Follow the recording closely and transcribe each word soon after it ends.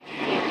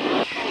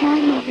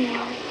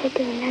said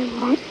there are no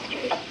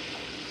monsters,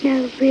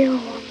 no real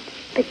ones,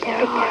 but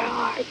there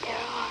are.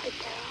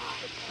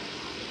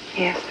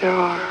 Yes, there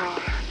are.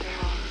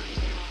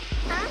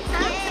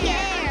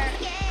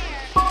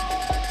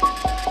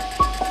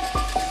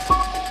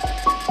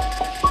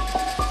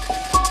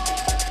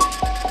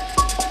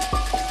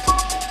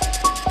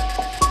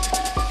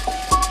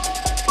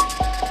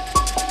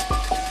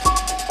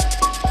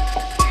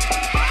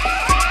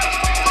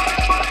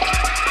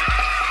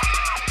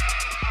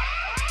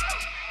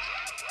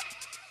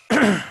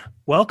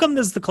 Welcome.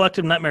 This is the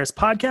Collective Nightmares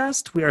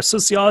podcast. We are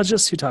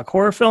sociologists who talk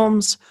horror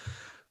films.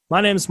 My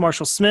name is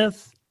Marshall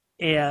Smith,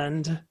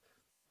 and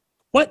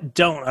what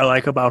don't I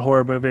like about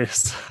horror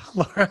movies,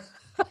 Laura?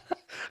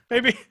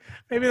 maybe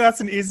that's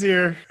an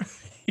easier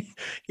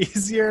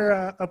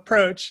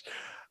approach.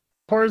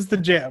 Horror's the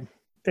jam,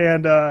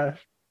 and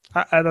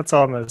that's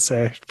all I'm going to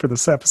say for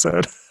this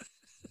episode.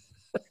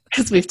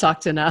 Because we've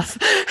talked enough.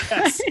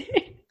 Yes,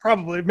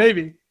 probably,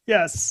 maybe,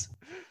 yes.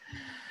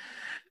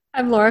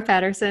 I'm Laura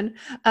Patterson.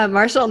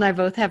 Marshall and I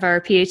both have our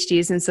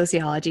PhDs in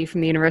sociology from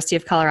the University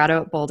of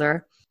Colorado at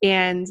Boulder.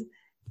 And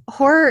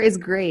horror is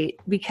great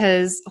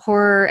because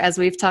horror, as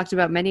we've talked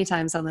about many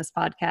times on this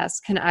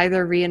podcast, can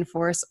either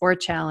reinforce or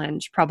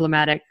challenge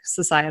problematic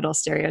societal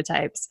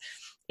stereotypes.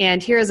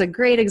 And here is a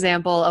great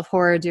example of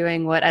horror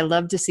doing what I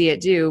love to see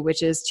it do,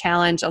 which is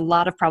challenge a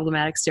lot of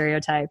problematic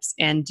stereotypes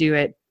and do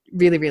it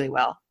really, really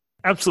well.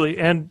 Absolutely.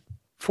 And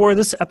for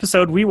this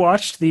episode, we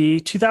watched the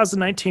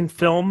 2019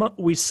 film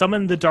We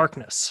Summoned the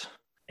Darkness.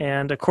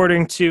 And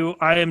according to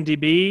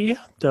IMDb,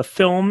 the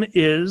film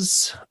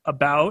is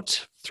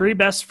about three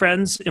best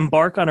friends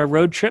embark on a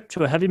road trip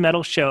to a heavy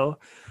metal show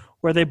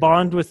where they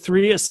bond with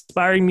three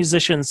aspiring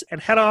musicians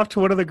and head off to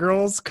one of the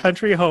girls'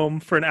 country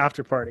home for an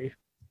after party.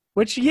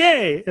 Which,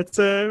 yay! It's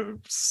a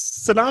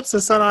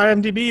synopsis on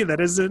IMDb that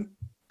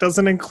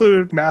doesn't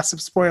include massive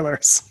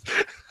spoilers.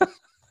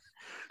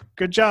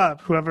 Good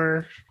job,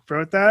 whoever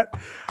wrote that.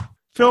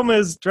 Film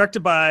is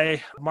directed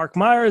by Mark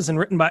Myers and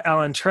written by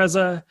Alan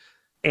Trezza,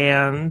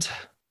 and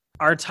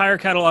our entire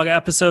catalog of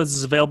episodes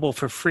is available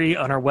for free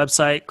on our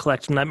website,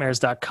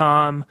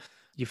 collectivenightmares.com.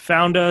 You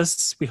found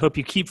us. We hope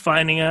you keep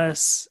finding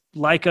us.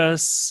 Like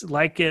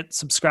it,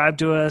 subscribe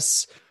to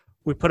us.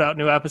 We put out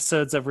new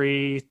episodes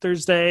every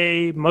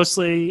Thursday,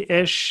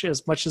 mostly-ish,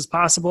 as much as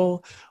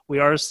possible. We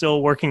are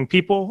still working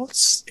people,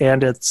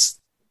 and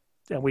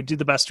we do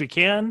the best we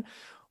can.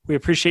 We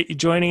appreciate you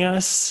joining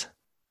us.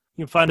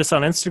 You can find us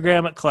on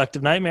Instagram at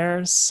Collective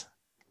Nightmares.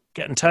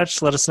 Get in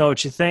touch. Let us know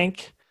what you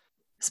think.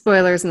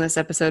 Spoilers in this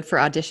episode for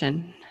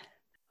Audition.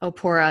 Oh,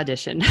 poor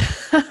Audition.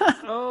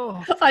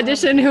 Oh.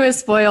 Audition who is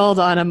spoiled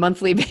on a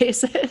monthly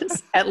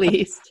basis, at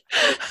least.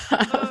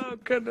 Oh,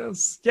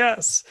 goodness.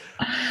 Yes.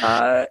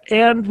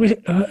 And we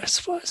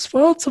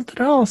spoiled something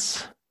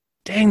else.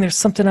 Dang, there's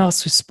something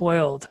else we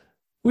spoiled.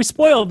 We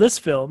spoiled this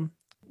film.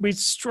 We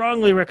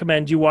strongly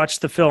recommend you watch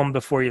the film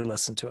before you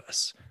listen to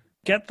us.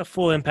 Get the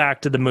full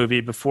impact of the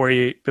movie before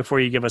you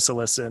give us a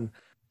listen.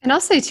 And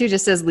I'll say, too,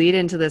 just as lead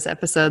into this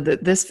episode,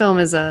 that this film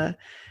is an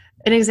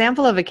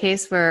example of a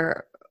case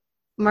where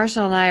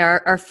Marshall and I,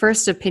 our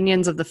first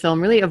opinions of the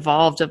film really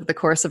evolved over the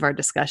course of our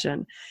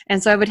discussion.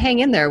 And so I would hang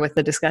in there with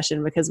the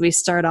discussion because we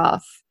start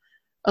off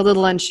a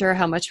little unsure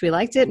how much we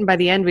liked it. And by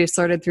the end, we've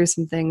sorted through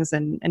some things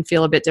and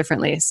feel a bit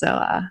differently.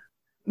 So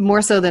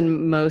more so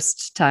than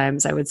most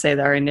times, I would say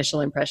that our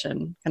initial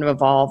impression kind of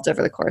evolved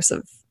over the course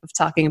of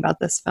talking about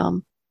this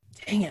film.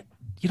 Dang it.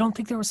 You don't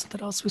think there was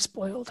something else we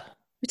spoiled?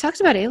 We talked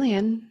about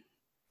Alien,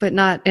 but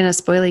not in a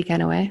spoily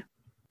kind of way.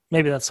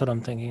 Maybe that's what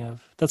I'm thinking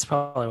of. That's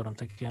probably what I'm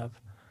thinking of.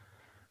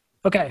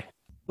 Okay,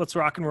 let's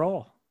rock and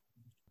roll.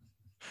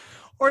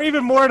 Or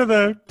even more to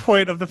the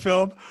point of the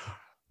film,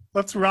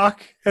 let's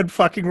rock and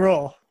fucking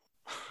roll.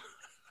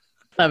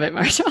 Love it,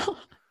 Marshall.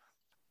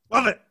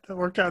 Love it. That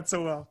worked out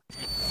so well.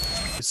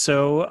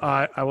 So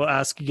I will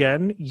ask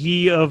again,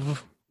 ye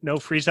of no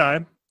free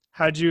time,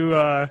 how'd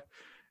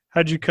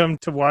you come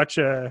to watch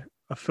a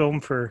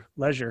film for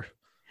leisure?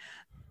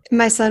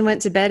 My son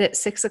went to bed at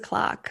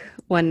 6:00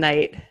 one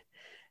night,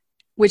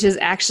 which is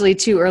actually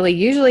too early.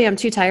 Usually I'm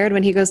too tired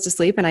when he goes to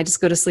sleep and I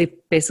just go to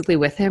sleep basically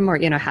with him or,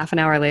 half an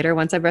hour later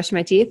once I brush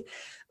my teeth.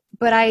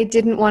 But I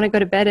didn't want to go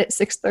to bed at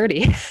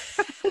 6:30.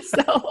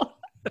 So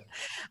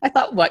I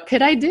thought, what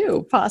could I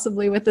do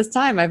possibly with this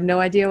time? I have no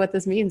idea what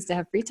this means to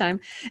have free time.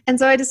 And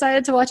so I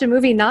decided to watch a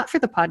movie not for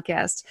the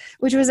podcast,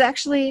 which was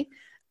actually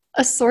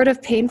a sort of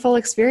painful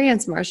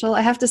experience, Marshall. I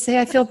have to say,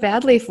 I feel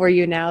badly for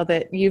you now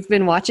that you've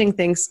been watching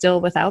things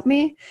still without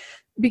me,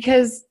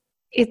 because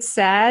it's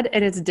sad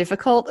and it's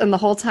difficult. And the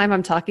whole time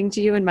I'm talking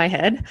to you in my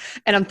head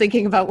and I'm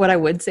thinking about what I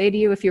would say to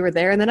you if you were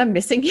there, and then I'm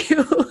missing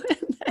you.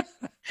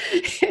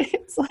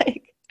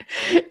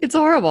 It's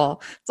horrible.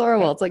 It's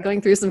horrible. It's like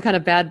going through some kind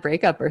of bad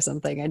breakup or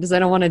something. I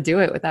don't want to do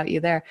it without you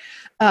there.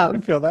 I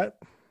feel that.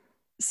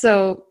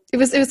 So it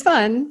was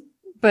fun,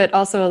 but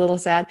also a little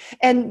sad.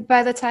 And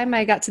by the time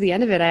I got to the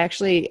end of it, I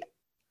actually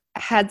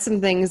had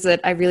some things that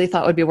I really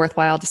thought would be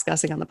worthwhile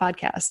discussing on the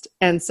podcast.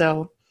 And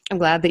so I'm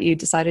glad that you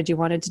decided you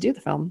wanted to do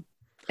the film.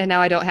 And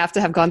now I don't have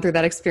to have gone through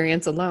that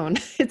experience alone.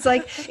 It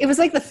was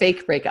like the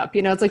fake breakup.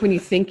 It's like when you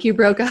think you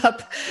broke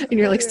up and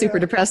you're like super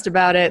depressed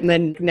about it. And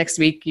then next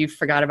week you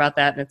forgot about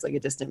that and it's like a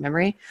distant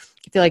memory.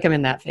 I feel like I'm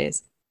in that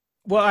phase.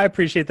 Well, I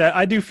appreciate that.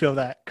 I do feel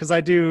that because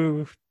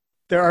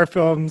there are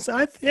films,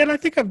 and I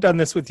think I've done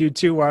this with you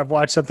too, where I've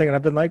watched something and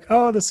I've been like,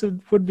 oh, this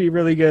would be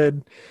really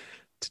good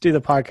to do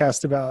the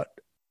podcast about.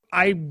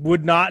 I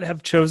would not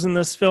have chosen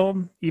this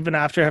film even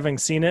after having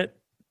seen it,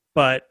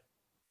 but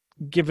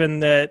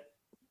given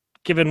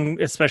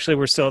especially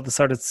we're still at the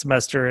start of the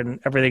semester and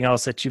everything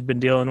else that you've been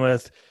dealing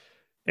with,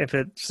 if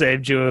it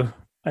saved you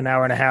an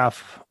hour and a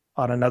half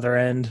on another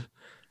end,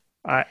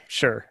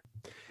 sure.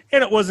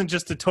 And it wasn't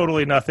just a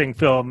totally nothing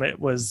film. It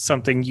was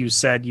something you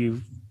said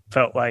you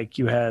felt like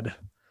you had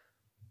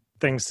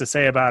things to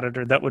say about it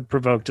or that would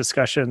provoke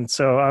discussion.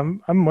 So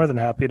I'm more than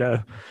happy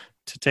to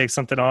take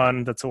something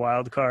on that's a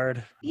wild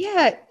card.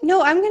 Yeah,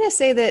 no, I'm going to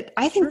say that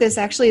I think this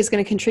actually is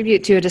going to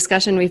contribute to a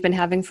discussion we've been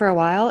having for a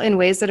while in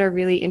ways that are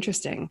really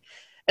interesting.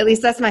 At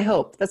least that's my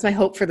hope. That's my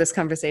hope for this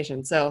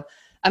conversation. So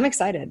I'm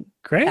excited.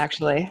 Great.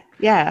 Actually.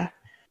 Yeah.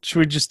 Should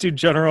we just do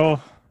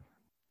general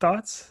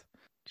thoughts?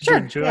 Did you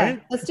enjoy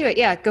it? Let's do it.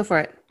 Yeah, go for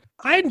it.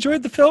 I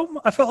enjoyed the film.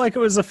 I felt like it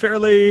was a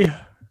fairly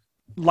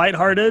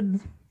lighthearted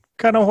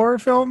kind of horror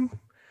film.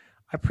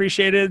 I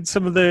appreciated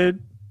some of the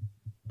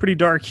pretty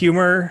dark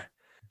humor.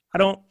 I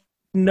don't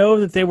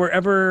know that they were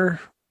ever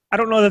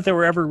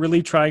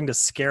really trying to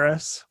scare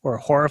us or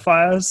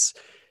horrify us.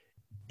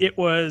 It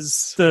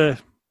was the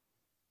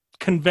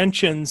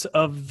conventions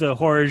of the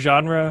horror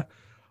genre,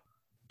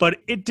 but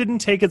it didn't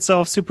take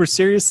itself super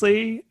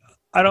seriously.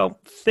 I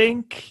don't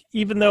think,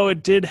 even though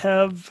it did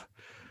have,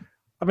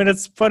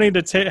 it's funny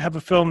to have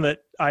a film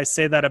that I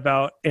say that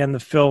about and the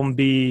film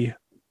be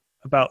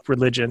about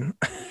religion.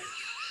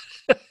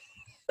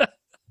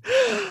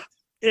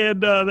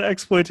 And the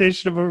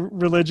exploitation of a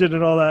religion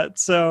and all that.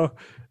 So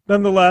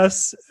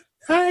nonetheless,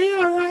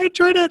 I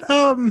enjoyed it.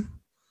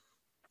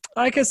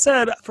 Like I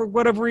said, for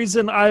whatever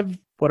reason, I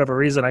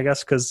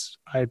guess, because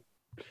I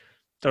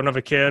don't have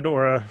a kid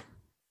or a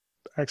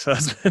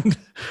ex-husband.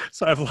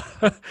 So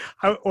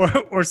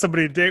or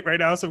somebody to date right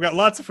now. So I've got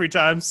lots of free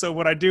time. So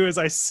what I do is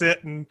I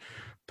sit and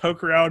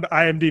poke around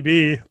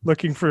IMDb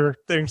looking for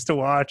things to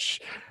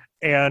watch.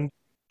 And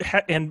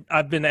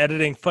I've been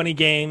editing Funny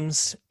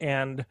Games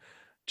and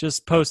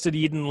just posted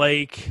Eden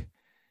Lake,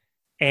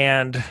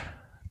 and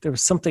there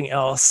was something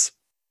else.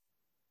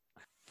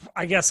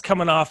 I guess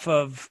coming off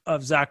of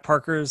Zach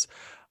Parker's,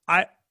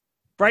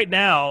 right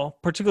now,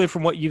 particularly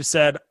from what you've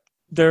said,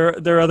 there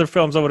are other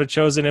films I would have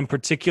chosen. In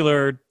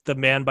particular, The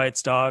Man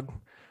Bites Dog.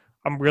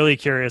 I'm really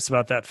curious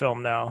about that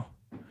film now,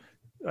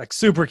 like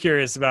super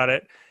curious about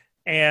it.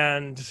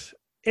 And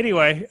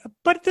anyway,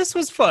 but this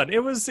was fun.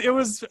 It was.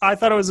 I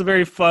thought it was a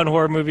very fun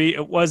horror movie.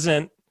 It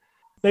wasn't.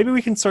 Maybe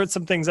we can sort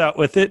some things out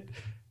with it.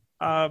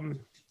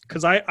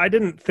 Because I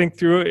didn't think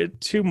through it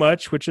too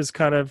much, which is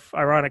kind of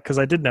ironic because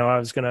I did know I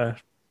was going to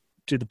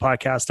do the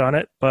podcast on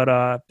it. But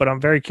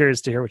I'm very curious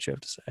to hear what you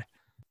have to say.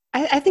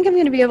 I think I'm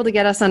going to be able to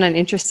get us on an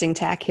interesting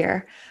tack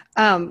here.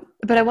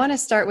 But I want to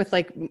start with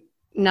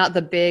not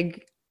the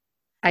big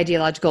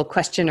ideological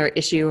question or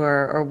issue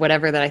or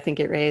whatever that I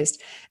think it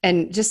raised.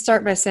 And just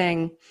start by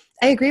saying,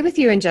 I agree with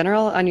you in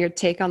general on your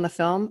take on the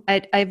film.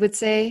 I would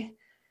say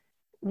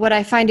what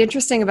I find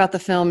interesting about the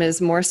film is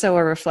more so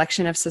a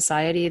reflection of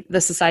society, the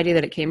society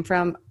that it came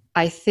from,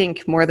 I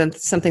think, more than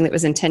something that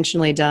was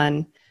intentionally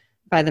done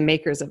by the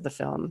makers of the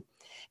film.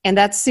 And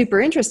that's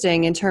super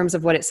interesting in terms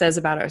of what it says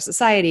about our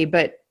society,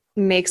 but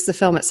makes the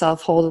film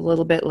itself hold a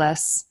little bit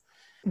less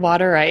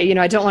water. I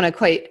don't want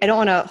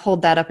to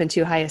hold that up in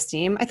too high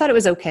esteem. I thought it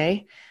was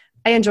okay.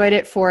 I enjoyed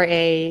it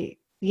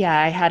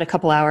I had a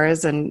couple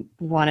hours and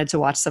wanted to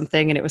watch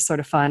something and it was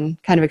sort of fun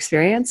kind of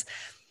experience.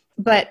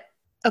 But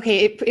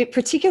okay, it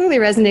particularly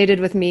resonated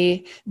with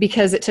me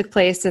because it took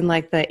place in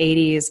the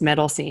 80s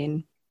metal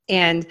scene.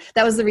 And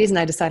that was the reason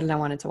I decided I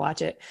wanted to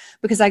watch it,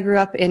 because I grew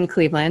up in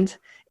Cleveland.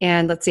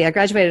 And I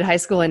graduated high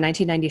school in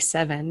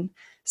 1997.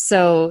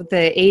 So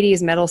the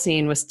 80s metal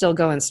scene was still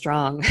going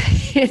strong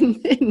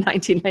in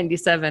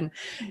 1997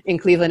 in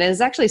Cleveland. And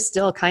it's actually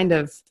still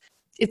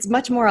it's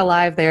much more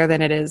alive there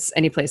than it is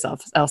anyplace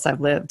else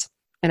I've lived.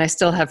 And I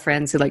still have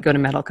friends who go to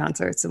metal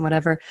concerts and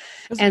whatever.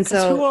 And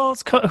so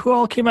who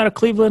all came out of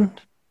Cleveland?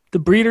 The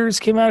Breeders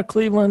came out of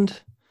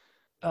Cleveland.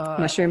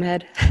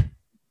 Mushroomhead.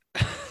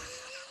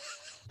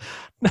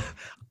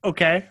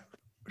 Okay,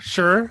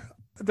 sure.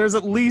 There's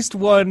at least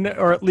one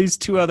or at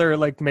least two other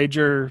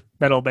major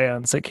metal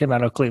bands that came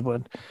out of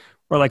Cleveland,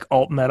 or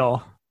alt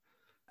metal.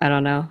 I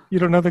don't know. You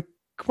don't know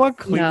come on,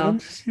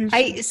 Cleveland. No.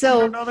 You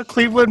don't know the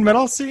Cleveland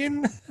metal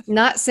scene?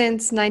 Not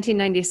since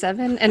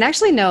 1997. And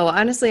actually, no,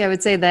 honestly, I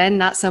would say then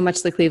not so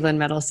much the Cleveland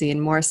metal scene,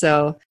 more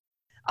so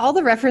all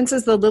the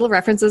references, the little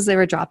references they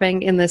were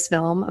dropping in this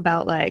film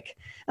about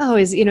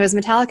is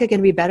Metallica going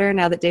to be better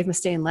now that Dave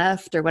Mustaine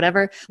left or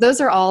whatever. Those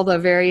are all the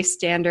very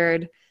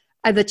standard,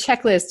 the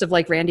checklist of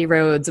Randy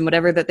Rhoads and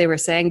whatever that they were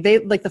saying. They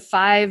the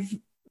 5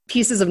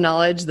 pieces of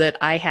knowledge that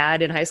I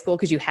had in high school,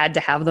 because you had to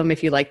have them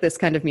if you like this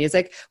kind of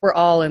music, were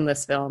all in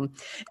this film.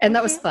 And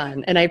that was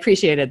fun. And I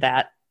appreciated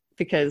that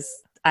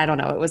because, I don't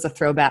know, it was a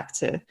throwback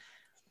to,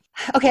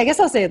 okay, I guess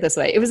I'll say it this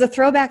way. It was a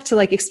throwback to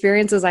like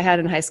experiences I had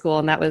in high school,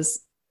 and that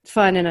was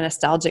fun in a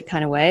nostalgic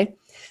kind of way,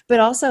 but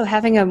also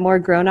having a more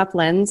grown-up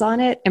lens on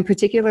it, and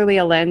particularly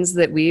a lens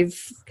that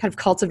we've kind of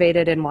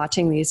cultivated in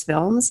watching these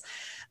films.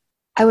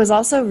 I was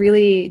also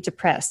really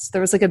depressed.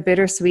 There was like a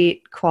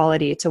bittersweet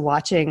quality to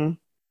watching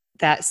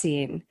that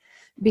scene,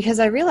 because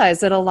I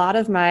realized that a lot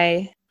of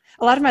my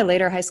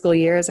later high school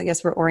years, I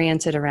guess, were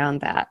oriented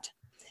around that,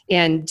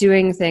 and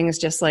doing things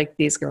just like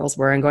these girls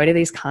were, and going to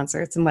these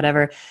concerts and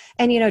whatever,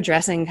 and, you know,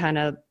 dressing kind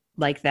of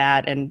like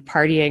that, and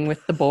partying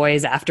with the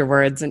boys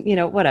afterwards, and, you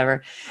know,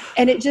 whatever.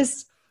 And it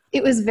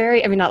was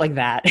very, I mean, not like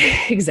that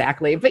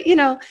exactly, but, you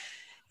know.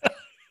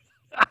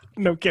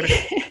 No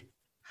kidding.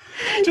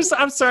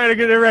 I'm sorry to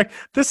get direct.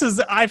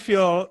 I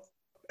feel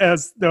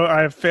as though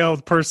I have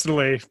failed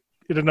personally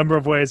in a number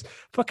of ways.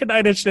 Fucking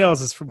Nine Inch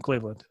Nails is from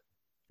Cleveland.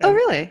 Oh,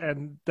 really?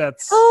 And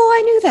that's... Oh,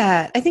 I knew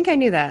that. I think I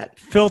knew that.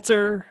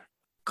 Filter,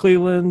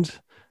 Cleveland.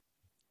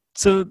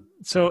 So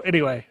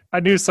anyway, I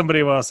knew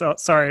somebody else. Oh,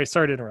 sorry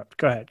to interrupt.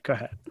 Go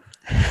ahead.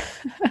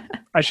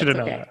 I should have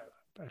known that.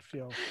 I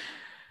feel...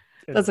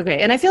 That's okay.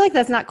 And I feel like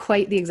that's not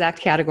quite the exact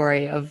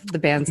category of the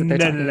bands that they're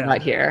talking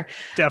about here.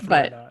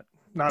 Definitely but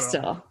not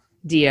still,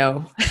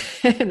 Dio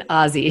and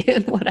Ozzy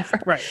and whatever.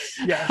 Right.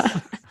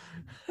 Yes.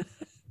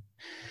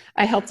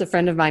 I helped a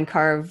friend of mine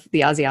carve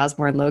the Ozzy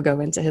Osbourne logo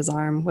into his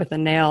arm with a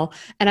nail.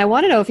 And I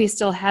want to know if he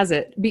still has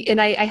it.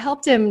 And I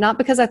helped him not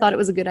because I thought it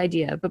was a good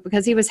idea, but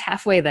because he was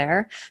halfway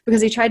there,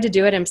 because he tried to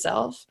do it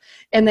himself.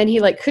 And then he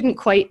like couldn't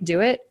quite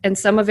do it. And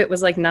some of it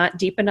was like not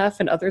deep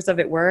enough and others of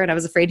it were. And I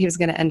was afraid he was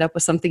going to end up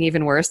with something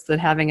even worse than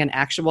having an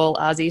actual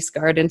Ozzy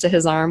scarred into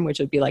his arm, which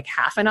would be like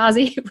half an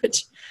Ozzy,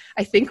 which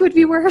I think would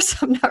be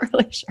worse. I'm not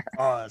really sure.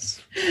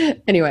 Oz.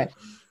 Anyway,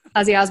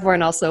 Ozzy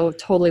Osbourne also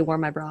totally wore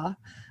my bra.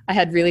 I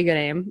had really good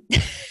aim.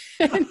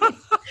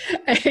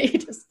 I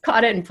just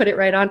caught it and put it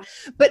right on.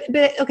 But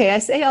okay, I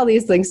say all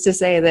these things to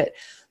say that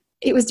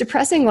it was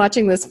depressing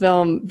watching this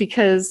film,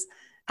 because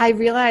I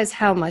realized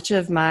how much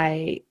of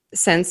my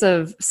sense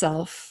of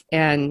self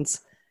and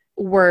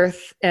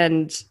worth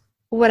and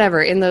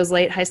whatever in those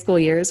late high school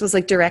years was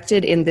like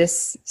directed in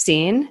this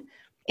scene.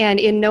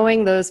 And in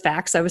knowing those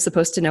facts I was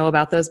supposed to know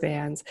about those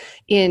bands,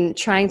 in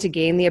trying to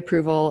gain the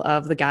approval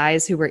of the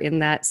guys who were in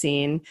that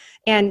scene,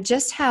 and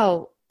just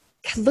how,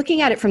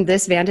 looking at it from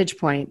this vantage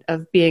point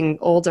of being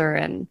older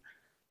and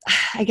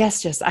I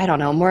guess just, I don't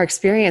know, more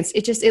experienced,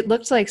 it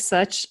looked like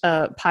such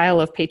a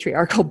pile of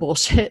patriarchal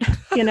bullshit,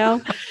 you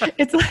know?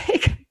 It's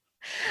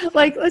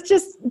like, let's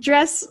just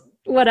dress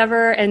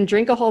whatever and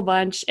drink a whole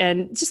bunch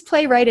and just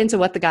play right into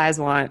what the guys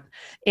want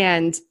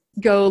and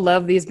go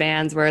love these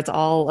bands where it's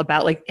all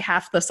about, like,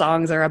 half the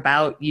songs are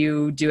about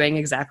you doing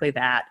exactly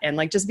that, and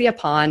like just be a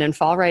pawn and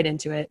fall right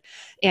into it,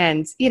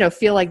 and, you know,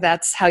 feel like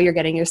that's how you're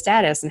getting your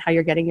status and how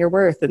you're getting your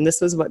worth, and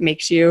this was what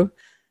makes you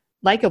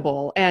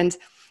likable. And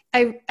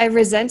I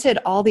resented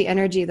all the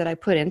energy that I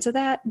put into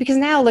that, because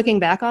now looking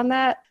back on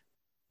that,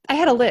 I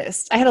had a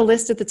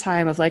list at the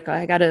time of like,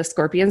 I got a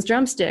Scorpions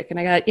drumstick, and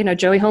I got, you know,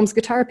 Joey Holmes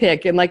guitar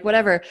pick, and like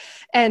whatever.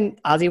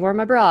 And Ozzy wore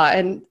my bra,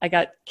 and I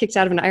got kicked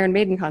out of an Iron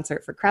Maiden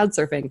concert for crowd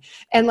surfing.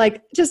 And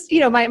like, just, you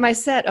know, my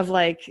set of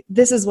like,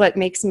 this is what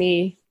makes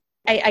me,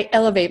 I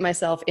elevate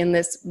myself in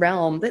this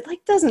realm that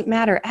like doesn't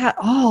matter at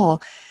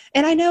all.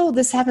 And I know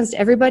this happens to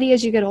everybody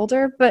as you get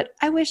older, but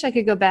I wish I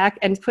could go back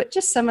and put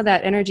just some of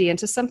that energy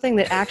into something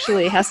that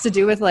actually has to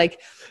do with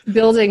like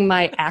building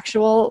my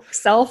actual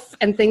self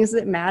and things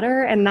that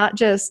matter, and not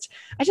just,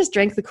 I just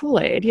drank the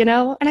Kool-Aid, you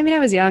know? And I mean, I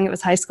was young, it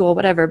was high school,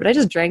 whatever, but I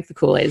just drank the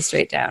Kool-Aid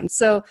straight down.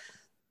 So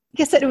I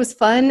guess that it was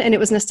fun, and it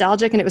was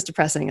nostalgic, and it was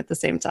depressing at the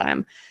same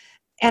time.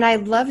 And I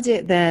loved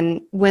it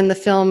then when the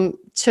film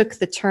took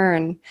the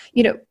turn,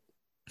 you know,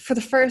 for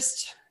the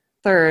first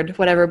third,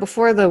 whatever,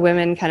 before the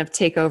women kind of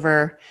take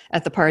over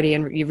at the party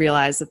and you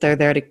realize that they're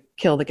there to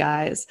kill the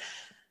guys.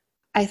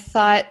 I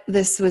thought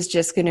this was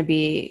just going to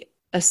be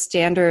a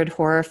standard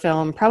horror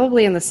film,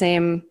 probably in the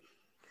same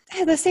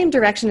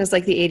direction as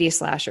like the 80s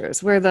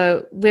slashers, where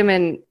the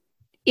women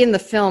in the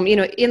film, you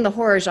know, in the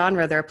horror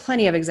genre, there are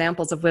plenty of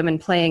examples of women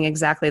playing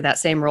exactly that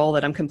same role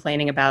that I'm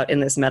complaining about in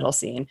this metal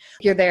scene.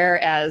 You're there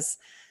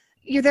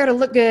to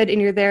look good,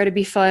 and you're there to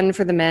be fun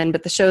for the men,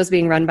 but the show's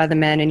being run by the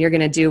men, and you're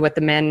going to do what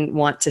the men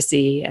want to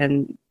see.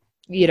 And,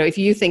 you know, if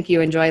you think you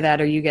enjoy that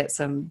or you get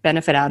some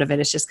benefit out of it,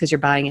 it's just because you're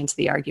buying into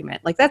the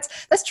argument. Like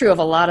that's true of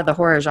a lot of the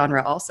horror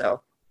genre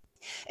also.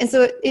 And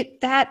so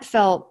that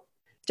felt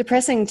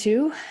depressing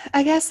too,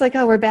 I guess. Like,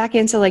 oh, we're back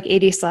into like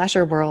 80s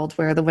slasher world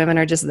where the women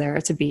are just there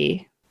to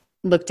be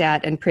looked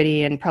at and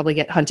pretty and probably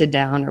get hunted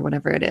down or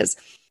whatever it is.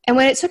 And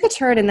when it took a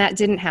turn and that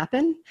didn't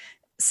happen,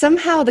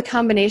 somehow the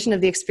combination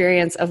of the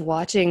experience of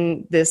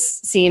watching this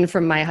scene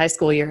from my high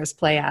school years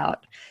play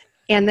out,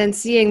 and then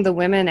seeing the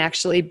women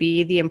actually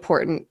be the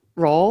important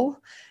role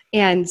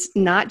and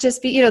not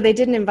just be, you know, they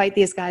didn't invite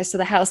these guys to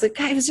the house. Like,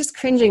 I was just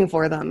cringing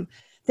for them,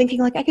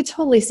 thinking like, I could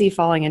totally see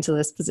falling into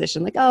this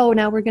position. Like, oh,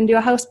 now we're going to do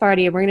a house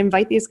party and we're going to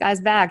invite these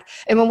guys back.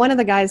 And when one of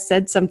the guys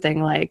said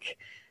something like,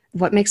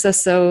 what makes us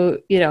so,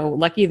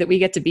 lucky that we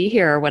get to be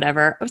here or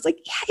whatever, I was like,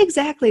 yeah,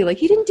 exactly.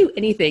 Like, you didn't do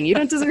anything. You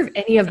don't deserve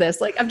any of this.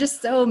 Like, I'm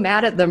just so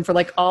mad at them for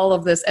like all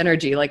of this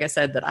energy, like I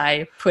said, that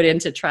I put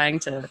into trying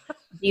to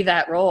be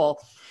that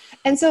role.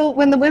 And so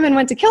when the women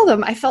went to kill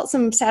them, I felt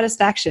some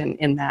satisfaction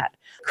in that.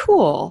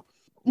 Cool.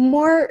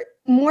 More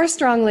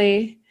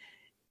strongly,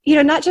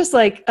 not just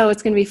like, oh,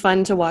 it's going to be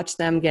fun to watch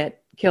them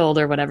get killed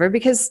or whatever,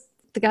 because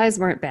the guys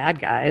weren't bad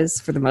guys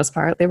for the most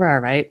part. They were all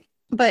right.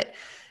 But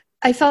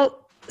I felt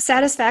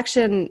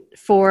satisfaction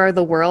for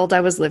the world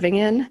I was living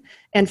in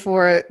and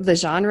for the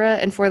genre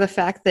and for the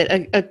fact that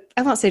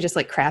I won't say just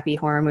like crappy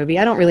horror movie.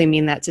 I don't really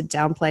mean that to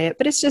downplay it,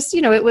 but it's just,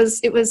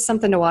 it was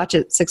something to watch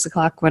at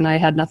 6:00 when I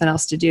had nothing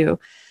else to do.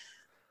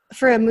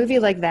 For a movie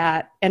like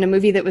that, and a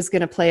movie that was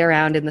going to play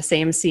around in the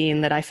same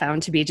scene that I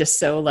found to be just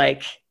so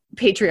like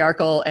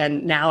patriarchal,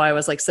 and now I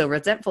was like so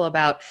resentful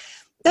about,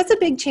 that's a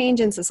big change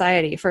in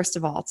society, first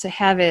of all, to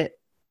have it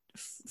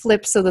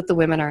flip so that the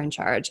women are in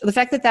charge. The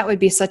fact that that would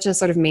be such a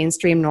sort of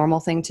mainstream normal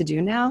thing to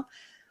do now,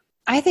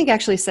 I think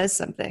actually says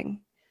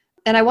something.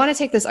 And I want to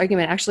take this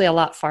argument actually a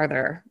lot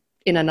farther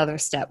in another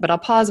step, but I'll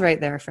pause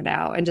right there for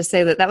now and just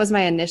say that was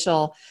my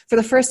initial, for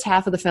the first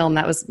half of the film,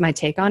 that was my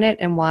take on it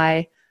and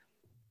why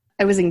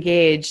I was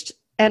engaged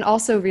and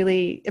also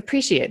really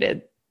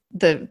appreciated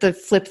the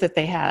flip that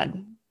they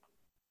had.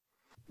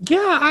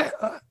 Yeah,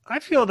 I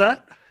feel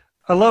that.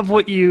 I love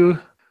what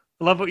you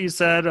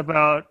said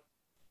about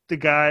the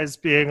guys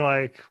being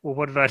like, well,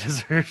 what did I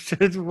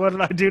deserve? What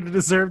did I do to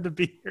deserve to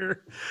be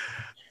here?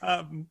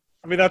 I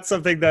mean, that's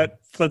something that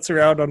flits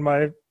around on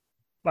my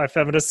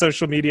feminist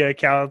social media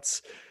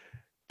accounts.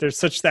 There's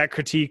such a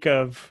critique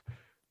of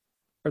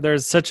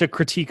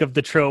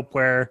the trope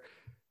where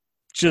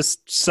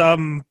just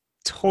some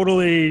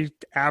totally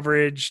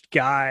average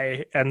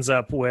guy ends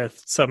up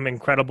with some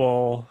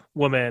incredible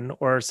woman,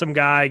 or some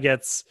guy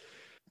gets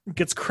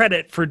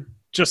credit for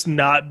just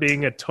not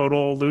being a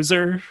total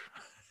loser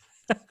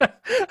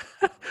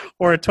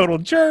or a total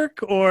jerk,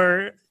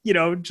 or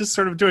just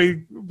sort of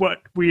doing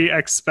what we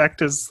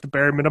expect as the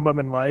bare minimum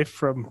in life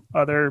from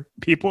other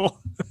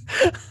people.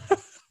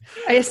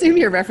 I assume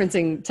you're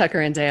referencing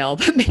Tucker and Dale,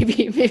 but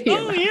maybe.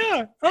 Oh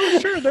yeah. Oh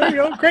sure. There you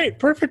go. Great.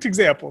 Perfect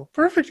example.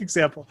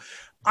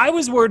 I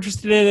was more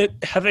interested in it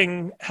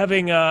having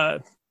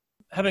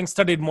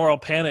studied moral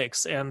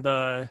panics and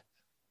the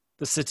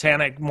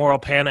satanic moral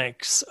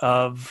panics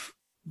of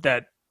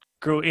that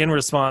grew in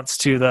response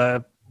to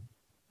the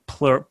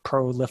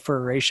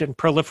proliferation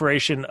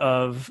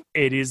of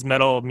 80s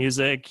metal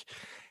music.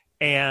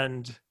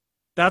 And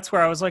that's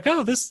where I was like,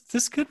 oh,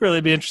 this could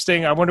really be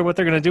interesting. I wonder what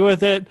they're going to do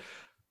with it.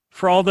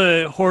 For all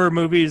the horror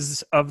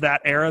movies of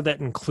that era that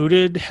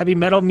included heavy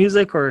metal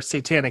music or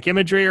satanic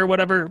imagery or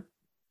whatever,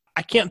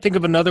 I can't think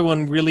of another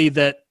one really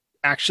that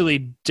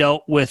actually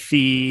dealt with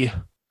the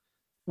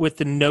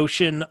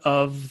notion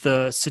of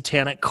the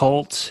satanic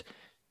cult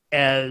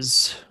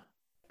as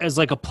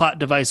like a plot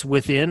device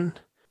within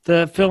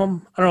the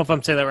film. I don't know if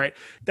I'm saying that right.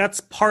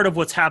 That's part of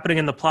what's happening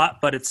in the plot,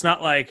 but it's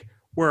not like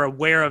we're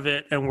aware of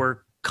it and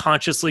we're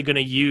consciously going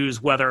to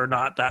use whether or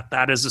not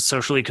that is a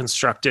socially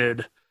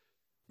constructed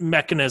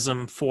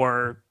mechanism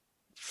for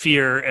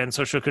fear and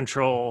social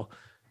control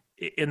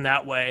in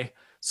that way.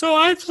 So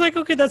I was like,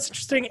 okay, that's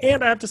interesting.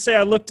 And I have to say,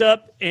 I looked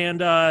up and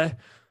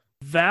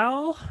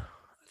Val,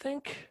 I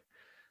think.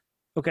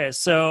 Okay,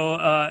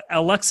 so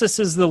Alexis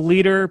is the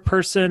leader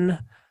person.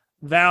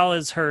 Val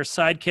is her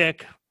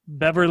sidekick.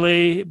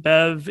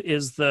 Bev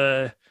is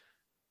the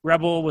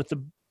rebel with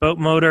the boat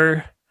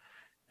motor.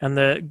 And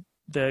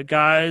the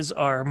guys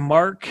are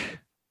Mark,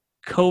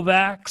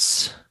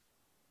 Kovacs,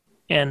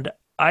 and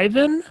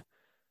Ivan.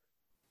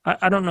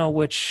 I don't know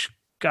which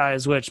guy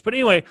is which. But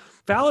anyway,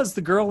 Val is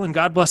the girl in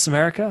God Bless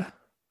America,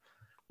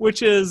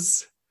 which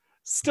is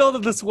still to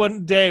this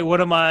one day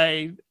one of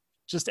my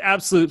just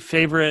absolute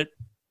favorite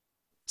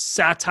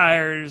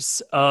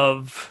satires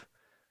of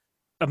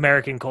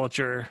American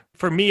culture.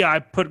 For me, I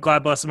put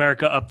God Bless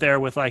America up there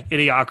with like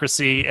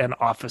Idiocracy and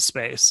Office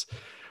Space.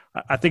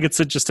 I think it's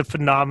just a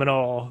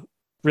phenomenal,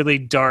 really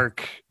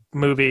dark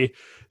movie.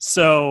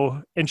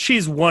 So, and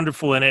she's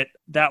wonderful in it.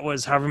 That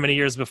was however many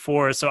years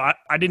before. So I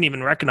didn't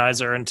even recognize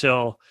her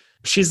until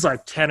she's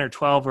like 10 or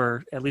 12,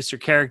 or at least her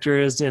character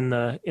is in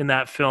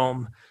that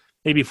film,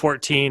 maybe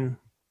 14,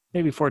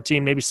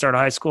 maybe start of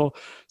high school.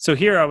 So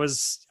here I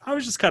was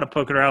just kind of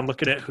poking around,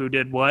 looking at who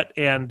did what.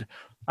 And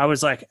I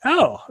was like,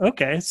 oh,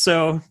 okay.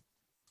 So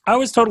I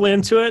was totally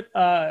into it.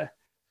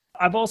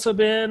 I've also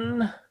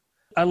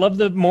I love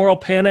the moral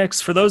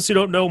panics. For those who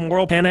don't know,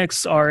 moral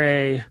panics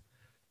are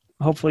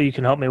hopefully you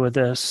can help me with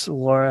this,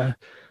 Laura.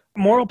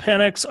 Moral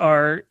panics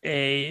are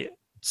a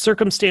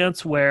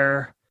circumstance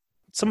where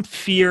some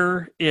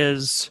fear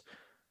is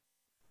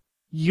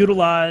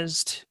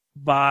utilized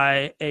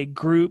by a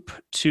group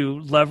to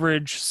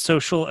leverage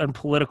social and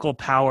political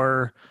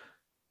power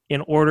in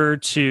order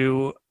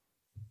to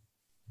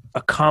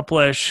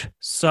accomplish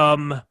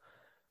some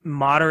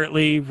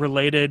moderately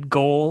related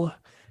goal.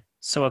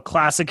 So a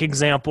classic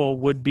example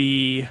would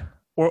be,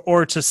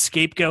 or to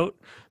scapegoat.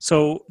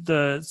 So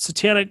the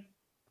satanic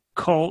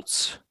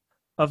cults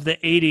of the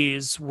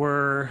 80s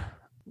were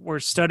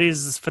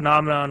studies this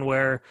phenomenon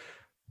where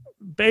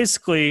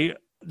basically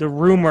the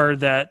rumor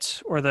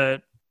that, or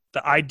the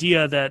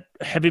idea that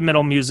heavy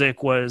metal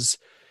music was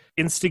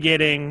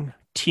instigating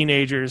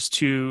teenagers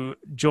to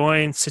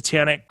join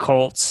satanic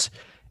cults,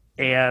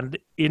 and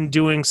in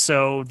doing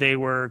so they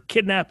were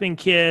kidnapping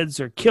kids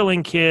or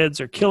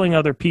killing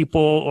other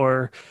people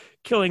or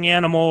killing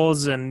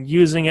animals and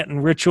using it in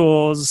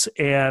rituals.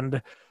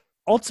 And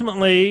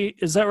ultimately,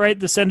 is that right,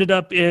 this ended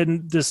up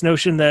in this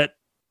notion that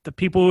the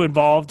people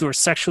involved were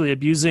sexually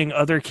abusing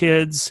other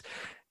kids,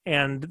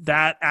 and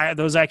that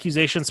those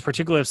accusations,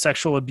 particularly of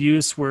sexual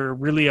abuse, were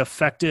really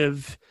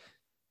effective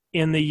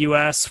in the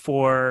US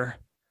for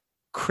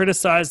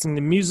criticizing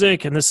the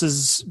music. And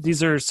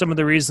these are some of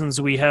the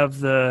reasons we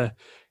have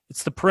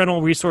it's the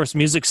Parental Resource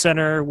Music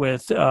Center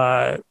with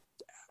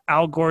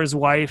Al Gore's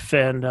wife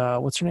and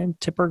what's her name?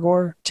 Tipper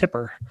Gore?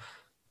 Tipper.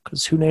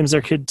 Because who names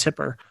their kid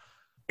Tipper?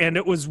 And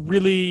it was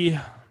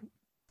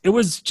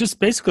just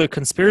basically a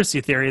conspiracy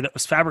theory that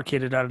was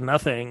fabricated out of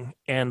nothing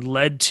and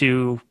led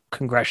to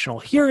congressional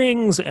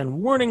hearings and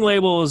warning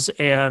labels,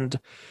 and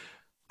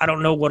I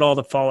don't know what all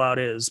the fallout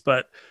is,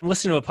 but I'm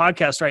listening to a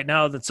podcast right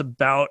now that's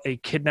about a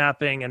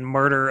kidnapping and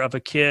murder of a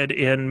kid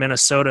in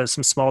Minnesota,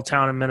 some small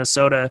town in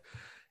Minnesota.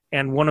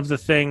 And one of the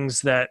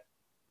things that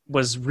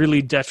was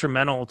really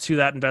detrimental to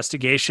that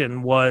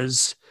investigation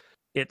was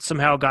it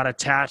somehow got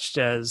attached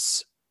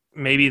as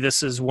maybe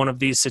this is one of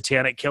these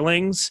satanic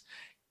killings,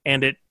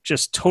 and it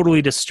just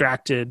totally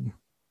distracted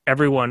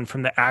everyone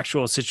from the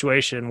actual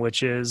situation,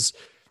 which is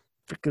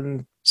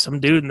freaking some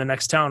dude in the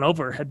next town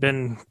over had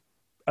been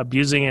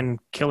abusing and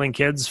killing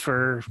kids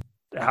for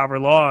however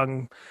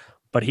long,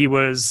 but he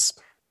was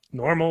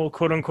normal,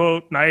 quote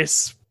unquote,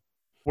 nice,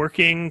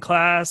 working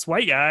class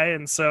white guy.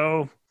 And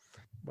so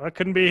it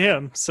couldn't be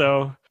him.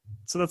 So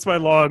that's my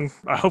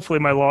hopefully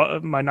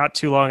my not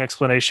too long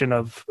explanation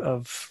of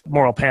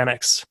moral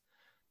panics.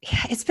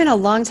 Yeah, it's been a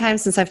long time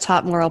since I've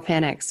taught moral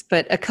panics,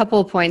 but a couple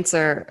of points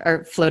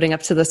are floating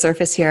up to the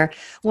surface here.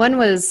 One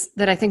was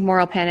that I think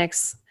moral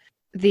panics,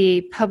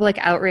 the public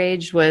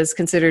outrage was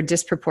considered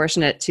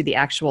disproportionate to the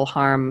actual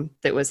harm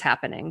that was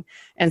happening.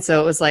 And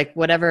so it was like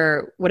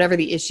whatever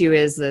the issue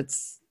is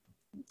that's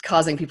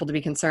causing people to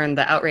be concerned,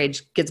 the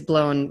outrage gets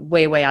blown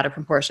way, way out of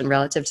proportion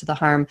relative to the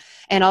harm.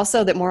 And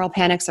also that moral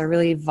panics are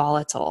really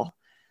volatile.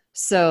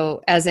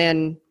 So as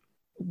in,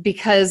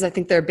 because I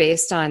think they're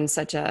based on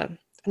such a,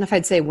 I don't know if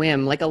I'd say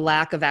whim, like a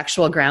lack of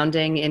actual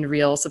grounding in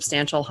real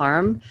substantial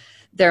harm,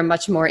 they're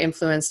much more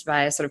influenced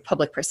by sort of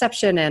public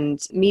perception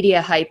and media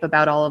hype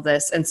about all of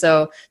this. And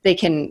so they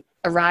can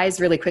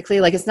arise really quickly.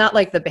 Like it's not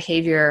like the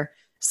behavior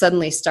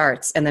suddenly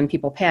starts and then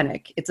people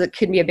panic. It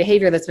could be a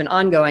behavior that's been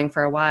ongoing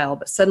for a while,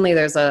 but suddenly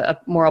there's a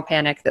moral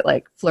panic that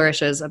like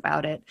flourishes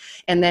about it.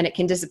 And then it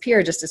can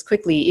disappear just as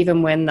quickly,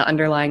 even when the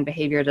underlying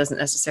behavior doesn't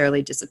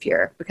necessarily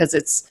disappear, because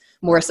it's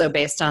more so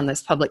based on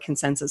this public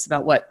consensus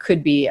about what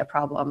could be a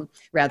problem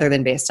rather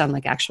than based on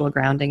like actual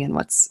grounding and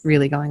what's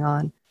really going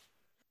on.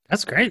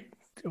 That's great.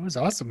 It was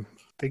awesome.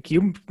 I think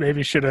you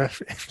maybe should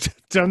have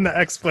done the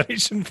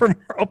explanation for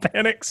moral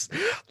panics,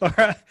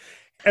 Laura.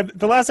 And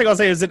the last thing I'll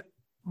say is that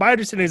my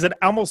understanding is that it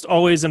almost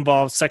always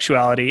involves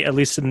sexuality, at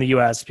least in the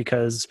US,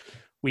 because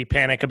we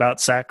panic about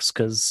sex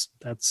because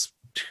that's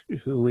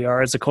who we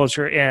are as a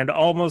culture, and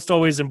almost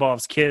always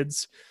involves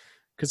kids,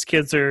 because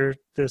kids are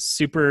the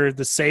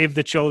save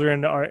the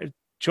children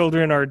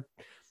are,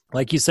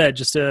 like you said,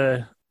 just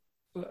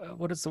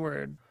what is the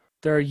word?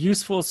 They're a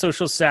useful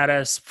social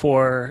status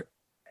for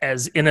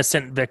as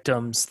innocent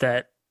victims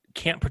that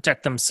can't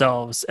protect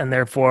themselves, and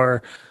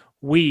therefore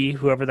we,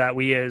 whoever that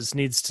we is,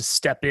 needs to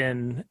step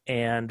in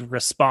and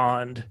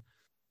respond,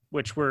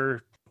 which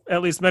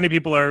at least many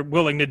people are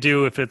willing to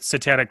do if it's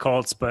satanic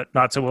cults, but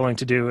not so willing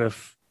to do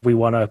if we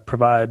want to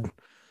provide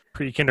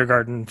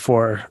pre-kindergarten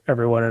for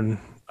everyone in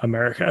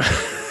America.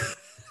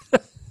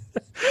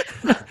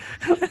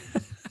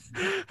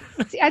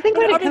 See, I think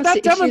that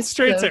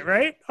demonstrates it,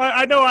 right?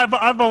 I know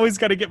I've always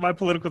got to get my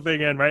political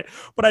thing in, right?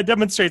 But it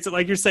demonstrates it,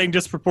 like you're saying,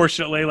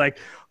 disproportionately. Like,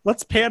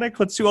 let's panic,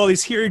 let's do all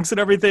these hearings and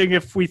everything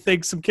if we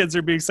think some kids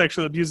are being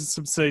sexually abused in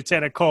some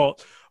satanic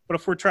cult. But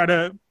if we're trying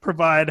to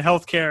provide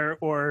healthcare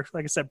or,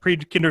 like I said,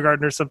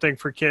 pre-kindergarten or something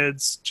for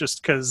kids,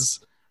 just because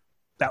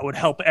that would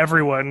help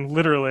everyone,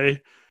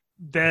 literally,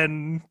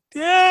 then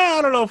yeah,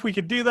 I don't know if we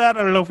could do that.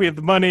 I don't know if we have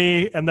the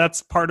money, and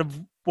that's part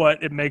of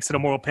what it makes it a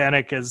moral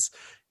panic is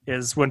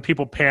when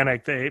people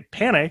panic, they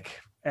panic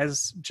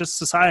as just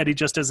society,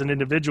 just as an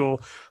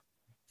individual.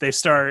 They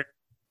start,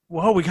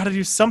 whoa, we got to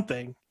do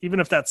something, even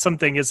if that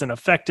something isn't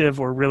effective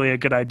or really a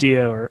good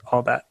idea or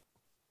all that.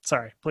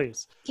 Sorry,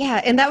 please.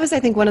 Yeah, and that was, I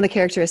think, one of the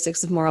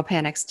characteristics of moral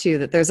panics, too,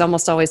 that there's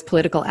almost always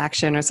political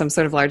action or some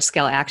sort of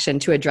large-scale action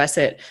to address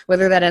it,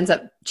 whether that ends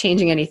up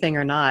changing anything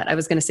or not. I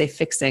was going to say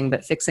fixing,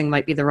 but fixing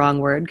might be the wrong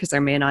word because there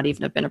may not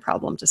even have been a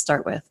problem to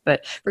start with.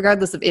 But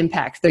regardless of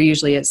impact, there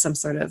usually is some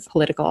sort of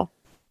political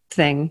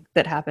thing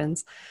that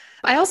happens.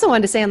 I also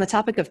wanted to say on the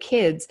topic of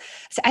kids,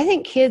 so I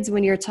think kids,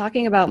 when you're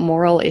talking about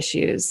moral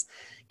issues,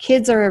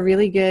 kids are a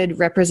really good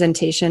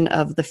representation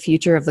of the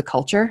future of the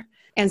culture.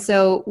 And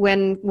so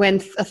when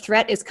a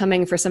threat is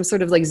coming for some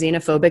sort of like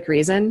xenophobic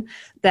reason,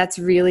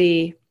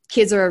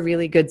 kids are a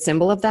really good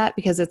symbol of that,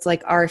 because it's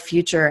like our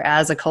future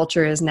as a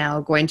culture is now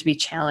going to be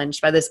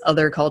challenged by this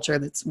other culture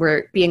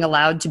we're being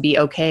allowed to be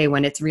okay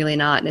when it's really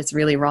not, and it's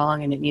really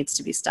wrong, and it needs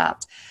to be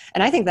stopped.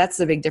 And I think that's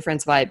the big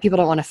difference why people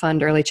don't want to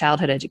fund early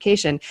childhood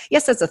education.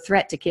 Yes, that's a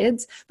threat to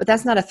kids, but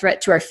that's not a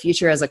threat to our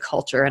future as a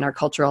culture and our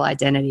cultural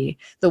identity.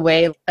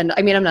 And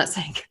I mean, I'm not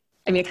saying,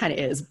 I mean, it kind of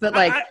is, but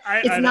like,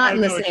 it's not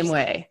in the same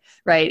way,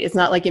 right? It's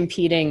not like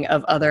impeding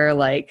of other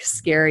like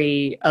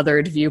scary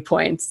othered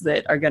viewpoints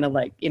that are going to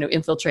like,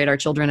 infiltrate our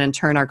children and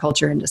turn our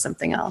culture into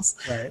something else.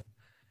 Right.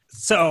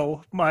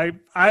 So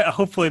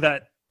hopefully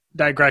that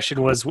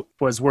digression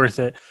was worth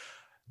it.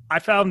 I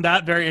found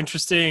that very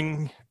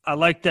interesting. I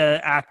like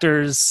the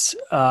actors,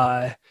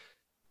 and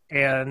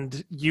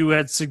you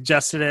had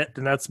suggested it,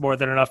 and that's more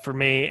than enough for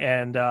me.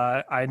 And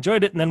I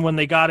enjoyed it. And then when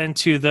they got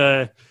into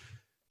the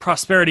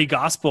prosperity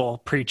gospel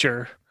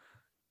preacher,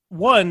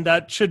 one,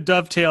 that should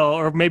dovetail,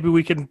 or maybe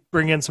we can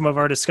bring in some of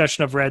our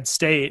discussion of Red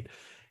State.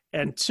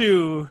 And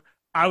two,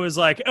 I was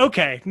like,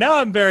 okay, now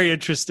I'm very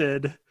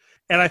interested.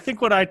 And I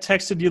think when I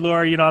texted you,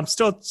 Laura, I'm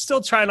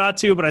still trying not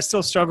to, but I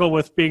still struggle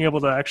with being able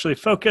to actually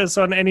focus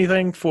on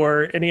anything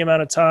for any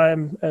amount of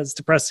time, as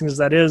depressing as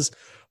that is.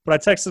 But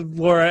I texted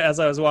Laura as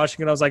I was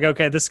watching it. I was like,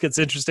 okay, this gets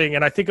interesting.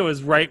 And I think it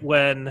was right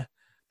when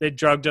they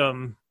drugged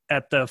him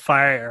at the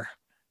fire.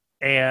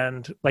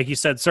 And like you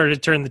said, started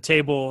to turn the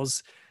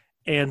tables,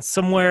 and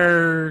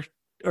somewhere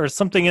or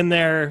something in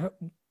there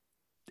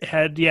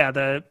had,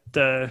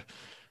 the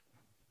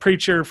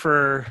preacher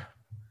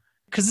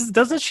because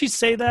doesn't she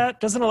say that?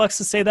 Doesn't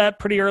Alexa say that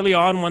pretty early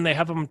on when they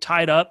have them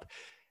tied up,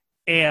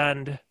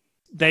 and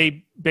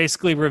they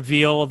basically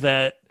reveal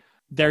that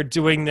they're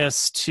doing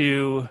this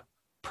to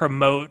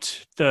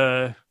promote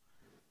the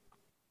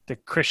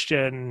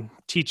Christian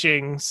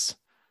teachings,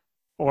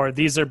 or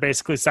these are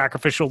basically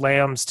sacrificial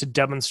lambs to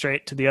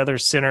demonstrate to the other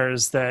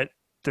sinners that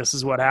this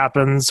is what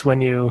happens when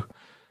you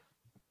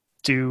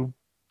do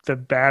the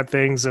bad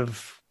things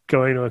of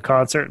going to a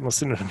concert and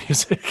listening to the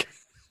music.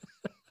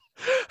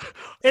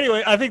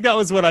 Anyway, I think that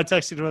was what I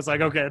texted you. I was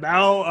like, okay,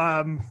 now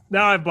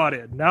I've bought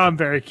in. Now I'm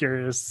very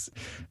curious.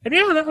 And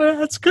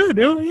that's good.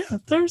 Yeah,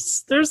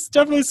 there's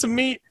definitely some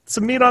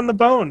meat on the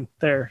bone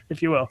there,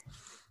 if you will.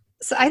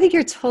 So I think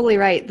you're totally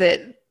right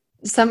that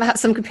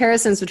some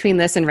comparisons between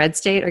this and Red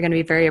State are going to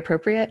be very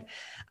appropriate.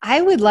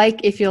 I would like,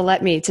 if you'll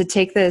let me, to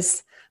take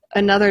this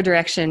another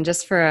direction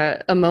just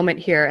for a moment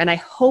here. And I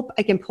hope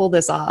I can pull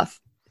this off,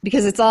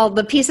 because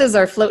the pieces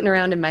are floating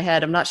around in my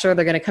head. I'm not sure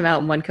they're going to come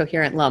out in one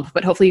coherent lump,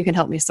 but hopefully you can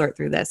help me sort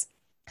through this.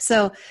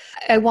 So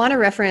I want to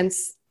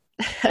reference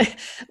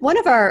one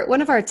of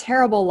our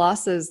terrible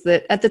losses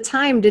that at the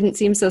time didn't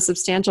seem so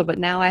substantial, but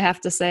now I have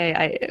to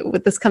say,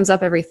 this comes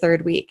up every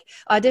third week.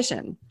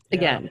 Audition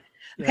again.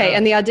 Yeah. Okay.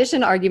 And the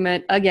audition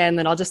argument again,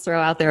 that I'll just throw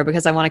out there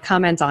because I want to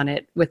comment on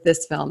it with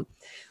this film,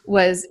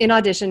 was in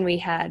Audition, we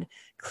had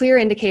clear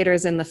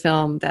indicators in the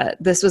film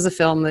that this was a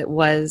film that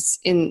was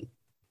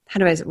how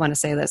do I want to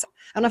say this?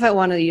 I don't know if I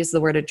want to use the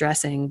word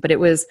addressing, but it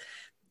was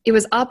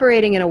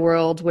operating in a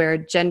world where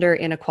gender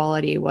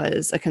inequality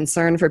was a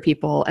concern for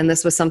people. And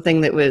this was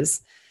something that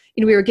was,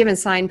 we were given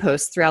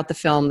signposts throughout the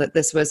film that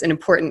this was an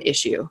important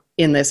issue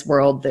in this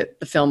world that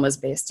the film was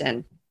based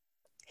in.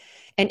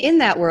 And in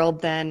that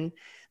world, then,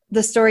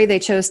 the story they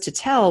chose to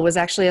tell was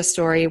actually a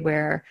story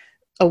where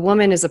a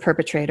woman is a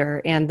perpetrator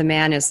and the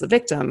man is the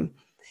victim.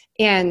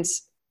 And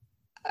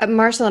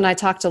Marshall and I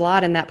talked a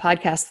lot in that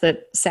podcast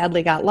that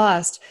sadly got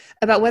lost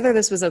about whether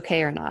this was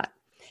okay or not.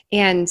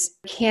 And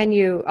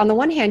on the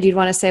one hand, you'd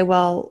want to say,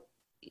 well,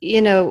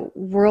 in a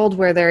world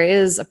where there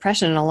is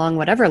oppression along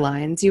whatever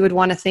lines, you would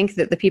want to think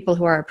that the people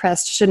who are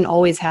oppressed shouldn't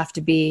always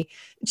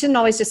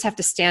just have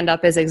to stand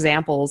up as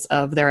examples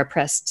of their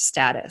oppressed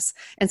status.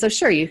 And so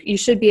sure, you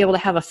should be able to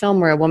have a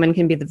film where a woman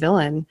can be the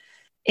villain.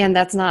 And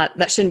that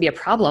shouldn't be a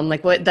problem.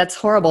 Like, that's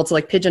horrible to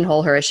like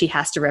pigeonhole her as she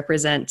has to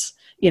represent,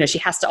 she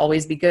has to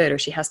always be good, or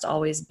she has to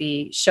always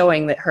be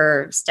showing that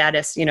her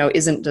status,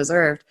 isn't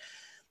deserved.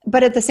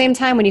 But at the same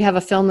time, when you have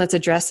a film that's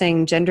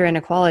addressing gender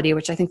inequality,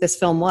 which I think this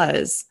film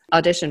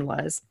Audition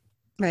was,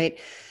 right?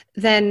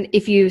 Then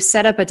if you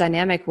set up a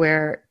dynamic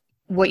where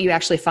what you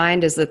actually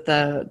find is that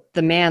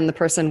the man, the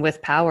person with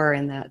power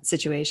in that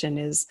situation,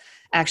 is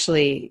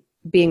actually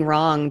being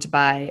wronged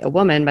by a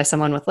woman, by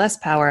someone with less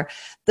power,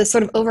 the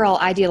sort of overall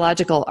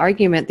ideological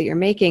argument that you're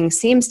making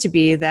seems to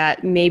be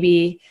that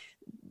maybe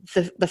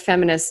the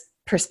feminist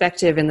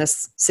perspective in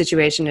this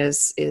situation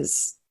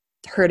is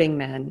hurting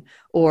men,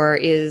 or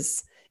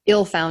is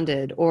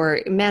ill-founded,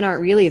 or men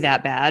aren't really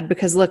that bad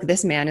because look,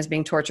 this man is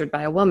being tortured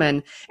by a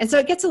woman. And so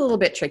it gets a little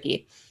bit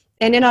tricky.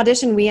 And in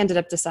Audition, we ended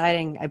up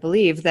deciding, I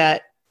believe,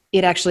 that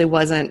it actually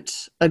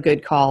wasn't a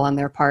good call on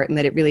their part, and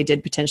that it really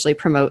did potentially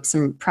promote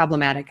some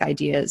problematic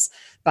ideas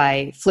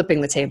by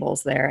flipping the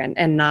tables there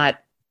and not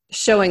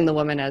showing the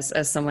woman as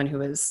someone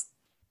who is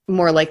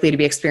more likely to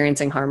be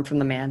experiencing harm from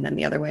the man than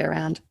the other way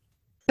around.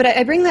 But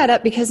I bring that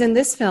up because in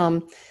this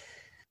film,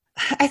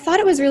 I thought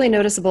it was really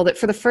noticeable that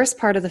for the first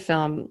part of the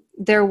film,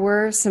 there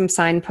were some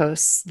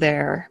signposts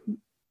there,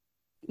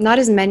 not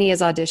as many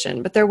as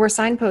Audition, but there were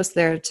signposts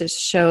there to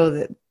show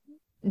that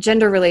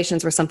gender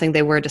relations were something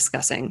they were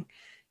discussing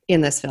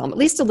in this film, at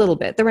least a little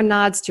bit. There were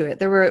nods to it.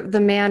 There were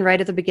the man right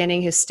at the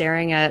beginning who's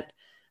staring at,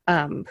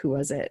 who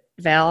was it?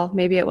 Val,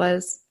 maybe it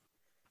was.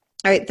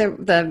 All right,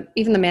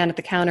 even the man at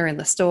the counter in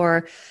the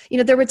store,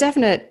 there were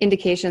definite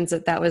indications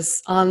that that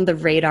was on the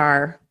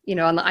radar,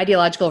 on the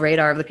ideological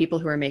radar of the people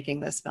who were making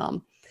this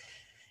film.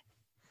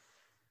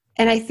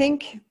 And I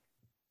think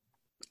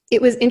it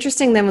was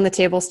interesting then when the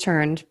tables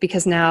turned,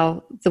 because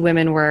now the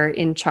women were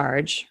in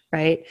charge,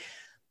 right?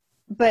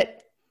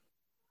 But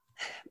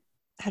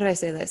how do I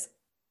say this?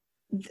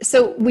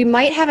 So we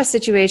might have a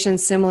situation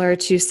similar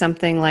to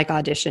something like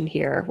Audition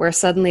here, where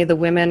suddenly the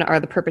women are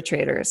the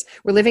perpetrators.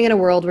 We're living in a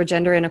world where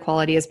gender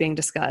inequality is being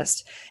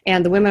discussed,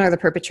 and the women are the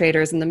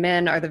perpetrators and the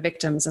men are the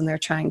victims, and they're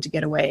trying to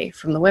get away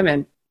from the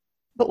women.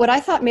 But what I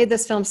thought made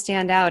this film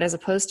stand out as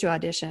opposed to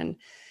Audition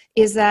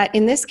is that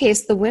in this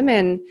case, the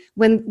women,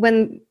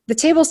 when the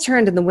tables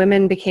turned and the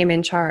women became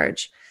in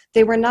charge,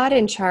 they were not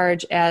in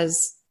charge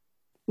as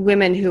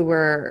women who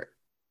were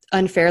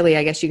unfairly,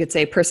 I guess you could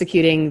say,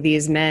 persecuting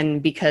these men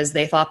because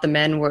they thought the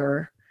men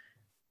were,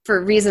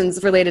 for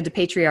reasons related to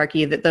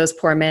patriarchy, that those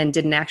poor men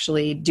didn't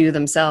actually do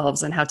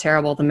themselves and how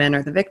terrible the men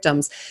are the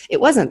victims.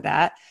 It wasn't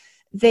that.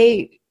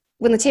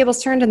 When the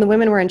tables turned and the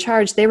women were in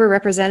charge, they were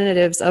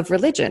representatives of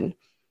religion,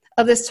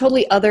 of this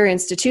totally other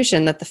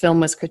institution that the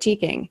film was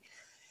critiquing.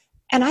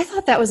 And I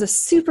thought that was a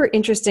super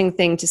interesting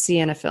thing to see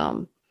in a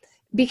film,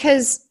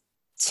 because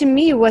to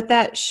me, what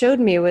that showed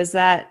me was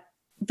that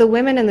the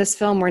women in this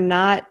film were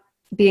not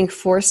being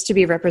forced to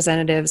be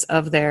representatives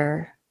of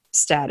their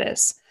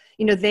status.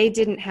 They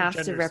didn't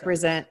have to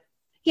represent,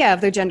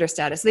 of their gender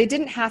status. They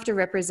didn't have to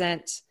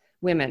represent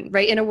women,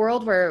 right? In a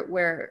world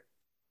where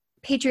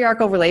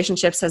patriarchal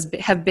relationships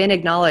have been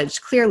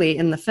acknowledged clearly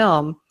in the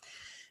film,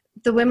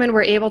 the women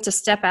were able to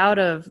step out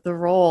of the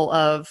role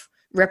of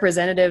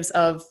representatives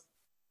of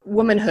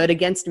womanhood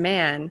against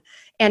man.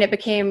 And it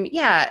became,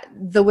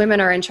 the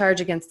women are in charge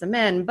against the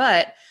men,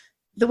 but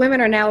the women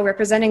are now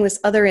representing this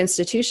other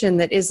institution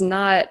that is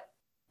not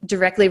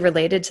directly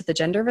related to the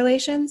gender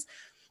relations.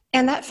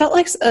 And that felt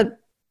like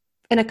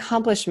an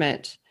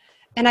accomplishment.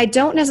 And I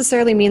don't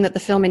necessarily mean that the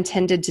film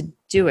intended to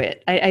do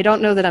it. I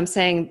don't know that I'm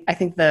saying, I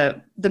think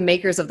the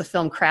makers of the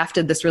film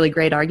crafted this really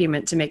great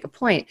argument to make a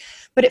point,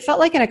 but it felt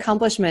like an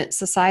accomplishment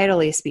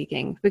societally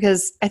speaking,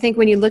 because I think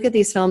when you look at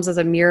these films as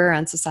a mirror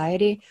on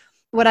society,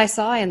 what I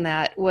saw in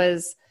that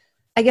was,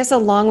 I guess,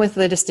 along with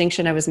the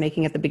distinction I was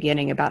making at the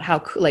beginning about how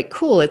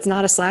cool, it's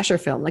not a slasher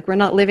film. Like, we're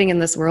not living in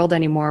this world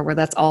anymore where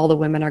that's all the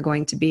women are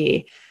going to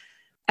be.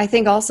 I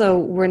think also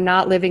we're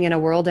not living in a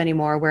world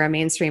anymore where a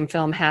mainstream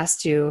film has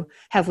to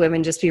have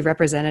women just be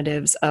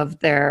representatives of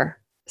their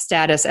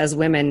status as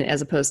women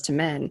as opposed to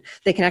men.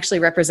 They can actually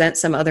represent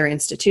some other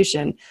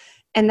institution.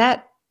 And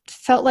that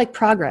felt like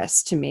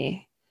progress to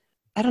me.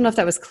 I don't know if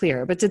that was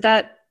clear, but did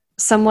that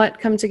somewhat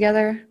come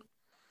together?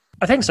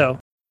 I think so.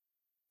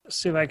 Let's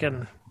see if I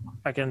can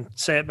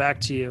say it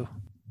back to you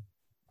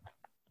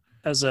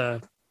as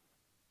a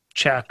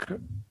check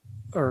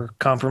or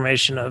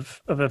confirmation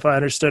of if I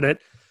understood it.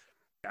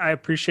 I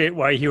appreciate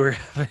why you were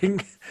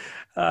having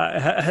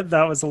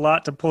that was a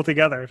lot to pull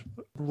together.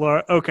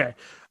 Laura, okay,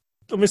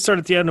 let me start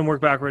at the end and work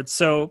backwards.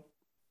 So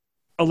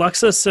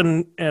Alexis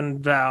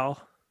and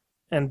Val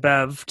and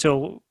Bev,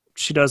 till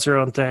she does her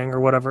own thing or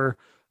whatever,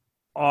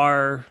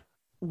 are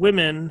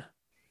women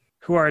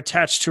who are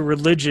attached to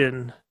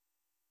religion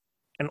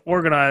and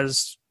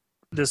organized,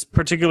 this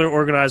particular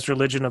organized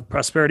religion of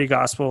prosperity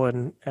gospel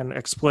and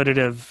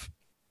exploitative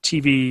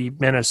TV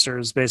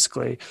ministers,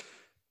 basically.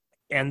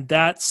 And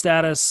that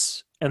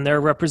status and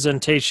their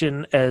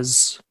representation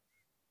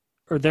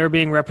or their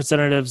being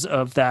representatives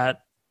of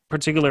that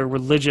particular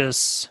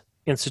religious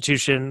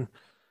institution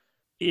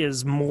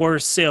is more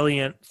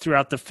salient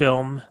throughout the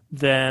film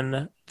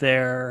than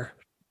their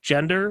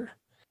gender.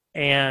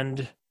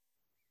 And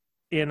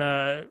in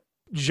a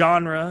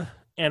genre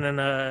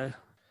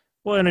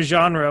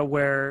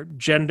where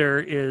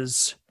gender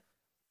is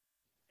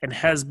and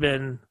has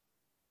been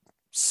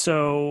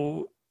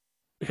so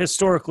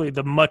historically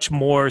the much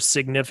more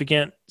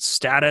significant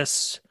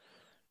status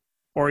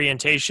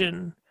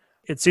orientation,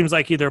 it seems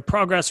like either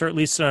progress or at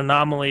least an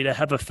anomaly to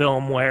have a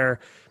film where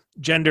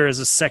gender is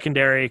a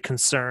secondary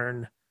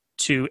concern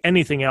to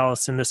anything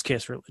else, in this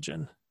case,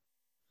 religion.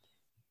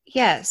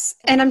 Yes.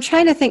 And I'm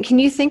trying to think, can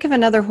you think of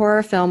another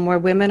horror film where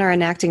women are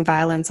enacting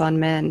violence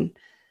on men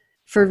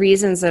for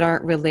reasons that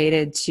aren't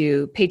related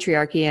to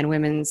patriarchy and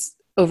women's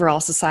overall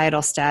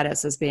societal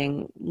status as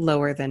being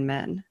lower than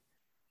men?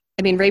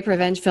 I mean, rape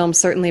revenge films,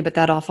 certainly, but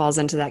that all falls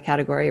into that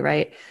category,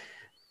 right?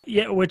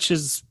 Yeah, which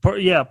is,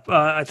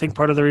 I think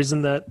part of the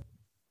reason that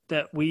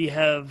we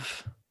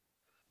have,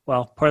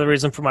 part of the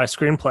reason for my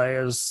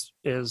screenplay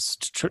is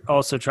to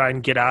also try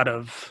and get out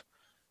of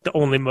the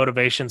only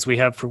motivations we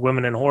have for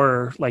women in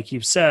horror, like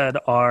you've said,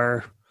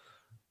 are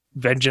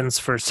vengeance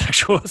for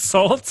sexual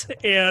assault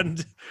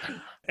and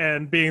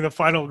being the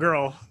final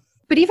girl.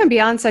 But even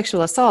beyond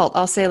sexual assault,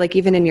 I'll say, like,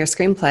 even in your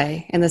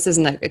screenplay, and this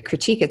isn't a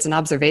critique, it's an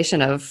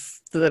observation of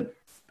the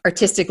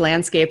artistic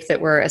landscape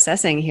that we're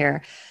assessing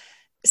here.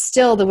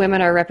 Still, the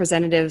women are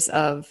representatives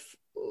of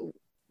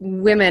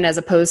women as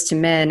opposed to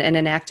men, and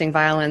enacting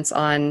violence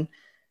on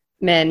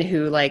men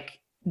who like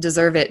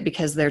deserve it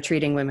because they're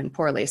treating women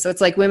poorly. So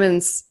it's like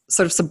women's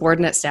sort of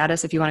subordinate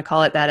status, if you want to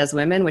call it that, as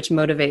women, which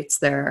motivates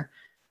their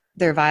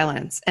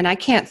violence. And I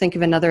can't think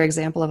of another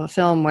example of a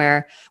film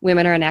where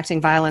women are enacting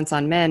violence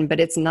on men, but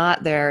it's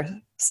not their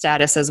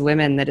status as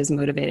women that is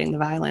motivating the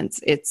violence.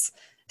 It's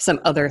some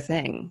other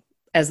thing,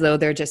 as though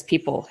they're just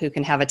people who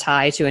can have a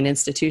tie to an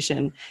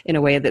institution in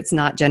a way that's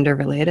not gender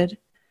related.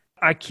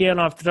 I can't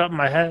off the top of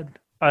my head.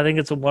 I think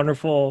it's a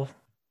wonderful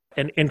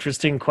and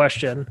interesting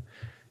question.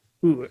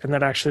 Ooh, and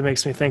that actually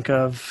makes me think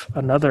of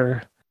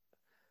another.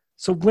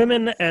 So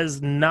women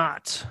as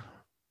not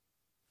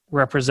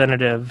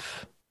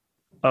representative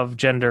of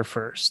gender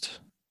first.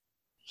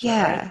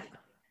 Yeah. Right?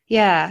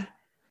 Yeah.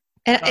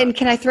 And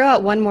can I throw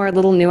out one more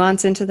little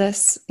nuance into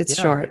this? It's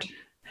short.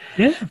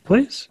 Yeah,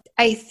 please.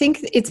 I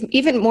think it's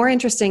even more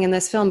interesting in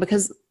this film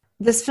because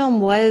this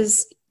film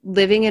was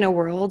living in a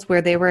world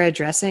where they were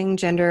addressing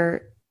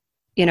gender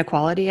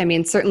inequality. I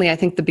mean, certainly I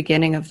think the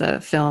beginning of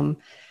the film,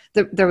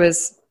 there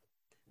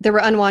were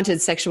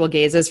unwanted sexual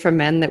gazes from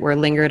men that were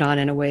lingered on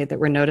in a way that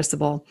were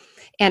noticeable.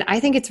 And I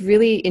think it's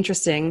really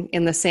interesting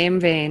in the same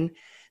vein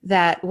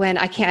that when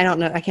I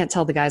can't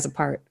tell the guys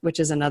apart, which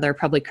is another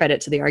probably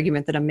credit to the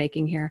argument that I'm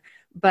making here.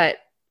 But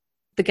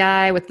the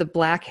guy with the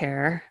black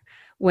hair,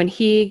 when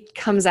he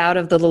comes out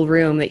of the little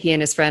room that he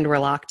and his friend were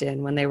locked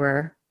in when they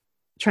were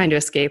trying to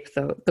escape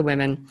the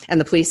women, and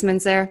the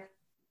policeman's there,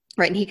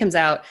 right? And he comes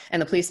out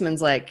and the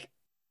policeman's like,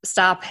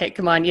 stop, hey,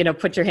 come on,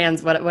 put your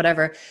hands,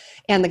 whatever.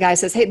 And the guy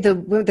says, hey,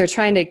 they're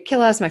trying to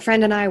kill us. My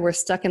friend and I, we're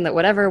stuck in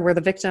we're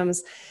the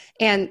victims.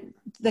 And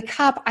the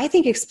cop, I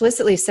think,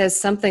 explicitly says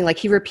something like,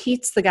 he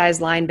repeats the guy's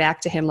line back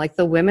to him, like,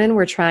 the women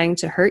were trying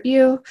to hurt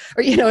you.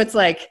 Or, it's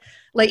like,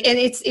 and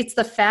it's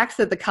the fact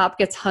that the cop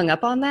gets hung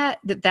up on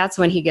that's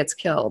when he gets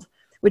killed,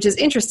 which is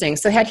interesting.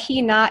 So had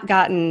he not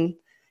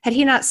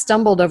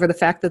stumbled over the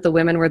fact that the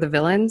women were the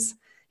villains,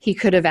 he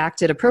could have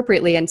acted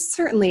appropriately. And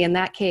certainly in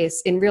that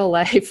case, in real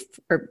life,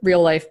 or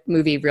real life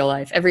movie, real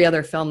life, every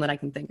other film that I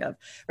can think of,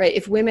 right?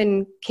 If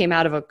women came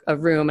out of a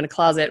room in a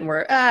closet and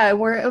were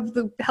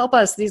help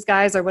us, these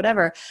guys or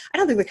whatever, I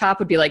don't think the cop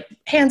would be like,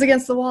 hands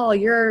against the wall.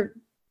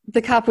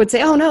 The cop would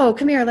say, oh no,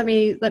 come here, let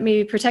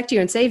me protect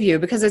you and save you,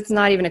 because it's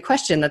not even a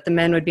question that the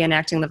men would be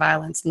enacting the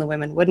violence and the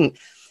women wouldn't.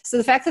 So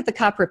the fact that the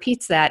cop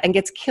repeats that and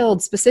gets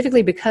killed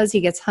specifically because he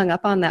gets hung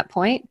up on that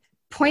point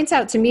points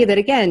out to me that,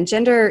 again,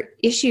 gender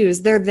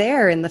issues, they're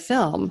there in the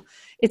film.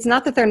 It's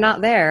not that they're not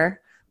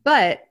there,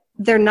 but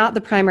they're not the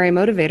primary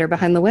motivator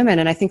behind the women.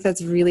 And I think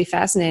that's really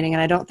fascinating.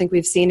 And I don't think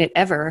we've seen it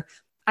ever.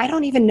 I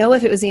don't even know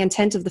if it was the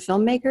intent of the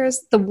filmmakers.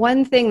 The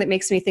one thing that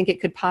makes me think it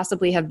could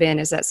possibly have been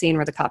is that scene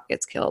where the cop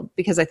gets killed,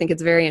 because I think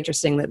it's very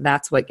interesting that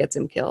that's what gets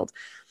him killed.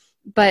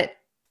 But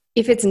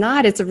if it's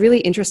not, it's a really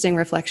interesting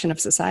reflection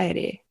of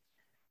society.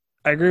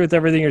 I agree with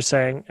everything you're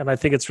saying. And I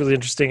think it's really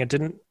interesting. It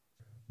didn't,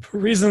 for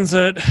reasons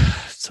that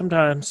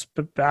sometimes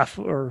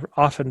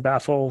often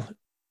baffle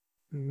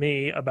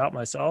me about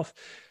myself.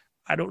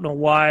 I don't know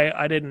why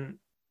I didn't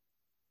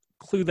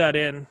clue that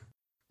in,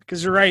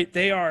 because you're right.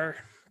 They are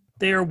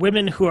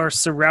women who are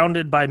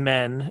surrounded by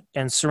men,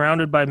 and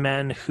surrounded by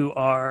men who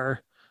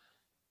are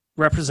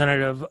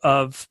representative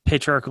of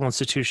patriarchal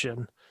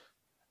institution,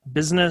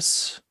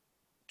 business,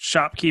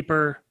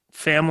 shopkeeper,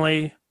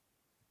 family,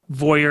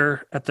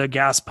 voyeur at the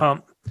gas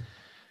pump,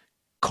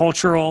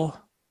 cultural,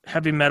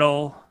 heavy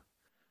metal,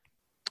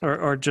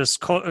 or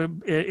just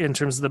in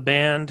terms of the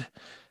band,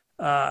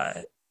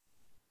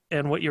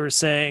 and what you were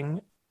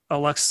saying,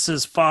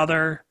 Alexis's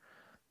father,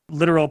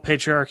 literal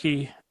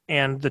patriarchy,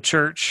 and the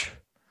church,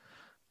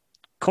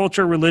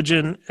 culture,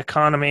 religion,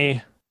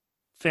 economy,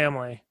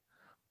 family.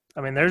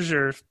 I mean, there's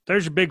your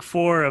big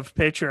four of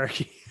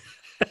patriarchy.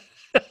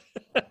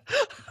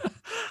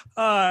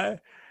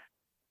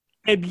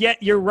 And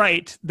yet you're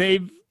right.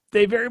 They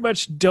very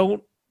much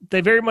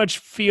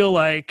feel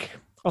like,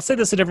 I'll say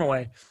this a different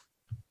way,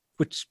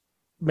 which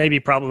may be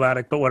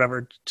problematic, but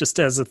whatever, just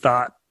as a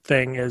thought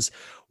thing, is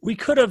we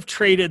could have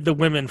traded the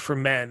women for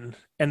men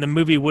and the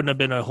movie wouldn't have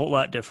been a whole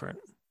lot different,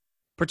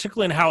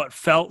 particularly in how it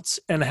felt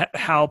and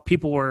how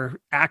people were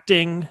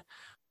acting.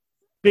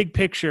 Big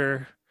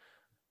picture,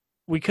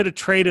 we could have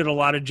traded a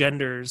lot of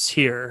genders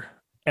here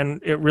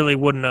and it really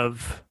wouldn't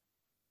have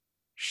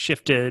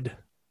shifted,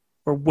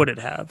 or would it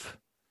have?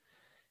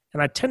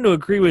 And I tend to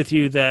agree with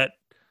you that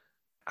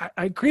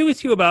I agree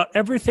with you about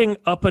everything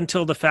up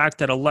until the fact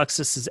that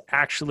Alexis is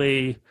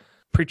actually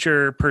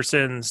preacher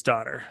person's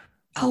daughter.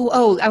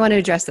 Oh, I want to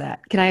address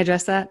that. Can I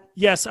address that?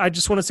 Yes, I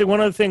just want to say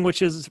one other thing,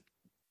 which is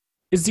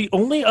the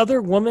only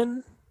other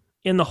woman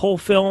in the whole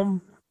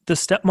film the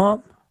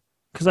stepmom?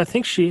 Because I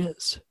think she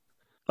is.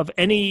 of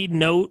any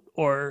note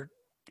or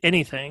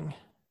anything.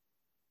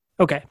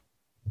 Okay.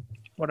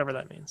 Whatever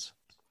that means.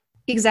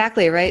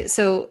 Exactly, right?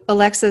 So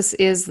Alexis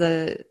is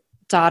the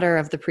daughter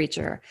of the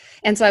preacher.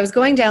 And so I was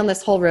going down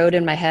this whole road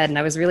in my head, and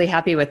I was really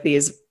happy with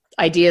these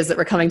ideas that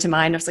were coming to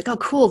mind. I was like, oh,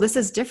 cool, this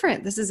is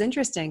different. This is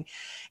interesting.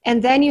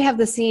 And then you have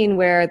the scene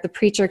where the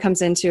preacher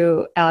comes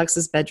into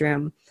Alex's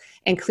bedroom,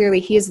 and clearly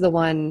he's the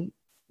one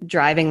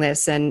driving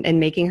this and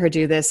making her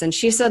do this. And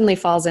she suddenly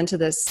falls into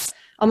this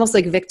almost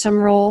like victim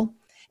role.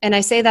 And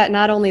I say that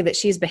not only that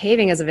she's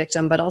behaving as a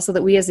victim, but also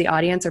that we as the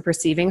audience are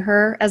perceiving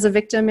her as a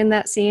victim in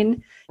that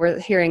scene. We're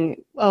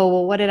hearing, oh,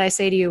 well, what did I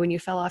say to you when you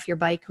fell off your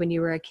bike when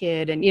you were a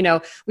kid? And, you know,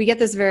 we get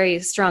this very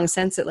strong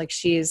sense that like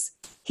he's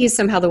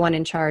somehow the one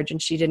in charge and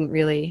she didn't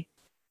really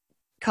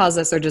cause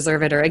this or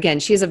deserve it. Or again,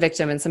 she's a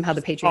victim and somehow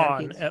the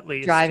patriarchy at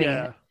least driving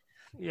it.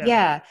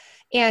 Yeah.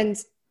 And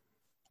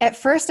at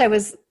first I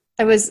was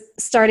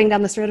starting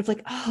down this road of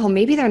like, oh,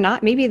 maybe they're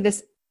not, maybe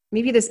this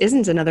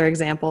isn't another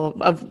example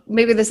of,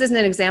 maybe this isn't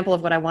an example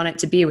of what I want it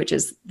to be, which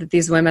is that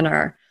these women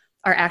are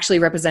actually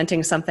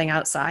representing something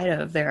outside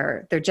of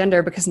their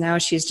gender, because now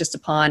she's just a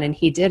pawn and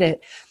he did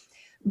it.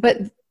 But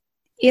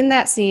in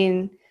that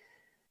scene,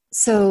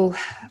 so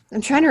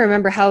I'm trying to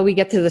remember how we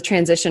get to the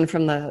transition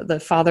from the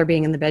father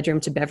being in the bedroom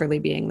to Beverly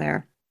being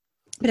there.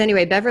 But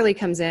anyway, Beverly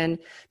comes in,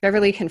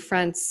 Beverly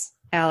confronts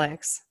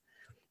Alex,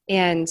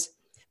 and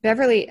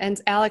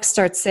Alex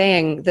starts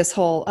saying this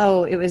whole,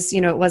 oh, it was,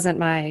 it wasn't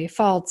my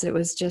fault. It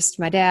was just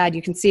my dad.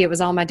 You can see it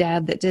was all my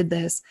dad that did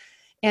this.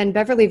 And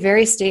Beverly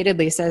very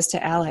statedly says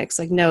to Alex,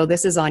 like, no,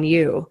 this is on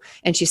you.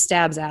 And she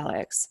stabs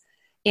Alex.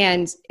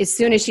 And as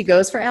soon as she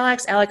goes for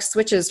Alex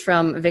switches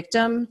from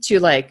victim to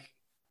like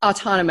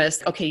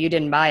autonomous. Okay, you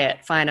didn't buy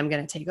it. Fine, I'm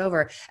going to take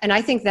over. And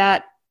I think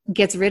that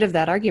gets rid of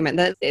that argument,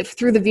 that if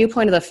through the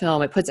viewpoint of the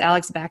film, it puts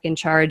Alex back in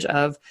charge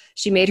of,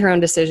 she made her own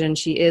decision.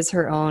 She is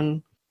her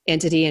own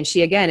entity. And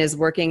she, again, is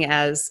working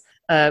as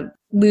a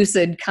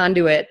lucid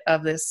conduit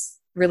of this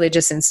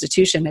religious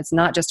institution. It's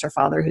not just her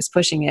father who's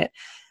pushing it.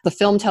 The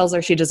film tells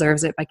her she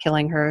deserves it by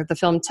killing her. The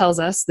film tells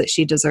us that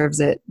she deserves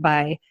it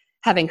by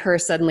having her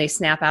suddenly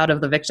snap out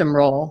of the victim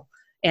role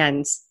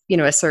and,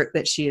 assert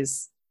that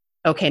she's,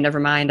 okay, never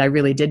mind, I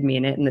really did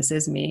mean it, and this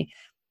is me.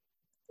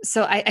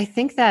 So I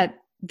think that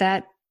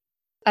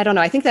I don't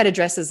know, I think that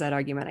addresses that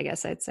argument, I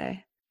guess I'd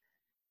say.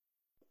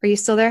 Are you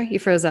still there? You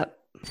froze up.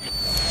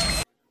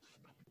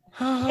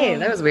 Hey,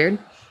 that was weird.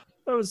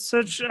 That was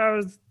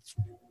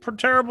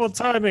terrible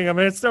timing. I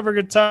mean, it's never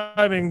good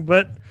timing,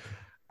 but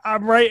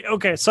I'm right.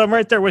 Okay, so I'm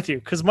right there with you,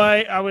 because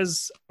I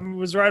was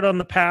right on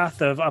the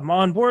path of, I'm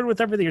on board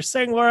with everything you're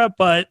saying, Laura,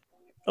 but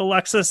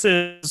Alexis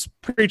is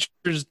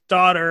preacher's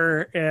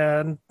daughter,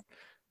 and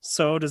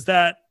so does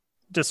that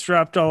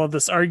disrupt all of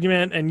this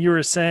argument? And you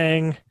were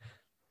saying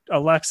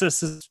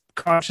Alexis is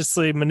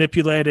consciously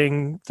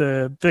manipulating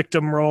the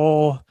victim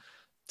role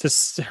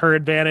to her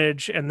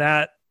advantage, and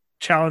that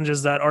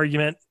challenges that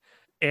argument.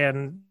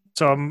 And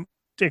so I'm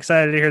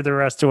excited to hear the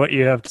rest of what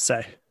you have to say.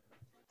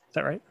 Is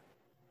that right?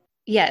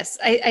 Yes,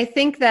 I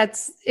think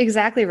that's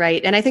exactly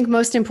right. And I think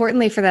most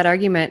importantly for that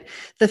argument,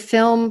 the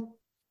film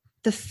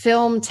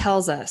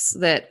tells us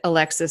that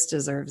Alexis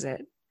deserves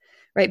it,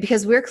 right?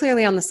 Because we're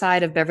clearly on the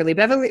side of Beverly.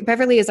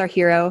 Beverly is our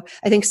hero.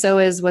 I think so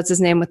is, what's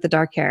his name with the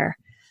dark hair.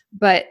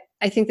 But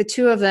I think the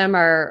two of them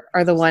are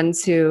the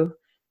ones who,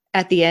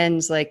 at the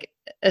end, like,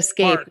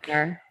 escape.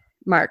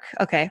 Mark.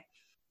 Okay.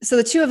 So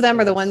the two of them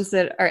are the ones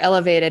that are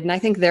elevated, and I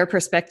think their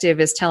perspective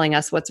is telling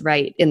us what's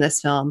right in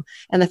this film.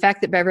 And the fact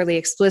that Beverly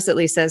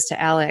explicitly says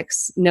to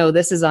Alex, no,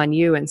 this is on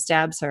you, and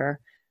stabs her,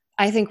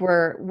 I think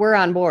we're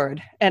on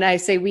board. And I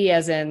say we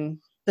as in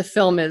the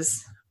film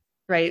is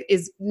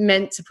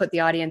meant to put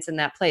the audience in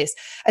that place.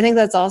 I think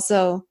that's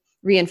also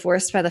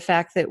reinforced by the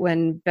fact that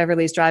when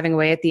Beverly's driving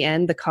away at the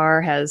end, the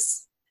car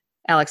has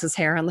Alex's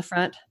hair on the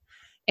front.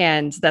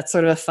 And that's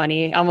sort of a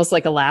funny, almost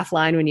like a laugh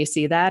line when you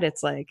see that.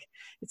 It's like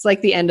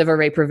the end of a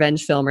rape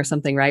revenge film or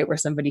something, right? Where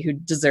somebody who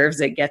deserves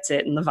it gets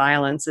it, and the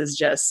violence is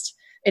just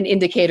an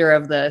indicator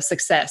of the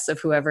success of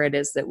whoever it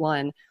is that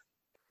won.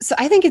 So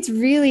I think it's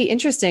really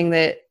interesting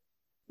that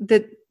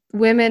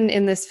women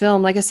in this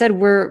film, like I said,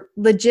 were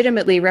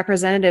legitimately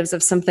representatives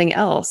of something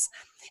else.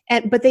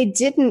 But they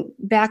didn't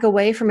back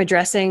away from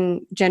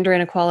addressing gender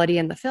inequality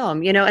in the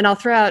film, and I'll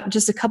throw out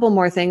just a couple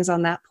more things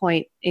on that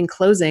point in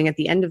closing at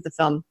the end of the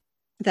film,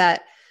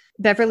 that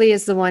Beverly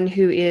is the one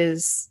who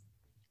is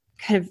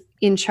kind of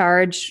in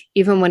charge,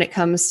 even when it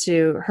comes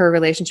to her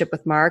relationship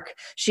with Mark.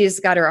 She's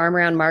got her arm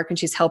around Mark and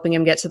she's helping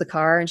him get to the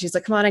car. And she's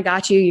like, come on, I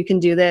got you. You can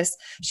do this.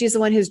 She's the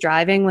one who's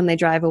driving when they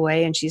drive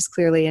away, and she's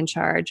clearly in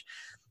charge.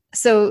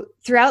 So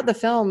throughout the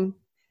film,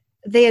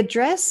 they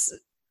address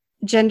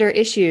gender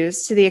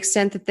issues to the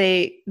extent that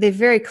they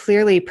very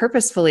clearly,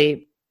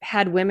 purposefully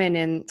had women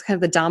in kind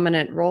of the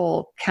dominant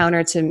role,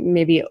 counter to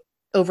maybe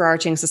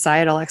overarching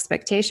societal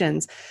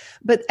expectations.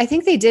 But I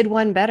think they did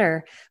one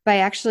better by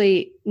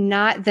actually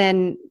not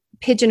then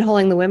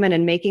pigeonholing the women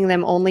and making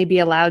them only be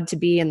allowed to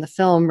be in the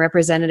film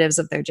representatives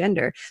of their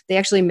gender. They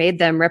actually made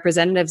them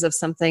representatives of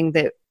something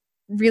that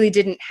really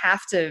didn't have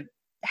to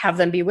have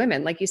them be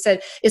women. Like you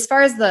said, as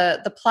far as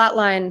the plot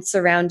line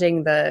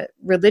surrounding the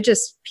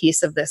religious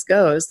piece of this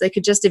goes, they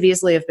could just as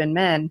easily have been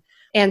men.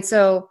 And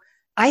so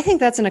I think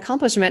that's an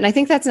accomplishment. And I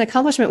think that's an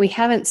accomplishment we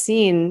haven't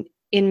seen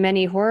in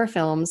many horror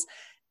films.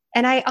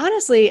 And I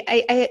honestly,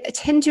 I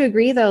tend to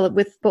agree, though,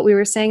 with what we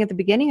were saying at the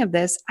beginning of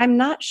this. I'm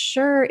not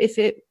sure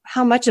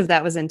how much of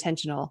that was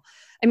intentional.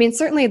 I mean,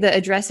 certainly the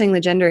addressing the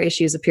gender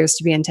issues appears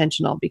to be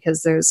intentional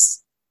because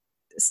there's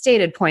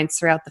stated points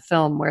throughout the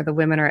film where the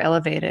women are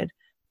elevated.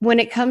 When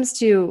it comes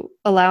to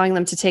allowing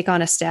them to take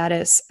on a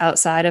status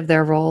outside of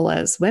their role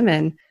as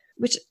women,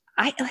 which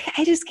I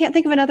just can't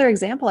think of another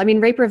example. I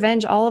mean, rape,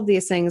 revenge, all of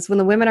these things, when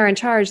the women are in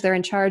charge, they're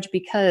in charge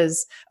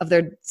because of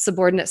their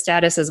subordinate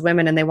status as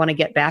women and they want to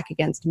get back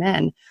against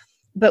men.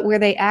 But where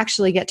they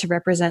actually get to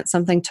represent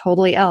something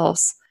totally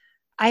else,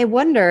 I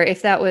wonder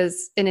if that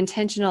was an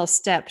intentional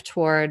step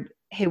toward,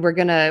 hey, we're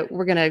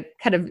gonna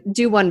kind of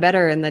do one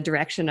better in the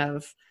direction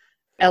of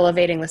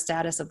elevating the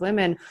status of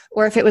women,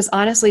 or if it was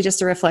honestly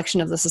just a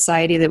reflection of the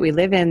society that we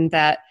live in,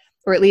 that,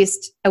 or at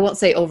least I won't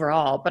say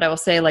overall, but I will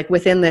say like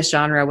within this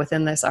genre,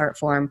 within this art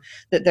form,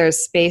 that there's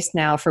space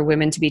now for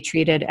women to be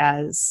treated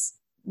as,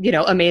 you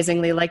know,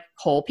 amazingly like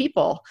whole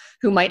people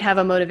who might have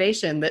a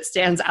motivation that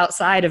stands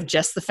outside of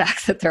just the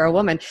fact that they're a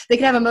woman. They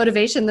could have a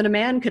motivation that a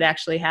man could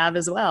actually have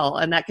as well,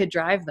 and that could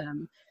drive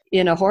them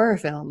in a horror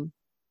film.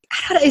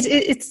 I don't know,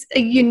 it's a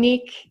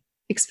unique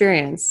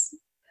experience.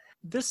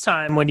 This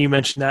time, when you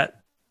mentioned that,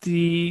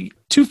 the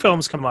two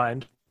films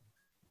combined,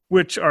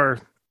 which are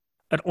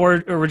an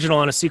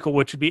original and a sequel,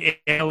 which would be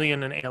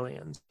Alien and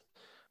Aliens,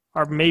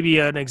 are maybe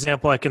an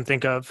example I can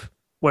think of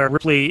where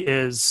Ripley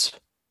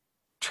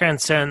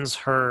transcends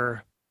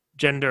her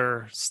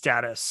gender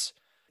status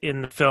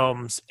in the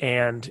films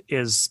and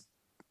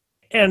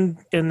in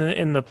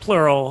the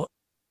plural,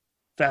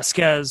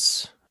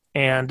 Vasquez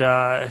and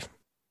the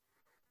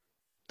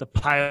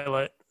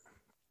pilot.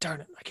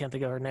 Darn it, I can't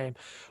think of her name.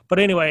 But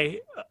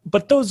anyway,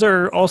 but those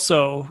are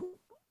also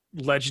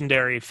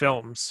legendary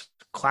films,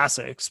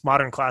 classics,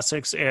 modern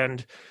classics,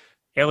 and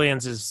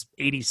Aliens is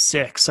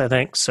 86, I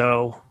think.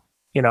 So,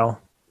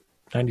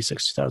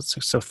 96,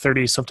 2006, so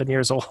 30-something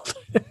years old.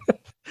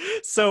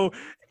 So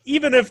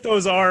even if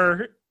those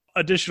are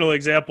additional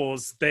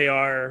examples,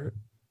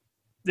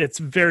 it's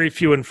very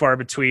few and far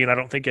between. I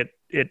don't think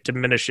it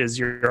diminishes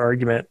your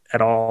argument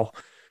at all.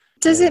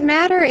 Does it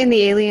matter in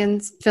the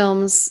Aliens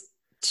films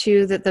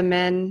too that the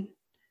men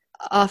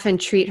often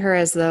treat her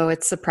as though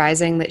it's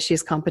surprising that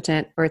she's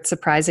competent or it's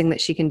surprising that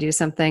she can do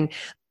something?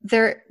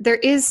 There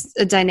is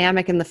a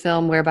dynamic in the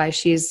film whereby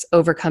she's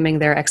overcoming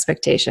their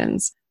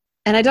expectations.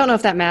 And I don't know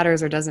if that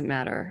matters or doesn't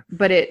matter,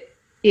 but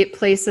it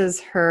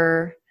places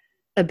her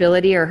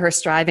ability or her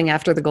striving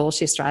after the goal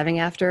she's striving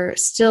after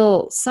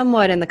still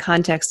somewhat in the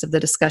context of the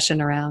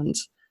discussion around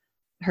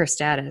her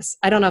status.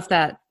 I don't know if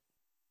that...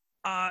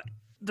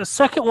 The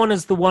second one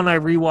is the one I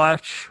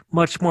rewatch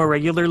much more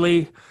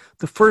regularly.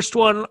 The first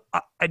one,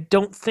 I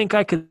don't think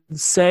I could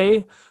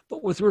say,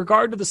 but with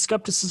regard to the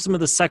skepticism of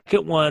the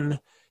second one,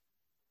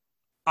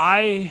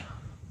 I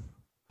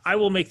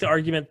will make the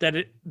argument that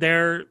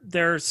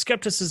their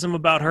skepticism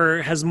about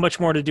her has much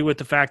more to do with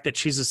the fact that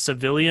she's a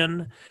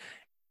civilian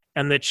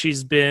and that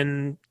she's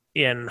been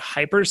in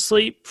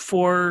hypersleep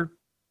for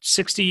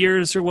 60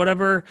 years or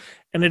whatever,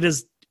 and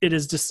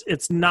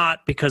it's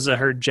not because of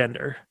her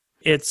gender.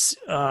 It's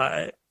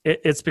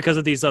because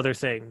of these other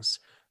things.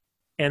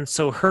 And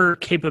so her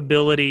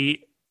capabilities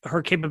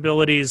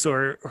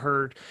or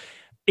her,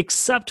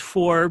 except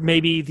for Paul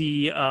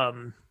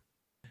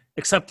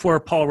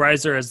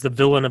Reiser as the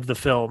villain of the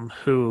film,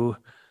 who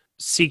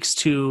seeks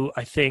to,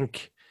 I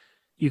think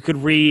you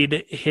could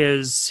read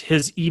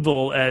his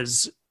evil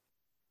as,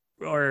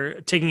 or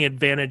taking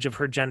advantage of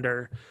her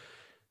gender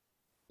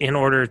in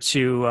order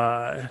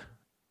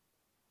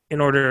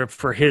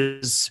for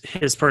his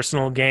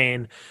personal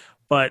gain.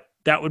 But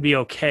that would be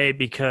okay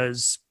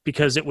because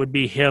it would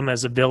be him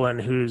as a villain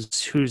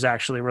who's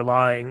actually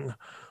relying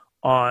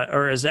on,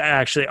 or is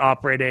actually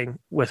operating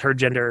with her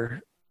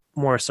gender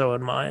more so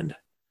in mind.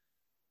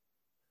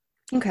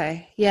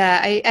 Okay.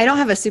 Yeah, I don't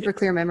have a super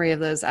clear memory of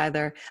those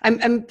either.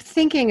 I'm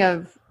thinking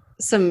of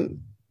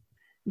some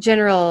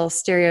general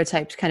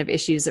stereotyped kind of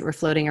issues that were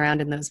floating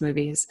around in those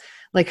movies,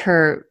 like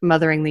her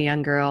mothering the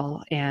young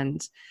girl,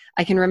 and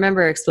I can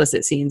remember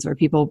explicit scenes where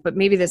but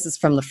maybe this is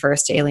from the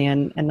first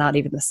Alien and not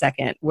even the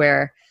second,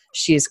 where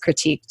she's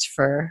critiqued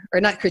or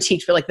not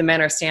critiqued, but like the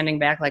men are standing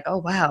back like, oh,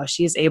 wow,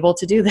 she's able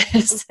to do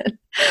this.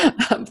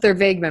 They're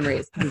vague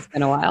memories. It's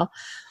been a while.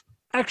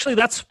 Actually,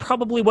 that's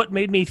probably what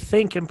made me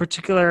think in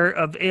particular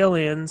of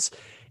Aliens,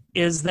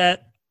 is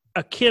that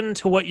akin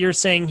to what you're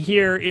saying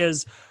here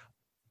is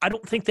I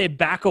don't think they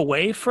back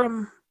away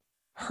from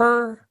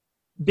her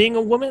being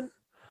a woman.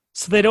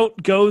 So they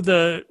don't go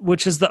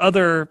which is the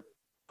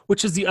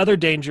other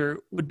danger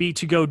would be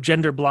to go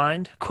gender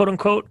blind, quote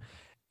unquote,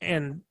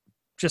 and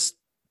just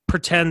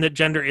pretend that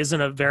gender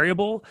isn't a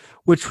variable,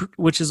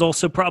 which is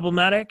also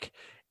problematic.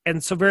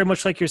 And so very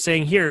much like you're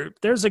saying here,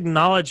 there's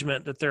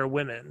acknowledgement that there are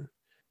women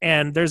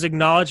and there's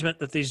acknowledgement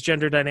that these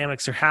gender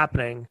dynamics are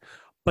happening,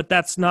 but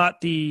that's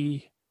not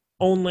the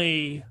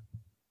only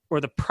or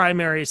the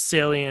primary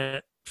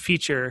salient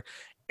feature.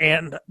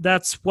 And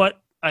that's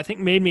what I think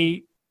made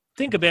me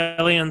think of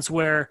Aliens,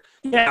 where,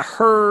 yeah,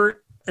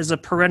 her as a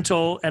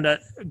parental and a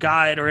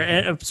guide,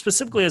 or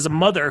specifically as a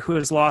mother who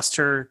has lost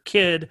her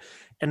kid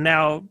and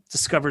now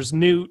discovers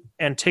Newt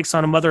and takes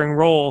on a mothering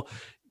role,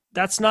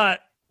 that's not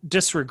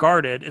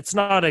disregarded. It's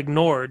not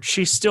ignored.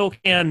 She still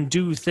can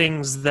do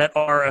things that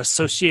are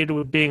associated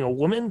with being a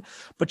woman,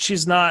 but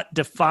she's not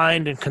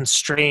defined and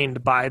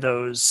constrained by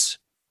those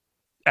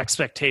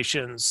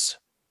expectations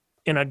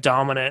in a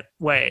dominant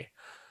way.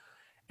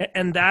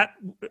 And that,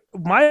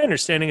 my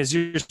understanding is,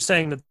 you're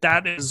saying that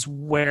that is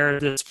where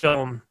this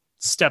film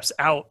steps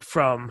out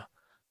from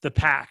the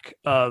pack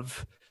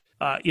of,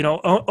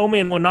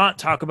 Omi will not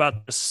talk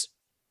about this,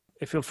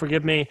 if you'll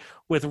forgive me,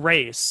 with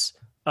race,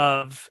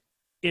 of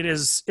it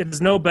is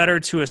no better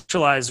to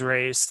essentialize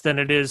race than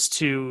it is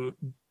to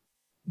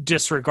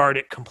disregard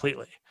it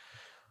completely.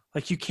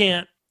 Like,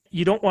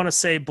 you don't want to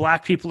say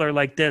black people are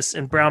like this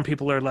and brown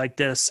people are like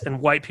this and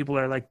white people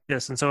are like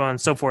this and so on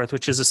and so forth,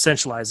 which is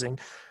essentializing.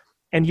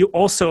 And you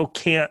also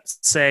can't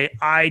say,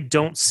 I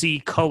don't see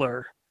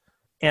color,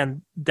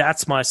 and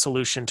that's my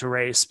solution to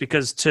race,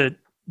 because to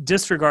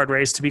disregard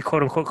race, to be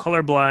quote unquote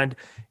colorblind,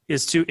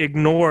 is to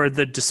ignore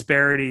the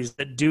disparities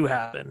that do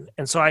happen.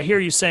 And so I hear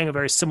you saying a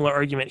very similar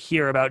argument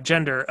here about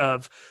gender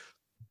of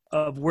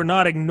we're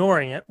not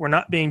ignoring it, we're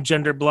not being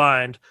gender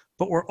blind,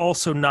 but we're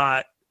also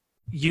not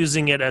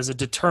using it as a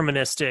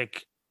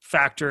deterministic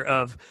factor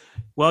of,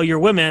 well, you're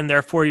women,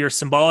 therefore you're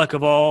symbolic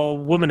of all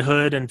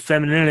womanhood and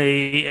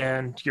femininity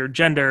and your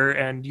gender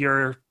and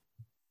your,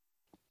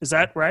 is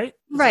that right?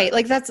 Right.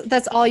 Like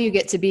that's all you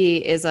get to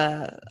be, is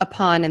a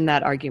pawn in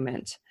that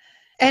argument.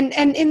 And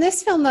in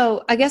this film,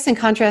 though, I guess in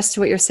contrast to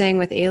what you're saying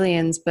with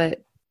Aliens,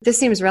 but this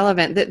seems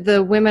relevant, that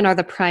the women are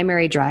the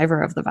primary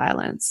driver of the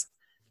violence,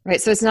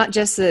 right? So it's not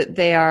just that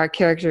they are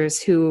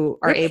characters who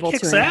are able to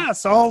kicks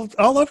ass all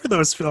over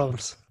those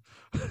films.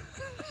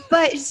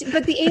 But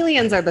the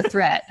aliens are the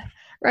threat,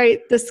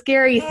 right? The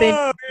scary thing in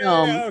the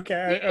film,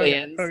 okay,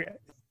 aliens, okay.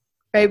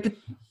 right? But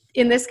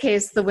in this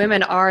case, the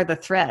women are the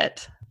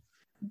threat,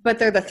 but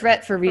they're the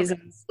threat for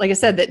reasons, like I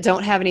said, that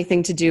don't have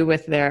anything to do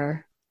with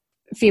their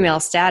female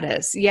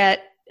status.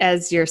 Yet,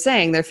 as you're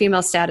saying, their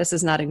female status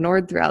is not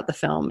ignored throughout the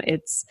film.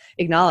 It's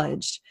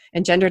acknowledged,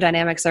 and gender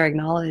dynamics are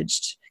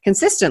acknowledged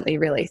consistently,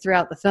 really,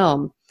 throughout the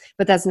film.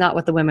 But that's not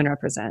what the women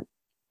represent.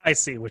 I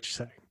see what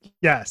you're saying.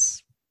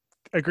 Yes.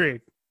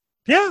 Agreed.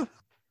 Yeah,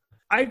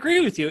 I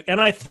agree with you.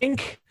 And I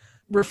think,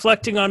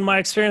 reflecting on my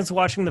experience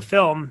watching the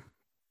film,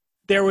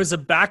 there was a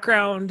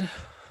background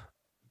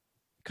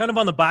kind of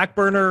on the back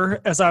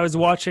burner as I was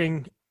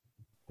watching.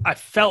 I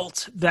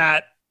felt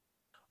that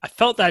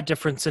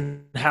difference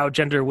in how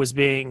gender was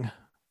being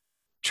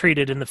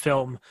treated in the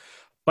film,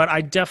 but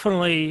I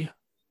definitely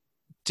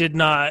did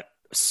not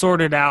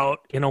sort it out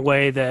in a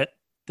way that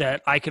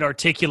I could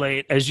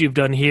articulate as you've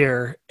done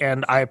here.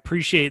 And I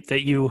appreciate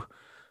that you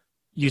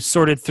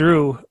sorted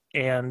through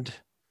and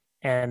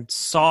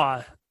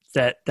saw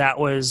that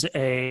was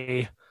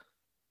a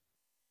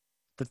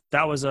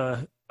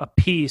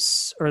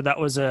piece, or that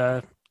was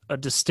a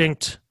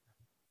distinct,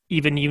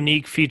 even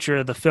unique feature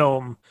of the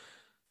film,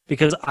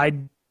 because I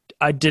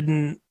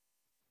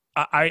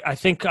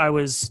think I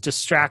was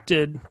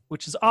distracted,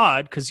 which is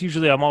odd because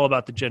usually I'm all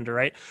about the gender,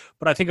 right?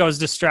 But I think I was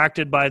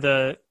distracted by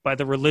the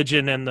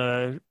religion and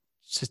the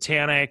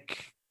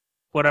satanic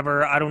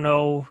whatever. I don't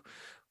know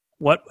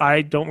what,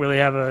 I don't really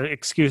have an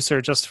excuse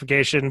or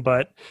justification,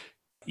 but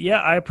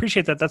yeah, I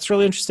appreciate that. That's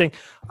really interesting.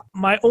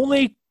 My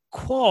only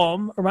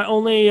qualm, or my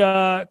only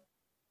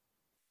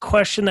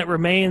question that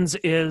remains,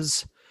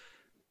 is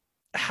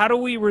how do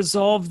we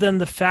resolve then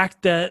the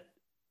fact that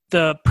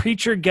the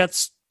preacher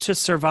gets to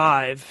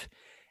survive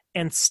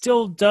and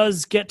still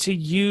does get to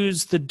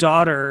use the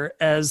daughter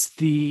as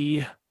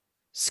the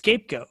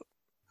scapegoat?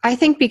 I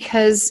think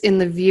because in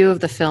the view of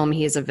the film,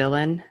 he is a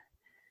villain.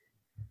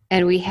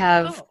 And we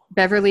have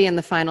Beverly in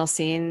the final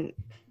scene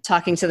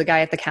talking to the guy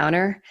at the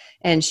counter,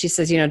 and she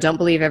says, don't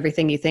believe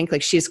everything you think.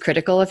 Like, she's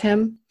critical of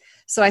him.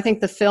 So I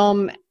think the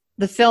film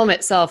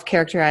itself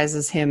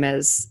characterizes him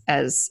as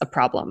a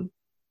problem.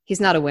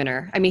 He's not a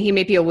winner. I mean, he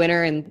may be a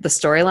winner in the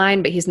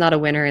storyline, but he's not a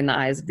winner in the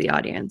eyes of the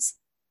audience.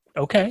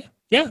 Okay.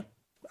 Yeah.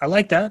 I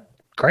like that.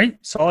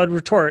 Great. Solid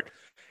retort.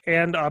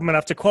 And I'm going to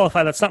have to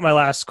qualify. That's not my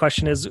last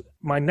question. Is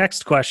my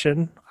next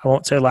question. I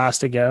won't say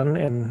last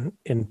again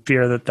in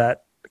fear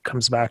that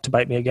comes back to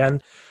bite me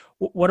again.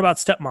 What about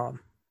stepmom?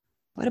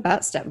 What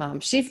about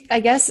stepmom? She,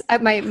 I guess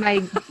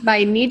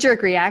my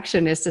knee-jerk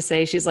reaction is to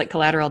say she's like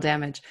collateral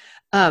damage.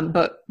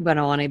 But I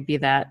don't want to be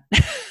that,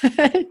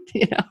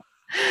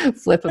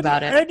 flip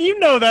about it.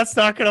 And that's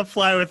not going to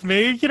fly with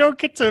me. You don't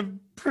get to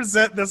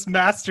present this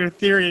master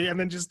theory and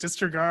then just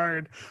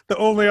disregard the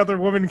only other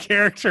woman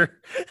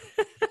character.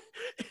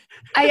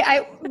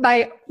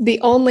 The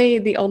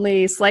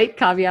only slight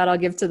caveat I'll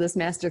give to this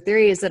master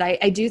theory is that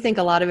I do think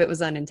a lot of it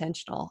was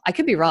unintentional. I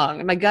could be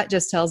wrong. My gut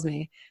just tells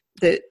me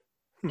that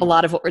a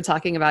lot of what we're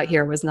talking about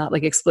here was not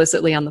like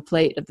explicitly on the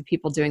plate of the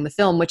people doing the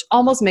film, which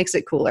almost makes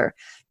it cooler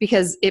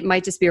because it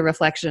might just be a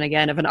reflection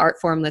again of an art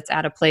form that's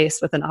at a place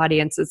with an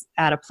audience is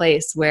at a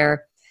place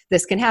where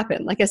this can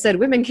happen. Like I said,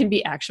 women can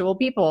be actual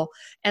people,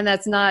 and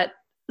that's not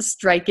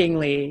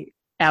strikingly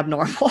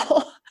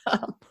abnormal.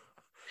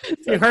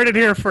 You heard it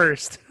here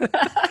first.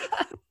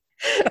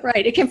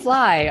 Right. It can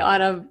fly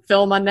on a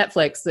film on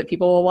Netflix that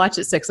people will watch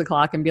at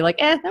 6:00 and be like,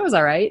 that was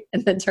all right.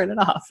 And then turn it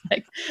off.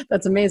 Like,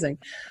 that's amazing.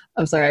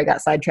 I'm sorry, I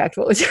got sidetracked.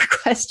 What was your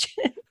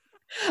question?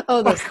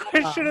 Oh, my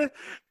question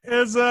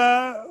is,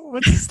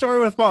 what's the story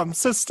with mom?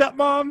 So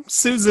stepmom,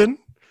 Susan,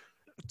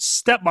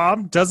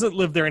 stepmom doesn't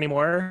live there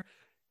anymore,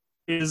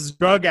 is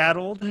drug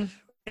addled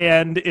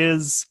and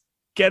is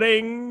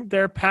getting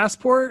their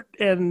passport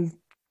and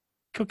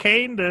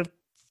cocaine to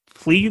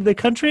flee the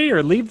country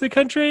or leave the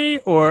country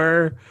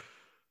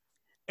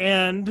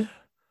and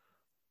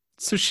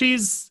so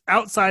she's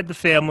outside the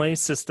family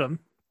system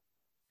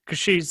because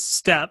she's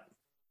step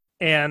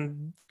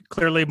and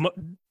clearly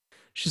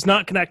she's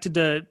not connected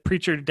to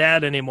preacher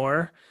dad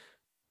anymore,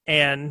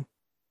 and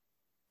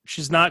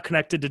she's not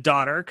connected to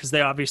daughter because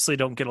they obviously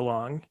don't get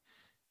along,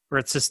 or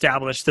it's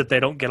established that they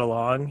don't get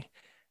along,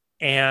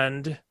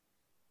 and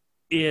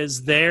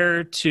is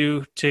there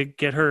to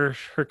get her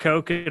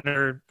coke and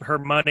her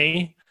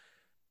money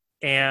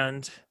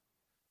and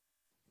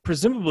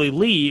presumably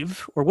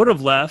leave, or would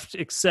have left,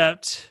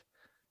 except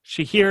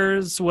she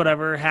hears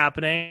whatever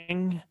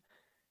happening.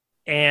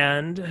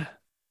 And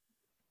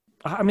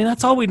I mean,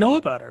 that's all we know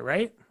about her,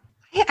 right?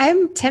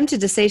 I'm tempted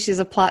to say she's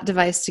a plot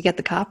device to get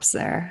the cops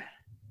there.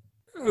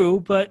 True,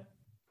 but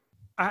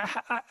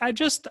I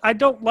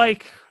don't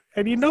like,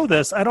 and you know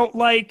this, I don't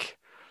like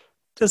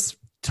this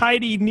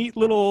tidy, neat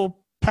little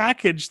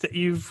package that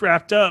you've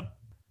wrapped up.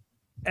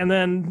 And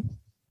then,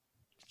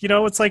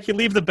 it's like you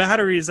leave the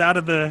batteries out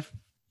of the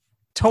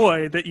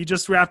toy that you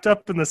just wrapped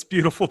up in this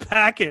beautiful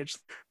package.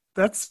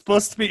 That's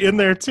supposed to be in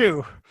there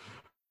too.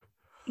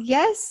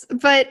 Yes,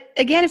 but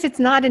again, if it's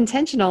not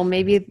intentional,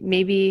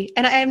 maybe,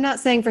 and I'm not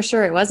saying for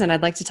sure it wasn't.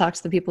 I'd like to talk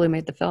to the people who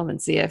made the film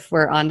and see if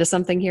we're onto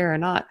something here or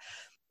not.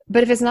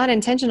 But if it's not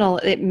intentional,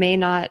 it may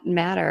not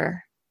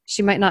matter.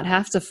 She might not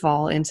have to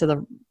fall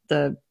into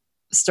the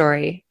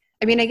story.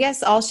 I mean, I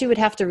guess all she would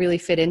have to really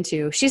fit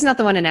into, she's not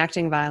the one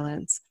enacting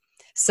violence.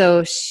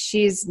 So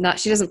she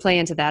doesn't play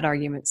into that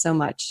argument so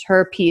much.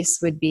 Her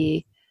piece would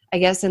be, I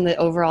guess, in the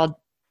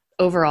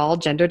overall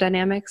gender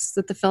dynamics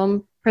that the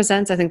film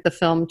presents. I think the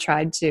film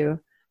tried to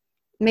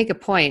make a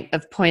point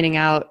of pointing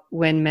out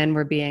when men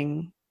were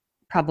being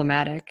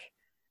problematic,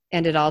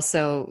 and it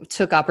also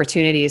took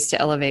opportunities to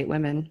elevate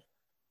women.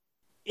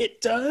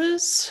 It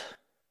does?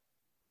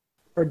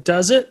 Or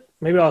does it?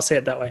 Maybe I'll say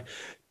it that way.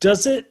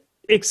 Does it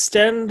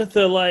extend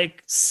the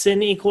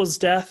sin equals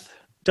death?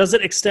 Does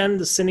it extend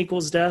the sin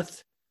equals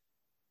death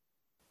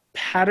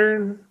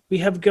pattern we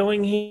have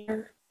going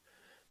here?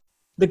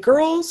 The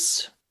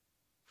girls,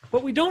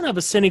 but we don't have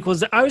a sin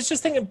equals. I was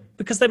just thinking,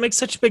 because they make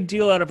such a big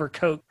deal out of her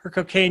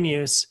cocaine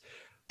use.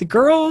 The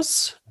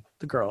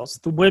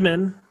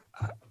women,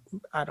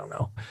 I don't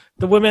know.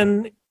 The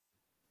women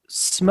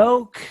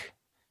smoke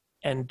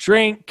and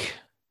drink.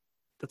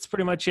 That's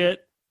pretty much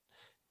it.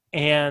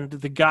 And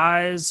the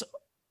guys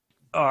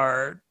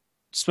are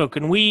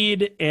smoking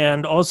weed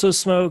and also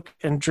smoke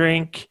and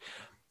drink,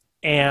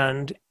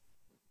 and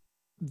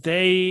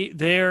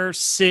their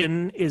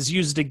sin is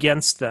used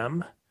against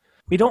them.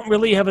 We don't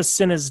really have a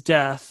sin as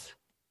death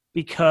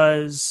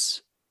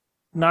because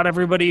not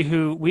everybody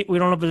we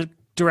don't have a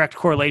direct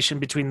correlation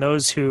between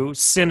those who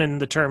sin in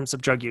the terms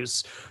of drug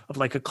use, of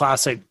like a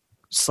classic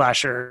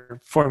slasher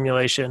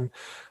formulation,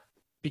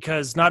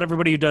 because not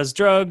everybody who does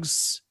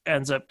drugs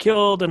ends up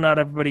killed and not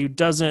everybody who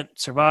doesn't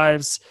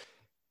survives.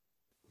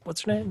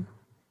 What's her name?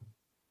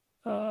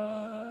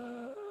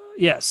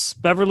 Yes,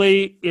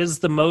 Beverly is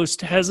the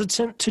most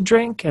hesitant to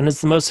drink and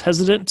is the most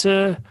hesitant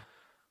to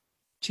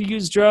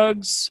use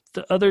drugs.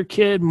 The other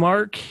kid,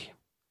 Mark,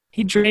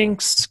 he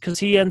drinks because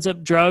he ends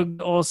up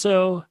drugged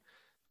also.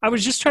 I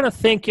was just trying to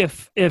think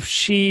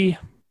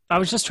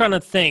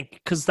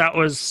because that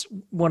was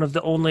one of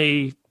the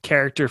only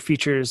character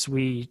features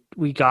we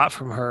got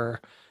from her.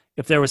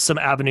 If there was some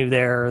avenue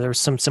there, or there was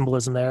some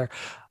symbolism there.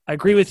 I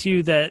agree with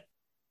you that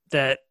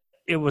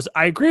it was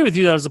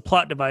a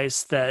plot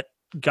device that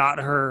got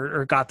her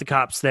or got the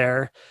cops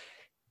there.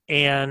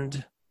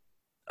 And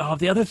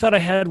the other thought I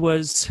had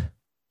was,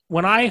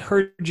 when I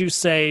heard you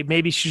say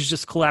maybe she's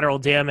just collateral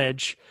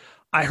damage,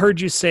 I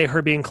heard you say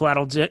her being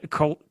collateral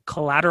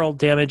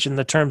damage in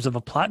the terms of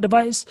a plot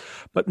device,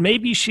 but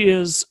maybe she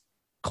is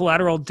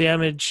collateral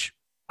damage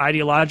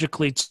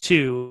ideologically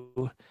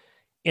too,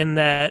 in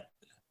that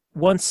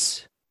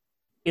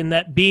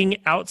being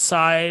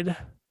outside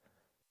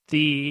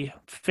the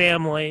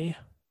family,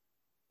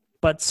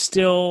 but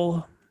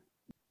still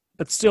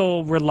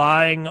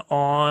relying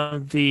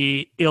on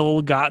the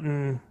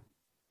ill-gotten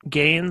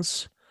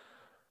gains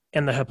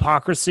and the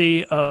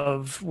hypocrisy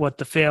of what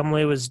the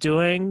family was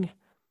doing.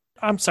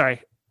 I'm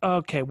sorry.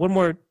 Okay,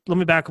 let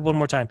me back up one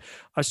more time.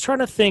 I was trying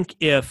to think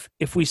if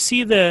we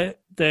see the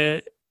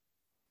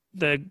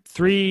the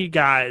three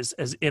guys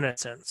as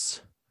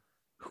innocents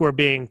who are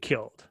being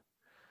killed.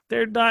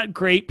 They're not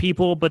great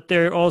people, but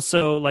they're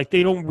also like,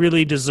 they don't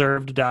really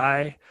deserve to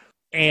die.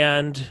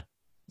 And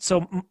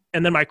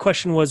then my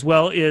question was,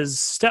 well, is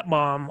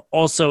stepmom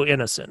also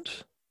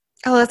innocent?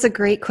 Oh, that's a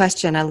great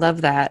question. I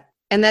love that.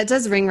 And that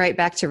does ring right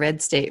back to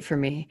Red State for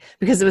me,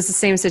 because it was the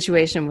same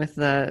situation with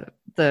the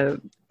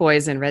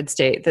boys in Red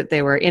State, that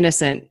they were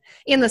innocent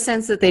in the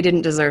sense that they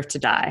didn't deserve to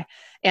die.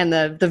 And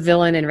the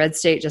villain in Red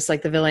State, just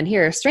like the villain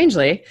here,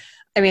 strangely,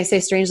 I mean, I say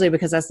strangely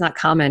because that's not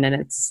common, and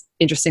it's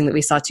interesting that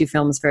we saw two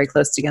films very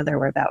close together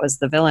where that was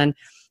the villain.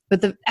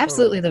 But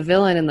absolutely the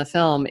villain in the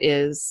film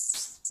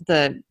is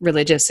the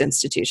religious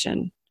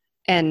institution.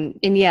 And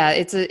yeah,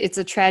 it's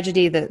a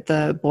tragedy that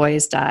the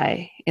boys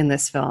die in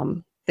this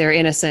film. They're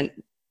innocent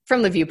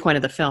from the viewpoint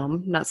of the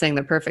film. I'm not saying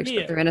they're perfect,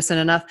 but they're innocent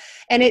enough.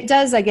 And it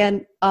does,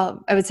 again, I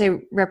would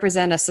say,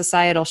 represent a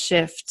societal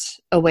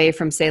shift away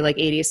from, say, like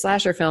 80s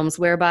slasher films,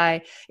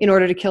 whereby in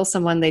order to kill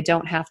someone, they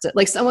don't have to,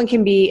 like, someone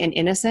can be an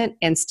innocent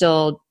and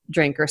still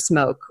drink or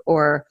smoke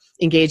or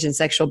engage in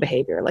sexual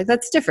behavior. Like,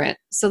 that's different.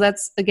 So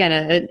that's, again,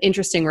 an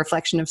interesting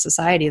reflection of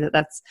society,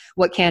 that's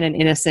what can an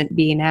innocent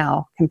be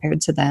now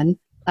compared to then,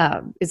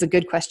 is a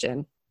good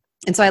question.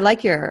 And so I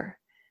like your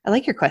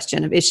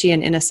question of, is she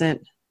an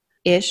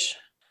innocent-ish?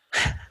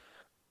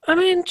 I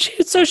mean,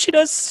 she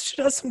does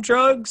some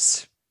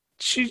drugs.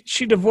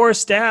 She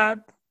divorced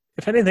dad.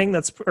 If anything,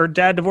 or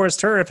dad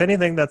divorced her. If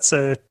anything, that's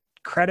a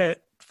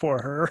credit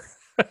for her.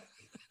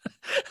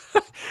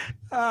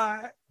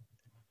 I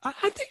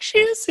think she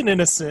is an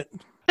innocent.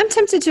 I'm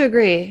tempted to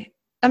agree.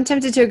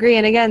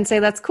 And again, say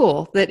that's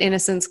cool that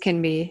innocence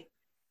can be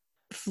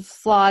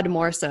flawed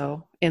more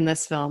so in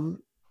this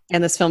film,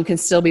 and this film can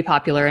still be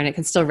popular and it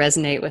can still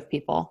resonate with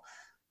people.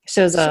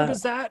 So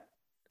does that,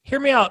 hear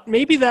me out,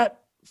 maybe that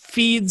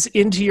feeds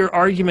into your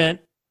argument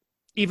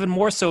even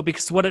more so,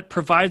 because what it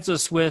provides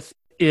us with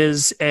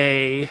is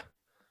a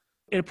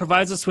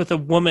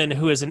woman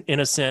who is an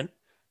innocent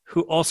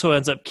who also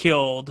ends up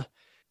killed,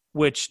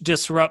 which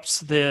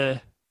disrupts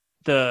the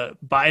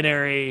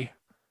binary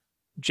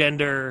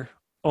gender.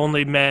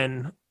 Only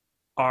men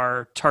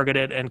are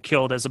targeted and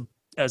killed as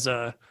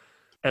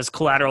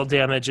collateral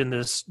damage in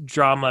this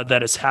drama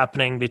that is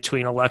happening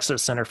between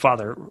Alexis and her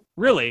father.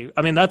 Really,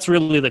 I mean, that's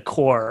really the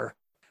core,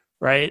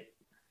 right?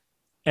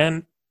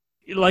 And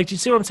like, do you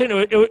see what I'm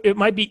saying? It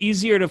might be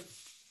easier to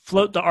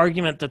float the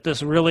argument that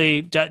this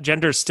really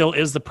gender still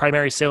is the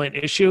primary salient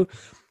issue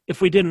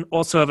if we didn't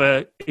also have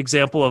an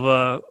example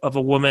of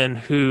a woman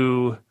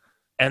who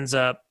ends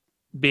up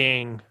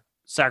being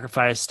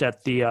sacrificed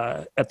at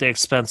the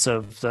expense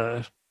of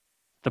the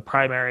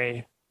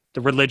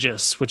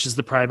religious, which is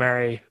the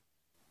primary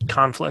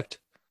conflict.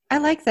 I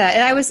like that.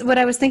 And what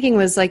I was thinking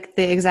was like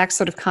the exact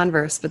sort of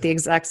converse, but the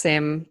exact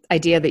same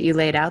idea that you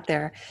laid out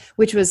there,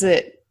 which was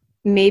that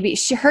maybe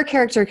her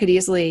character could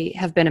easily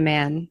have been a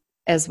man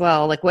as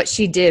well. Like, what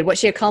she did, what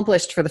she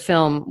accomplished for the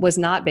film was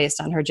not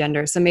based on her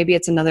gender. So maybe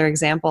it's another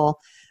example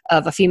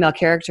of a female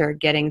character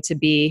getting to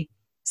be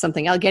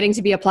something else, getting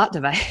to be a plot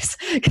device,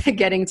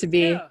 getting to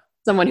be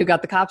someone who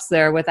got the cops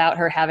there without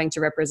her having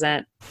to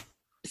represent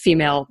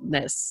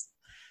femaleness,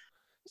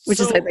 which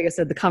is, like I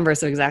said, the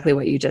converse of exactly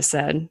what you just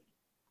said.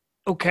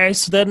 Okay,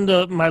 so then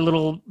my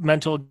little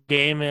mental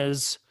game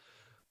is,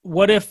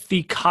 what if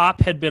the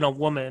cop had been a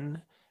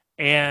woman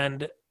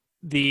and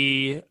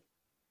the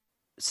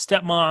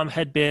stepmom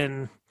had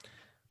been,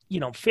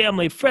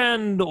 family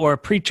friend or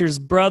preacher's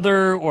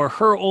brother or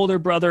her older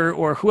brother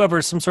or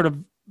whoever, some sort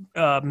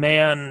of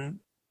man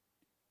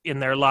in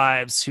their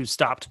lives who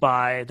stopped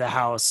by the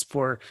house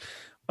for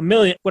a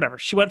million, whatever.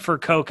 She went for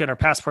Coke and her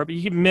passport, but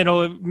you can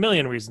a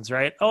million reasons,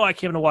 right? Oh, I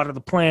came to water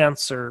the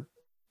plants, or,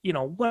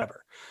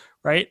 whatever,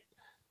 right?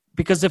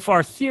 Because if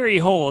our theory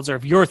holds, or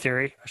if your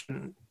theory, I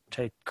shouldn't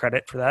take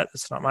credit for that,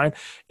 it's not mine.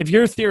 If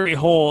your theory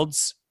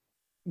holds,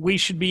 we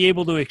should be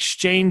able to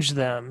exchange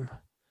them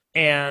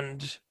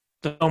and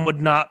the film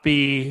would not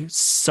be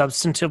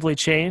substantively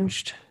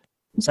changed.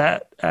 Is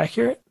that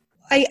accurate?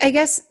 I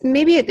guess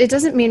maybe it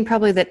doesn't mean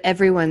probably that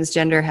everyone's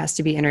gender has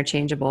to be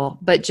interchangeable,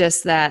 but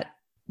just that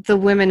the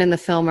women in the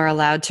film are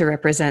allowed to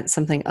represent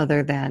something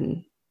other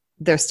than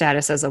their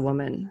status as a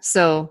woman.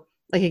 So,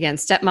 like, again,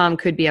 stepmom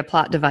could be a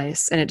plot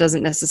device, and it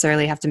doesn't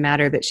necessarily have to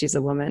matter that she's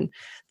a woman.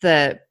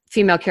 The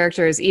female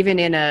characters, even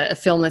in a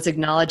film that's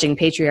acknowledging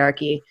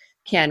patriarchy,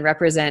 can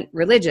represent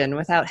religion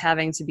without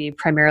having to be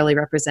primarily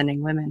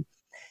representing women.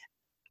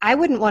 I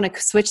wouldn't want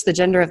to switch the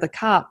gender of the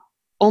cop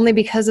only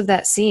because of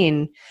that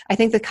scene. I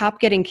think the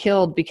cop getting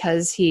killed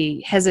because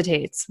he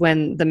hesitates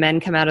when the men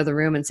come out of the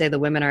room and say the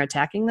women are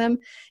attacking them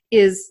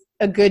is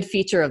a good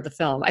feature of the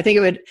film. I think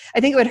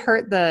it would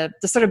hurt the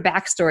sort of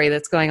backstory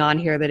that's going on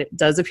here, that it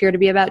does appear to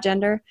be about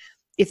gender,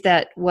 if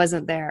that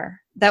wasn't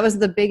there. That was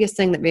the biggest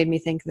thing that made me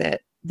think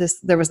that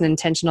there was an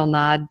intentional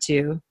nod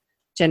to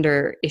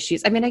gender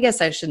issues. I mean, I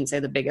guess I shouldn't say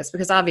the biggest,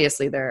 because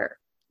obviously the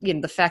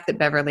fact that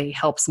Beverly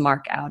helps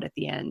Mark out at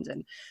the end,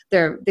 and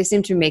they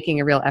seem to be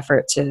making a real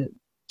effort to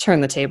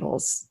turn the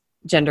tables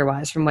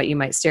gender-wise from what you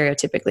might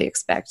stereotypically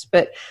expect.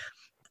 But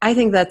I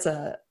think that's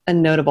an a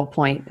notable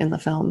point in the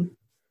film.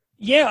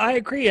 Yeah, I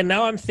agree. And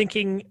now I'm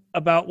thinking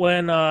about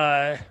when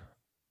I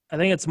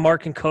think it's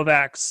Mark and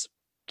Kovacs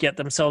get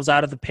themselves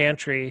out of the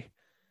pantry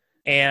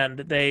and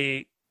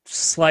they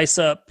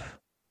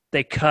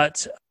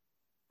cut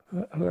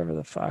whoever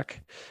the fuck,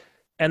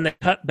 and they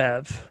cut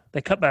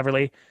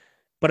Beverly,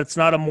 but it's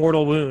not a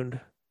mortal wound.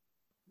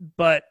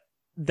 But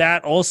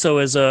that also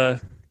is an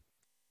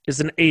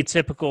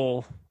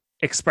atypical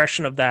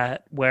expression of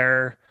that,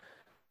 where,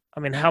 I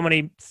mean, how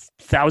many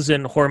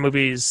thousand horror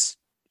movies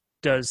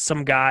does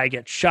some guy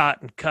get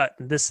shot and cut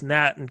and this and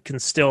that and can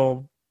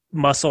still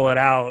muscle it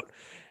out,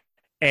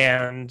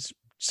 and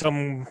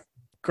some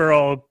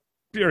girl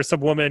or some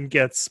woman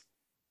gets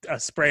a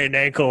sprained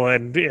ankle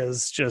and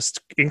is just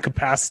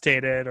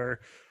incapacitated, or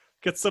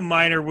gets some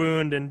minor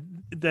wound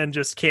and then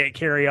just can't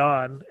carry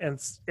on,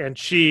 and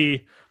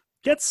she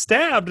gets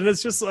stabbed, and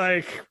it's just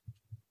like,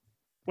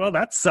 well,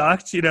 that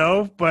sucked,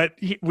 but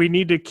I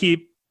need to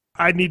keep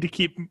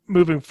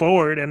moving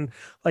forward, and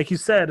like you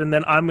said, and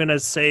then I'm gonna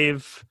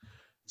save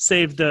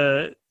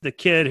the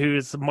kid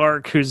who's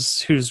Mark,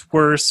 who's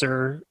worse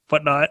or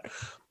whatnot.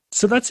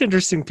 So that's an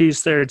interesting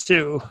piece there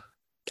too.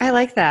 I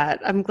like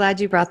that. I'm glad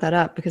you brought that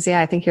up because,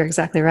 I think you're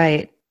exactly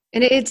right.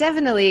 And it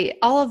definitely,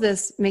 all of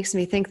this makes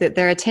me think that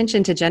their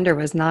attention to gender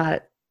was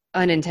not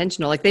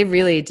unintentional. Like, they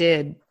really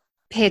did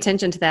pay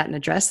attention to that and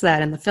address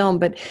that in the film,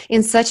 but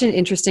in such an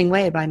interesting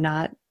way, by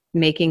not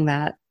making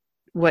that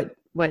what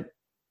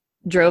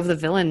drove the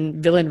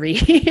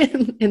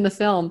villainry in the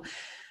film.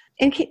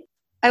 And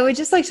I would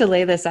just like to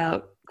lay this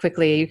out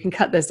quickly. You can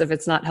cut this if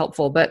it's not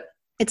helpful, but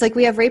it's like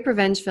we have rape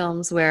revenge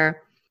films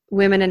where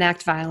women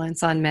enact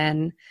violence on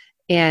men,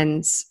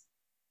 and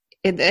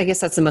I guess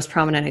that's the most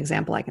prominent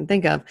example I can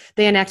think of.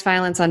 They enact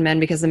violence on men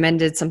because the men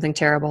did something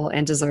terrible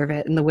and deserve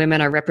it, and the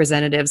women are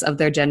representatives of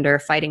their gender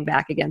fighting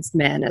back against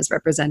men as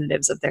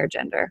representatives of their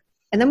gender.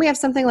 And then we have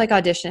something like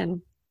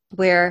Audition,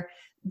 where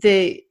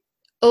the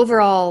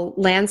overall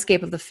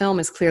landscape of the film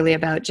is clearly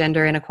about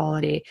gender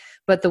inequality,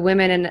 but the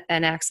woman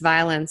enacts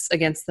violence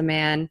against the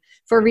man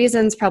for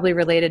reasons probably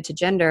related to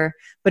gender.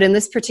 But in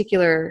this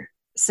particular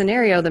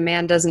scenario, the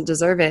man doesn't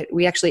deserve it.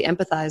 We actually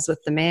empathize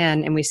with the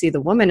man, and we see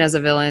the woman as a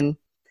villain.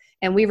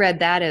 And we read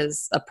that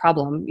as a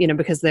problem,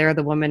 because there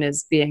the woman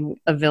is being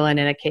a villain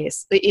in a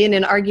case. In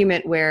an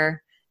argument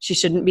where she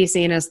shouldn't be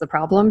seen as the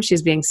problem,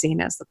 she's being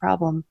seen as the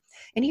problem.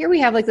 And here we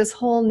have like this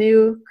whole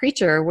new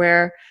creature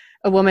where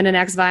a woman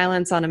enacts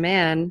violence on a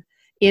man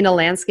in a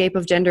landscape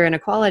of gender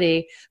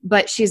inequality,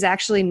 but she's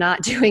actually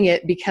not doing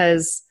it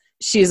because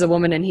she's a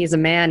woman and he's a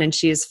man and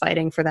she's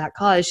fighting for that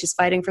cause. She's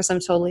fighting for some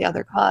totally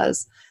other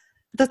cause.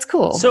 That's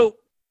cool. So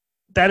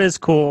that is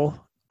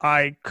cool.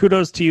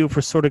 Kudos to you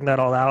for sorting that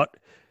all out.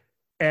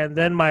 And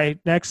then my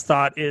next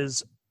thought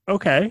is,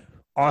 okay,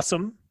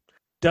 awesome.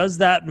 Does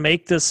that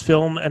make this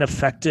film an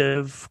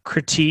effective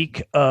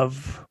critique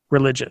of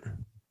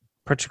religion,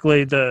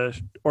 particularly the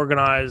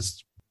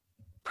organized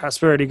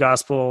prosperity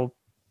gospel,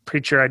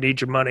 preacher, I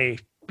need your money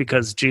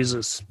because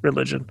Jesus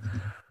religion?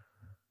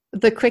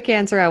 The quick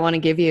answer I want to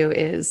give you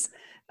is,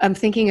 I'm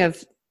thinking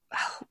of,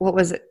 what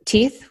was it?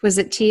 Teeth? Was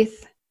it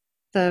Teeth?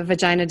 The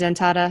vagina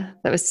dentata?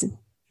 That was Teeth.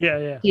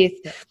 Yeah.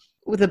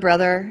 With the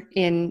brother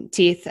in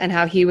Teeth, and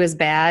how he was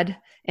bad,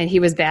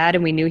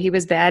 and we knew he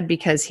was bad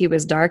because he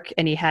was dark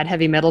and he had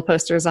heavy metal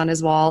posters on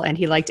his wall and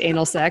he liked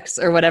anal sex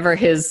or whatever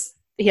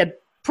he had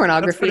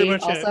pornography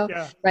also,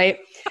 right?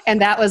 And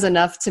that was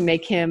enough to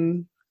make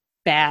him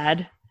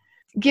bad.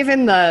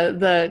 Given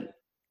the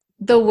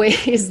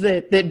ways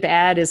that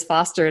bad is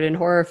fostered in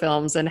horror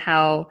films and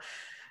how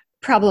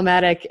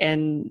problematic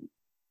and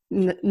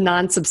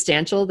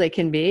non-substantial they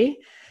can be,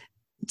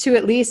 to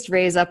at least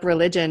raise up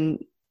religion,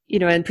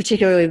 and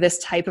particularly this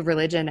type of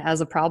religion, as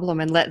a problem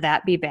and let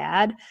that be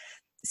bad,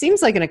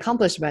 seems like an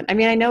accomplishment. I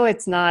mean, I know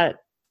it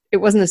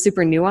wasn't a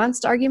super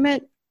nuanced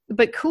argument,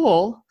 but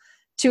cool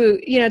to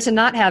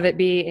not have it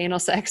be anal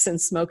sex and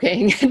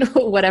smoking and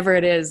whatever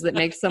it is that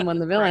makes someone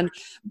the villain,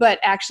 but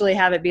actually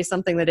have it be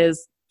something that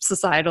is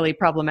societally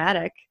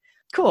problematic.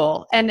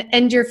 Cool. And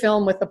end your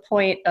film with the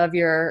point of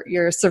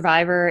your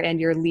survivor and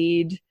your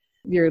lead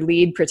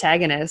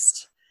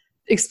protagonist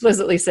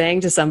explicitly saying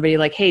to somebody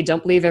like, hey,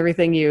 don't believe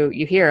everything you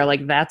hear.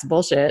 Like, that's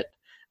bullshit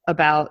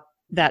about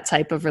that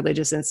type of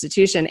religious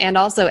institution. And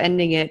also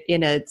ending it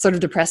in a sort of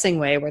depressing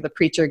way where the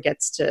preacher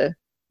gets to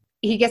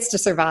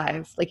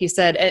survive, like you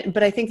said.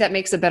 But I think that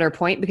makes a better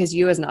point because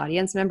you as an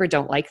audience member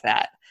don't like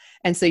that.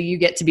 And so you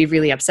get to be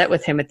really upset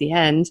with him at the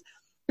end.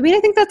 I mean, I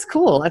think that's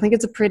cool. I think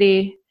it's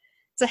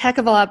a heck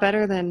of a lot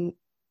better than,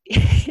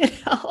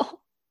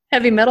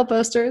 heavy metal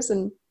posters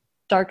and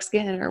dark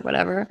skin or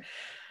whatever.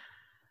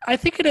 I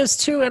think it is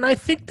too, and I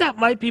think that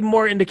might be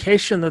more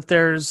indication that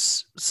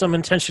there's some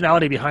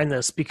intentionality behind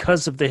this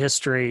because of the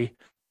history,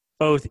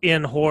 both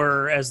in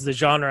horror as the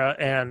genre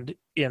and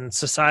in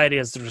society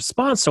as the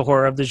response to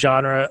horror of the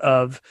genre,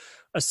 of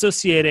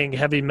associating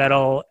heavy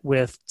metal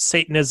with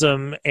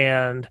Satanism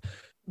and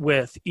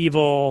with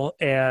evil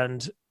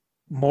and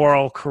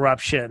moral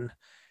corruption.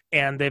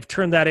 And they've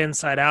turned that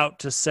inside out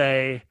to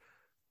say,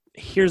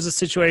 here's a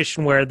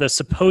situation where the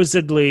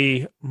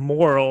supposedly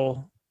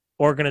moral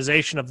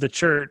organization of the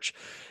church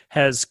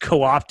has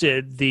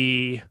co-opted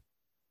the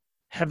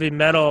heavy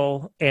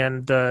metal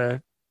and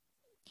the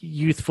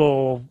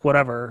youthful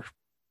whatever,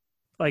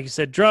 like you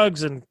said,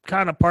 drugs and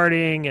kind of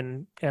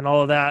partying and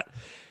all of that.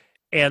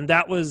 And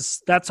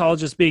that's all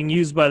just being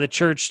used by the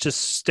church to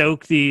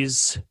stoke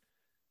these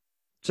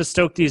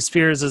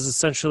fears as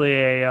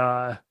essentially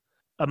a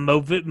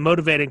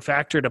motivating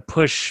factor to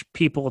push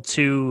people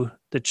to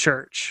the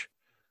church.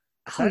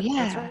 Oh,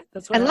 yeah.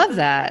 That's right. I love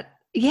that.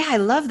 Yeah, I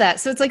love that.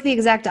 So it's like the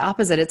exact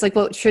opposite. It's like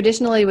what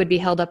traditionally would be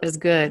held up as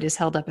good is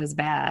held up as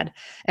bad.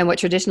 And what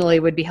traditionally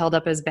would be held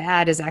up as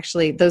bad is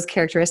actually those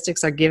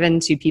characteristics are given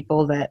to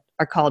people that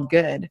are called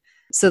good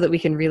so that we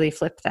can really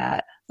flip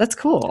that. That's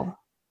cool.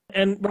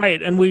 And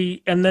right. And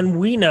then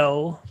we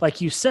know, like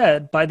you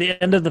said, by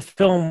the end of the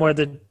film where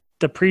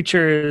the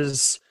preacher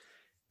is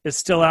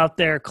still out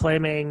there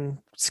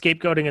claiming,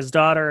 scapegoating his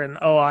daughter and,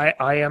 I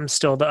am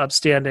still the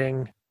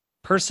upstanding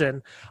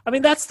person. I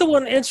mean, that's the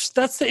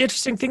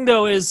interesting thing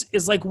though,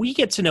 is like we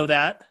get to know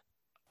that.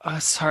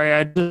 Sorry,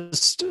 I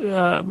just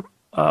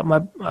my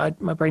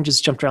brain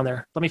just jumped around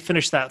there. Let me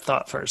finish that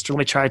thought first, or let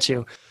me try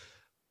to.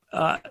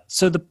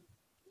 So the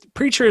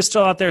preacher is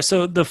still out there.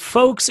 So the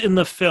folks in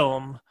the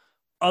film,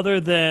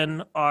 other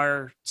than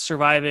our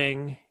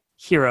surviving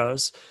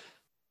heroes,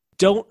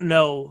 don't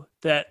know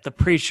that the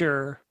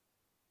preacher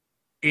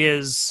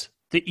is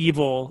the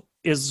evil,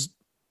 is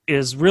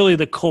really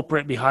the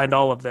culprit behind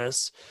all of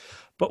this.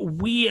 But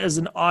we as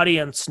an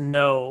audience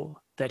know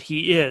that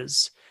he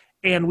is.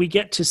 And we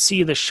get to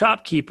see the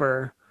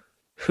shopkeeper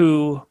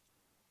who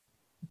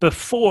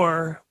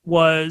before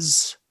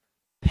was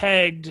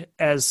pegged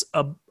as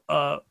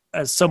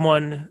as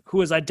someone who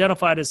was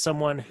identified as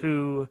someone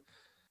who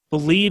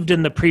believed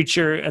in the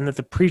preacher and that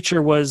the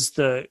preacher was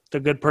the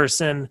good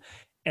person,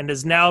 and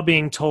is now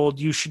being told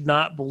you should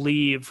not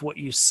believe what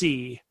you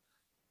see.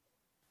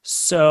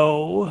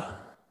 So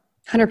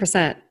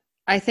 100%.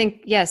 I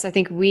think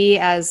we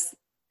as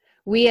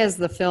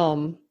the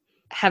film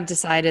have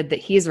decided that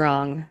he's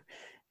wrong,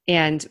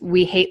 and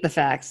we hate the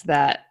fact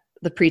that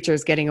the preacher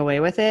is getting away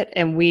with it.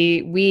 And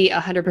we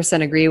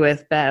 100% agree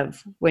with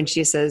Bev when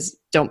she says,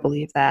 don't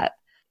believe that.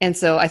 And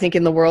so I think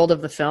in the world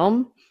of the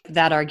film,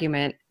 that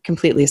argument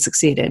completely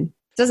succeeded.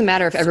 It doesn't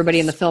matter if everybody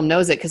in the film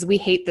knows it, because we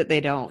hate that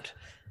they don't.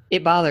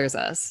 It bothers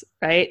us,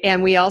 right?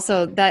 And we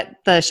also, that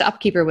the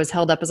shopkeeper was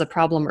held up as a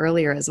problem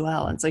earlier as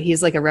well. And so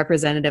he's like a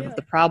representative of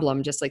the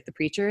problem, just like the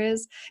preacher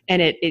is.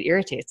 And it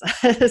irritates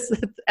us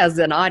as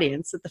an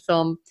audience that the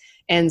film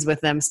ends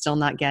with them still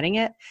not getting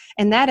it.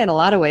 And that in a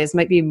lot of ways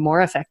might be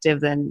more effective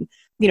than,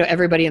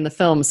 everybody in the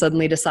film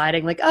suddenly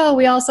deciding like, oh,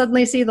 we all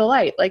suddenly see the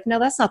light. Like, no,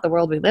 that's not the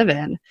world we live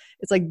in.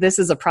 It's like, this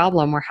is a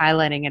problem. We're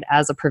highlighting it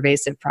as a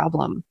pervasive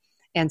problem.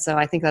 And so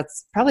I think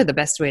that's probably the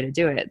best way to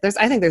do it.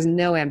 I think there's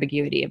no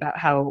ambiguity about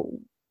how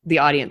the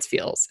audience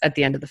feels at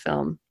the end of the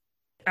film.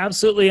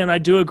 Absolutely. And I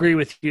do agree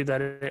with you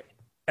that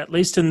at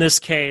least in this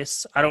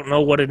case, I don't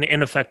know what an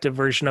ineffective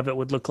version of it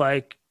would look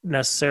like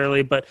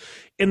necessarily, but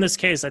in this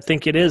case, I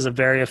think it is a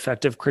very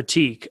effective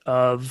critique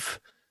of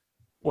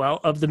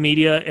the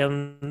media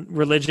and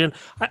religion.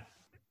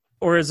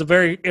 It's a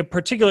very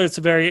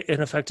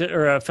ineffective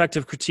or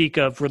effective critique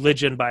of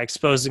religion by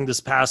exposing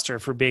this pastor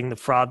for being the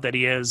fraud that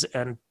he is,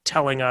 and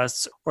telling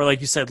us, or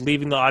like you said,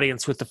 leaving the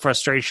audience with the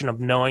frustration of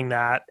knowing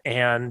that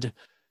and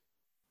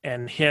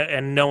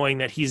knowing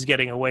that he's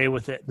getting away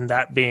with it, and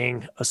that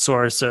being a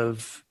source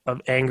of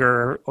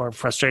anger or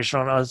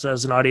frustration on us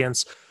as an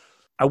audience.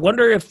 I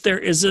wonder if there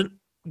isn't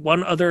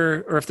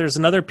if there's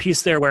another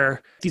piece there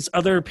where these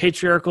other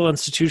patriarchal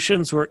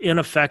institutions were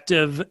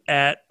ineffective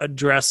at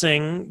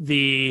addressing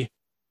the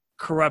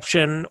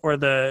corruption or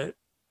the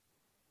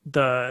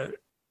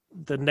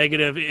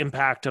negative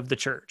impact of the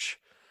church.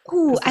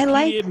 Ooh,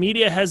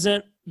 media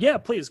hasn't. Yeah,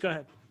 please go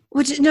ahead.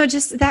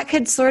 Just that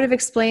could sort of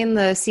explain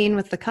the scene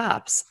with the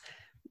cops,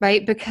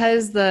 right?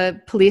 Because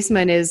the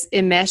policeman is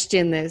enmeshed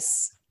in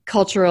this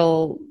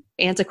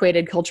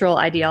antiquated cultural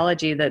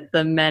ideology that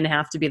the men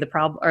have to be the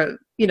problem, or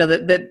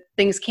that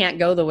things can't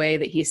go the way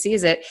that he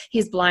sees it.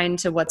 He's blind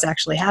to what's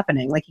actually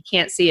happening. Like, he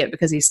can't see it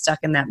because he's stuck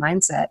in that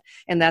mindset,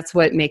 and that's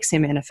what makes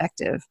him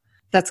ineffective.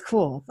 That's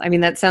cool. I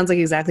mean, that sounds like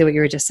exactly what you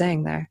were just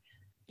saying there.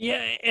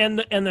 Yeah, and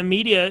the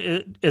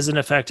media isn't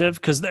effective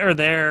because they're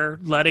there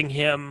letting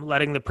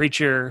the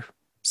preacher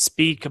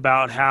speak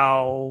about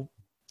how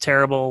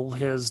terrible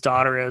his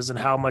daughter is and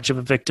how much of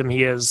a victim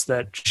he is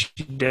that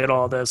she did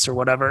all this or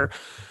whatever.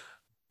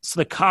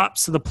 So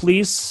the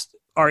police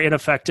are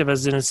ineffective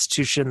as an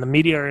institution. The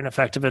media are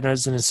ineffective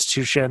as an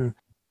institution.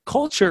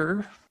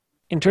 Culture,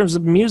 in terms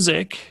of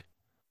music,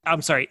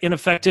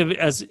 ineffective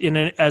as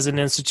an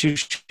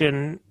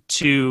institution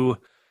to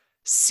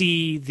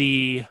see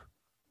the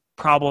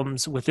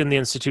problems within the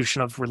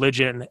institution of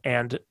religion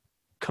and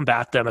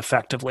combat them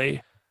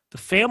effectively. The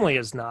family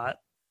is not,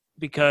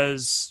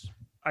 because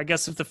I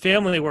guess if the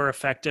family were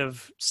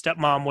effective,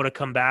 stepmom would have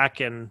come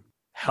back and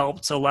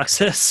helped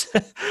Alexis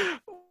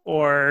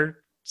or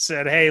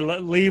said, hey,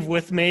 leave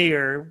with me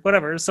or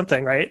whatever,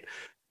 something, right?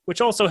 which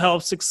also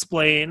helps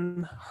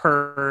explain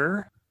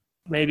her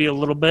maybe a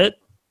little bit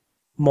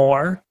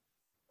more.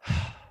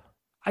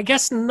 I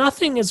guess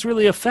nothing is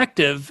really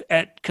effective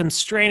at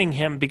constraining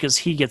him because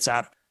he gets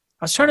out.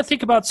 I was trying to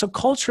think about, so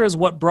culture is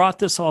what brought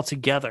this all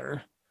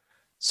together.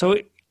 So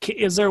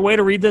is there a way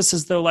to read this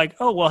as though like,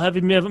 oh, well, heavy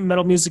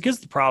metal music is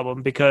the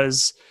problem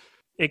because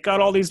it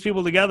got all these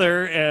people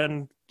together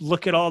and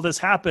look at all this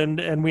happened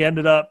and we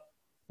ended up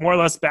more or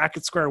less back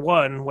at square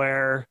one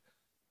where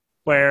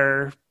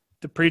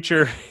the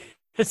preacher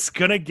is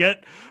going to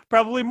get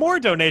probably more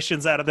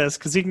donations out of this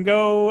because he can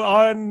go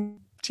on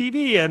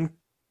TV and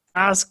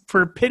ask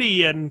for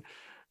pity and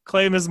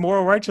claim his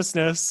moral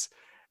righteousness.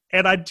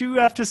 And I do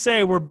have to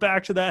say, we're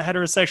back to that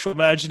heterosexual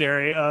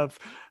imaginary of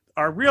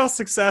our real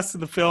success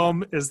in the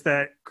film is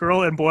that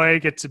girl and boy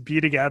get to be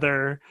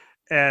together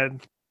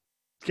and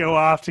go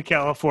off to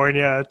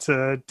California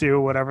to do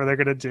whatever they're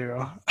going to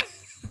do.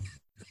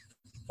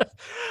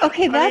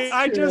 Okay,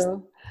 that's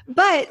true.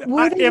 But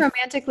were they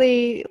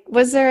romantically,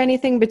 was there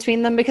anything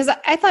between them? Because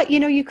I thought,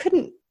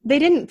 they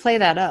didn't play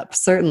that up,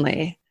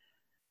 certainly.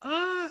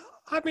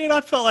 I mean,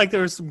 I felt like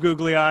there was some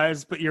googly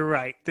eyes, but you're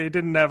right. They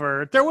didn't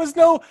ever. There was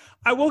no.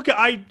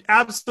 I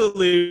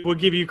absolutely will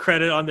give you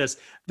credit on this.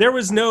 There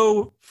was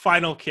no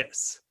final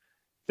kiss.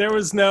 There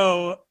was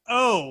no,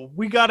 oh,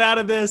 we got out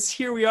of this.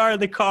 Here we are in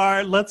the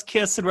car. Let's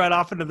kiss and ride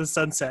off into the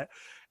sunset.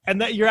 And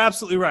that you're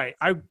absolutely right.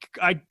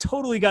 I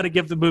totally got to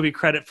give the movie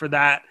credit for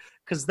that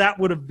because that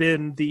would have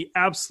been the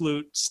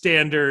absolute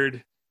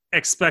standard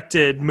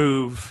expected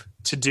move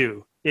to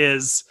do.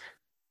 Is,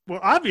 well,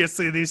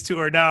 obviously these two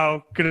are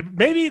now gonna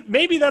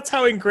maybe that's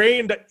how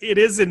ingrained it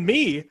is in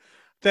me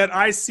that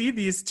I see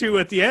these two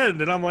at the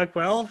end and I'm like,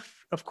 well,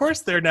 of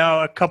course they're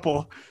now a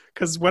couple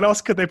because what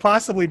else could they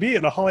possibly be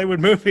in a Hollywood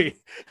movie?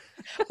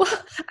 Well,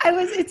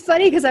 it's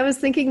funny because I was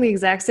thinking the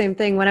exact same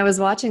thing when I was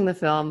watching the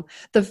film.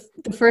 The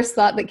first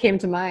thought that came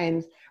to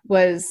mind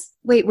was,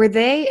 wait, were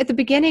they at the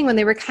beginning when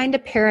they were kind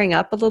of pairing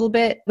up a little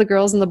bit, the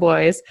girls and the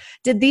boys,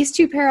 did these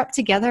two pair up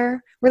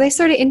together? Were they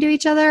sort of into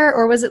each other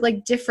or was it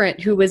like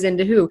different who was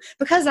into who?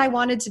 Because I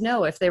wanted to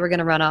know if they were going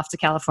to run off to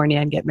California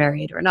and get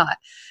married or not.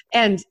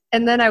 And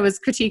then I was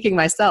critiquing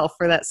myself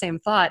for that same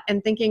thought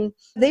and thinking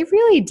they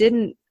really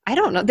didn't, I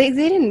don't know, they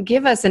didn't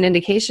give us an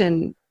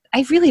indication.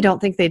 I really don't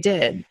think they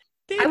did.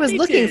 I was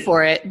looking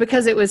for it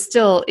because it was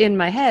still in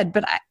my head,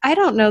 but I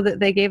don't know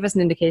that they gave us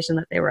an indication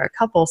that they were a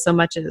couple so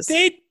much as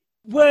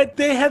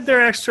they had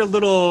their extra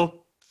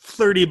little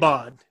flirty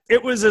bond.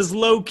 It was as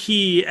low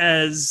key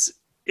as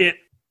it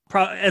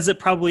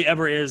probably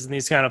ever is in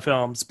these kind of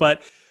films.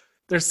 But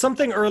there's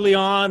something early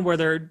on where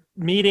they're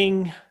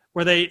meeting,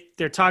 where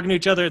they're talking to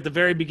each other at the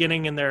very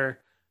beginning, and they're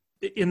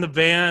in the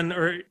van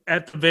or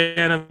at the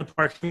van in the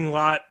parking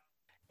lot,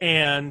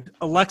 and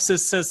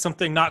Alexis says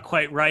something not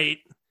quite right.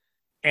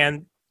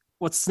 And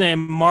what's his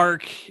name?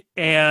 Mark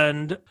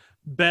and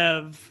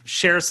Bev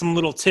share some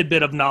little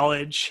tidbit of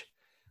knowledge.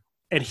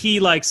 And he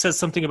says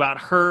something about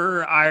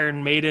her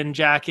Iron Maiden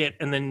jacket.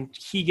 And then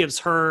he gives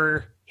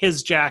her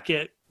his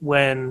jacket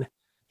when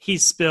he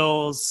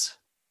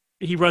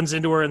runs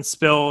into her and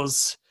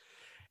spills.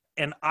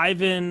 And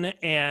Ivan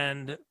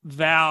and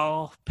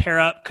Val pair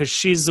up because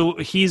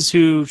he's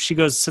who she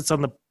goes sits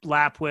on the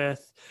lap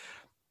with.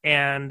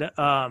 And,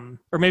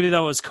 or maybe that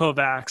was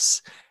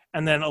Kovacs.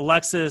 And then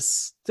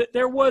Alexis,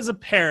 there was a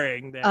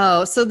pairing there.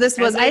 Oh, so this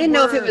was, I didn't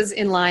know if it was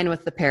in line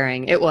with the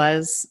pairing. It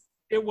was.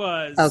 It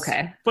was.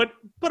 Okay. But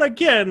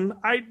again,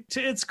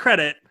 to its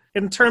credit,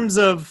 in terms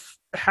of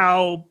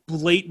how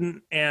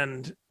blatant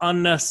and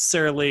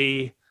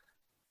unnecessarily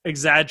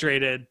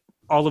exaggerated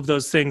all of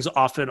those things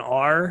often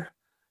are,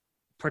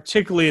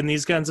 particularly in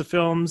these kinds of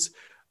films,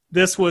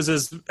 this was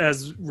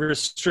as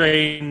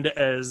restrained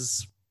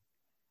as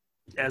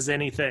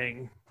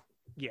anything.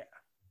 Yeah.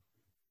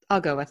 I'll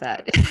go with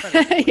that.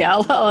 Yeah,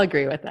 I'll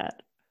agree with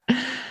that.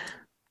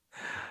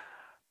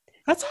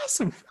 That's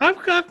awesome. I'm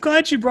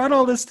glad you brought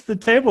all this to the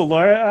table,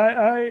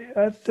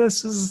 Laura.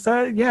 This is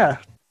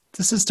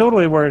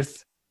totally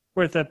worth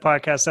that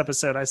podcast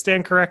episode. I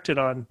stand corrected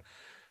on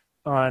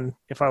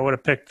if I would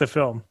have picked the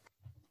film.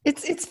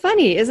 It's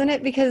funny, isn't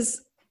it?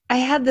 Because I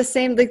had the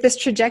same this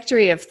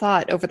trajectory of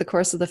thought over the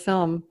course of the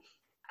film.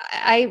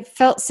 I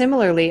felt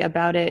similarly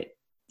about it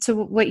to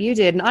what you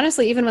did. And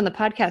honestly, even when the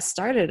podcast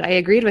started, I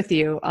agreed with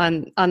you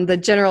on the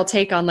general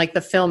take on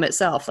the film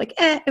itself.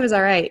 It was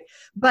all right.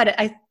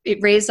 But it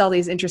raised all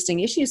these interesting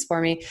issues for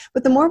me.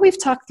 But the more we've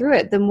talked through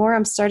it, the more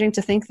I'm starting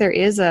to think there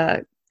is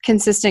a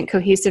consistent,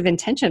 cohesive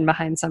intention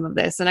behind some of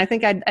this. And I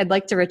think I'd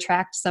like to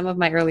retract some of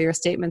my earlier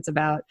statements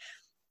about,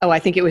 I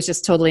think it was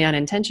just totally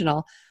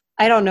unintentional.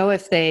 I don't know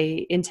if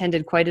they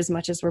intended quite as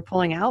much as we're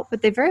pulling out,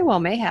 but they very well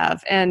may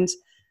have. And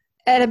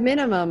at a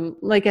minimum,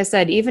 like I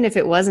said, even if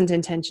it wasn't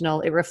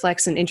intentional, it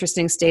reflects an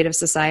interesting state of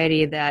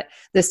society that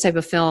this type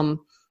of film,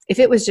 if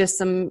it was just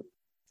some,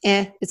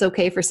 it's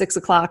okay for 6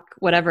 o'clock,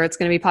 whatever, it's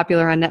going to be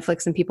popular on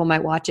Netflix and people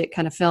might watch it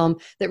kind of film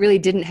that really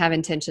didn't have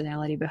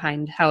intentionality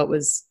behind how it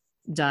was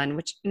done,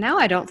 which now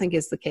I don't think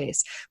is the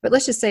case. But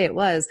let's just say it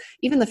was.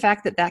 Even the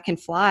fact that can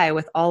fly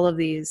with all of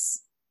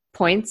these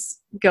points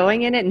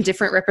going in it and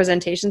different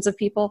representations of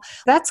people.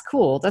 That's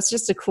cool. That's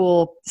just a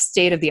cool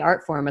state of the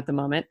art form at the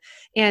moment.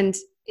 And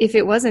if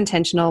it was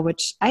intentional,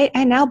 which I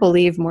now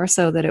believe more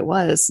so that it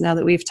was, now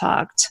that we've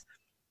talked,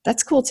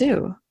 that's cool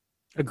too.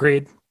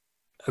 Agreed.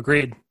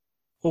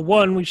 Well,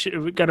 one, we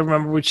got to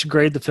remember we should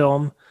grade the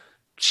film.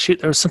 Shoot,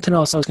 there was something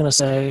else I was going to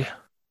say.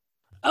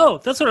 Oh,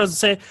 that's what I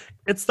was going to say.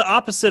 It's the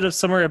opposite of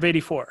Summer of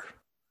 '84.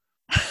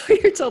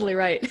 You're totally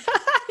right.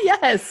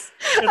 Yes.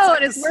 And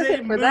it's worth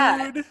it for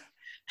that.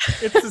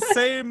 It's the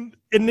same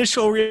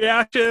initial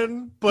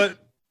reaction, but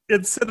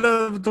instead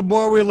of the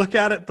more we look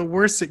at it, the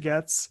worse it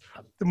gets.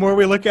 The more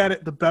we look at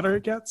it, the better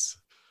it gets.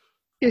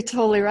 You're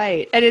totally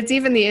right. And it's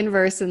even the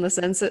inverse in the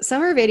sense that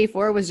Summer of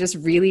 '84 was just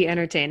really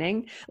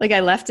entertaining. Like I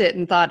left it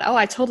and thought,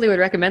 I totally would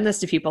recommend this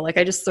to people. Like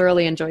I just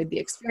thoroughly enjoyed the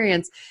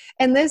experience.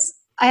 And this,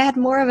 I had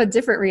more of a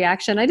different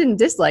reaction. I didn't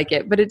dislike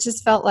it, but it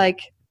just felt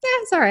like,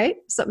 it's all right.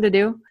 Something to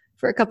do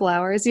for a couple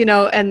hours,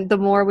 and the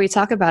more we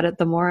talk about it,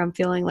 the more I'm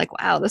feeling like,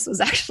 wow, this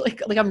was actually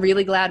like, I'm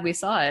really glad we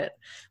saw it.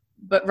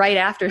 But right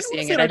after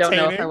seeing it, I don't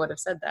know if I would have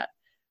said that.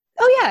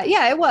 Oh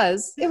yeah, it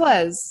was.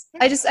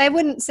 I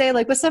wouldn't say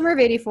like with Summer of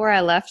 '84,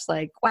 I left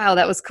like, wow,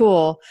 that was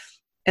cool.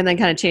 And then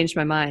kind of changed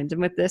my mind.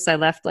 And with this, I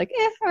left like,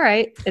 all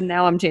right. And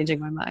now I'm changing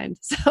my mind.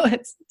 So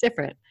it's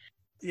different.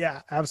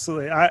 Yeah,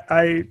 absolutely.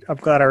 I'm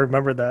glad I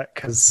remembered that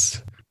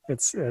because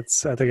it's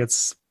I think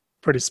it's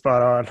pretty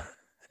spot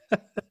on.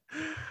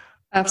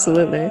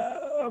 Absolutely.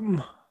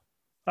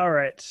 All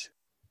right.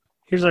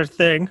 Here's our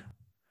thing.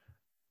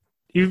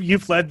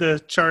 You've led the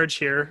charge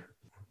here.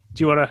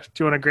 Do you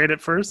wanna grade it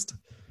first?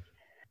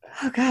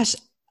 Oh gosh,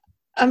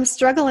 I'm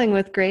struggling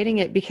with grading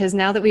it because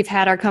now that we've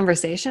had our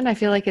conversation, I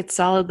feel like it's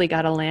solidly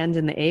got to land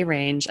in the A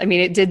range. I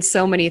mean, it did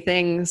so many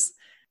things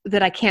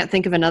that I can't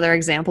think of another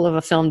example of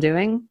a film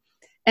doing.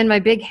 And my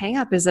big hang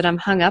up is that I'm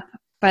hung up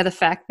by the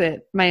fact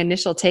that my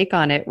initial take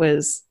on it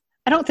was,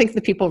 I don't think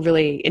the people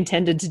really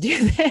intended to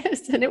do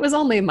this. And it was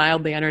only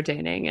mildly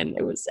entertaining and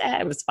it was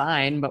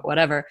fine, but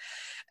whatever.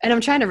 And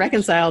I'm trying to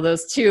reconcile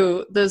those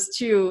two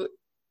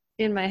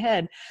in my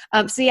head.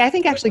 I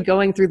think actually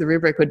going through the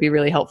rubric would be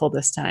really helpful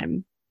this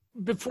time.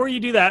 Before you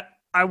do that,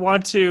 I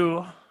want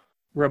to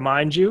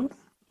remind you,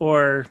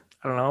 or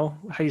I don't know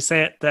how you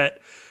say it, that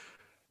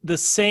the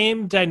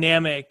same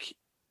dynamic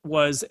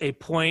was a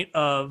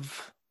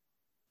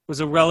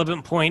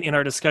relevant point in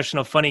our discussion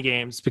of Funny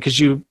Games, because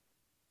you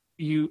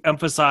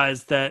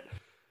emphasized that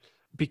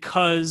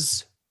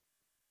because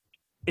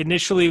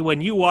initially when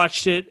you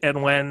watched it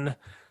and when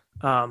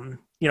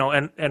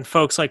and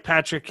folks like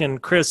Patrick and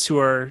Chris who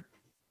are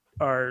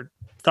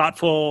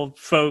thoughtful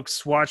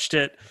folks watched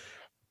it,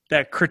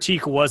 that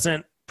critique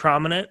wasn't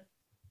prominent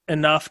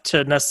enough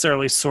to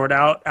necessarily sort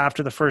out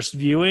after the first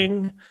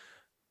viewing.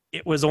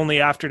 It was only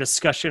after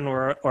discussion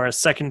or a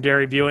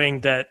secondary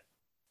viewing that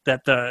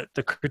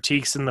the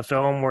critiques in the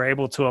film were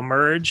able to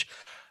emerge.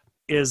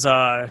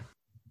 The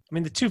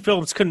two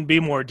films couldn't be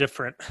more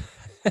different.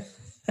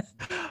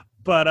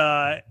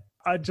 But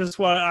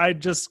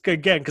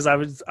because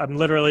I'm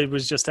literally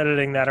was just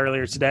editing that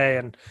earlier today,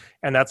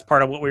 and that's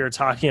part of what we were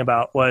talking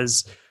about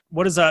was,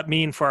 what does that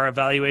mean for our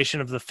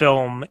evaluation of the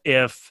film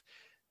if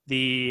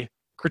the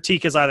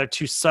critique is either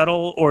too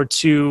subtle or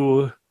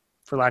too,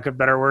 for lack of a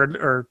better word,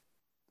 or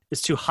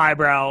is too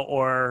highbrow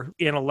or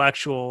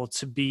intellectual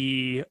to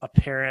be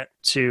apparent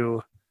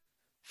to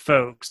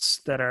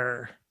folks that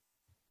are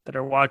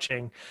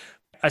watching.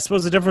 I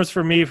suppose the difference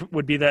for me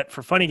would be that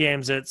for Funny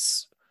Games,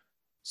 it's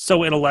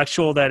so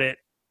intellectual that it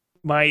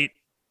might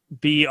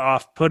be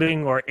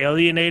off-putting or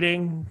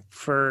alienating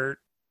for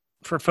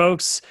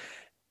folks.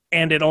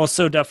 And it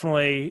also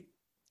definitely,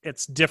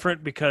 it's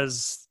different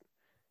because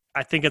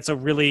I think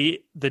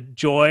the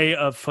joy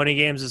of Funny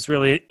Games is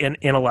really an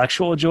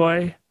intellectual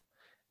joy.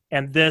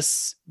 And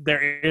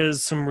there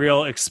is some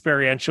real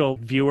experiential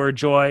viewer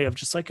joy of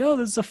just like, oh,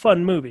 this is a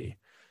fun movie.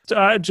 So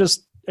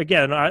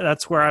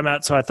that's where I'm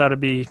at. So I thought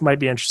might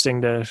be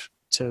interesting to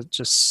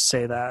just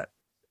say that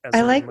as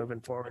we're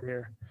moving forward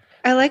here.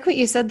 I like what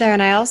you said there.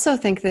 And I also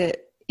think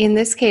that in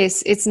this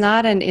case, it's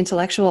not an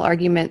intellectual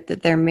argument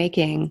that they're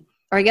making.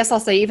 Or I guess I'll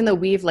say, even though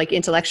we've like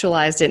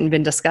intellectualized it and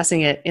been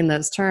discussing it in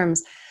those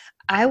terms,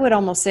 I would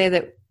almost say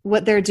that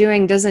what they're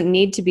doing doesn't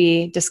need to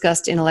be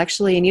discussed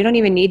intellectually, and you don't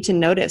even need to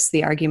notice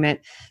the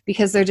argument,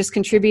 because they're just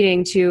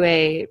contributing to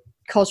a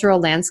cultural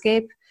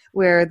landscape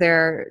where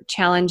they're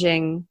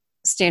challenging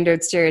standard,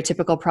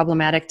 stereotypical,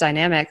 problematic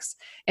dynamics,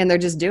 and they're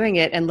just doing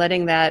it and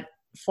letting that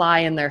fly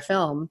in their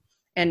film.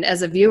 And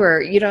as a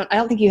viewer, I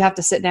don't think you have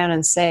to sit down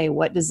and say,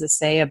 what does this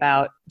say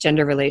about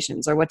gender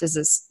relations, or what does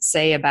this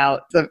say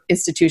about the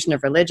institution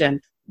of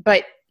religion?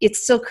 But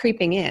it's still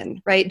creeping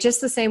in, right?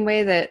 Just the same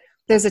way that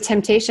there's a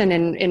temptation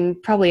in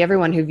probably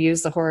everyone who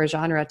views the horror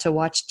genre to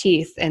watch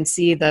Teeth and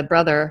see the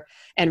brother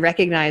and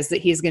recognize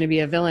that he's going to be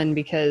a villain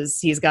because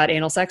he's got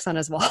anal sex on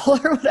his wall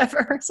or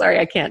whatever. Sorry,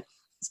 I can't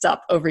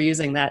stop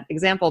overusing that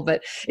example,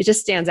 but it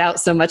just stands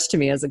out so much to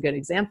me as a good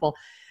example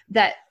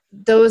that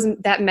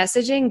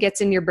messaging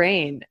gets in your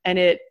brain and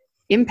it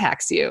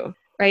impacts you,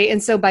 right?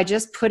 And so by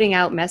just putting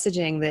out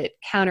messaging that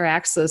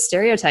counteracts those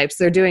stereotypes,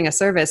 they're doing a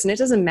service. And it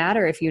doesn't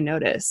matter if you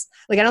notice.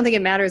 Like, I don't think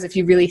it matters if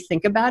you really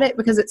think about it,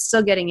 because it's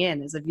still getting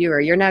in as a viewer.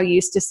 You're now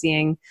used to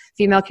seeing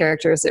female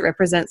characters that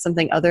represent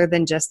something other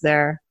than just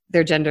their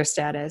gender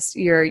status.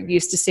 You're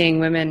used to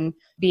seeing women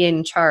be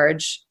in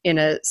charge in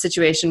a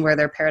situation where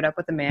they're paired up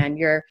with a man.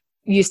 You're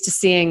used to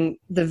seeing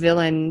the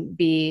villain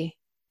be,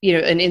 you know,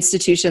 an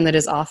institution that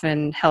is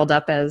often held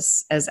up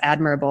as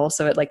admirable.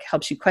 So it like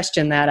helps you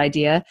question that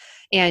idea.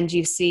 And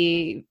you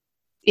see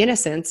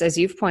innocents, as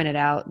you've pointed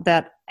out,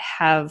 that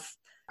have,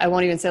 I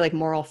won't even say like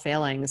moral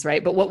failings,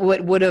 right? But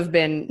what would have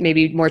been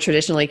maybe more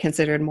traditionally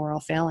considered moral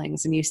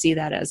failings. And you see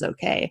that as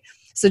okay.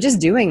 So just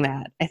doing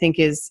that, I think,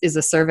 is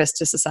a service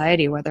to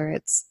society,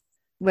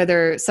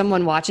 whether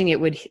someone watching it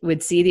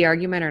would see the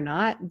argument or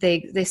not,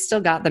 they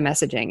still got the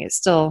messaging. It's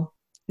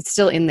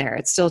still in there.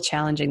 It's still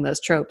challenging those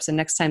tropes. And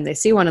next time they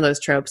see one of those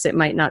tropes, it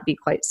might not be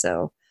quite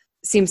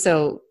seem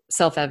so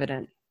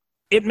self-evident.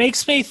 It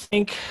makes me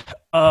think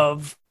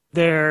of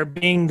there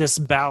being this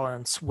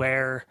balance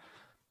where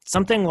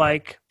something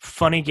like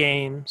Funny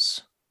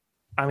Games,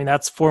 I mean,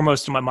 that's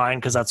foremost in my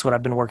mind because that's what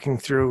I've been working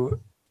through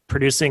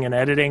producing and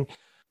editing.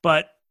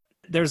 But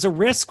there's a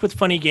risk with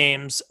Funny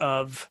Games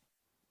of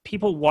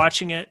people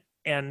watching it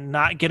and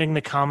not getting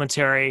the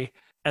commentary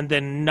and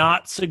then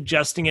not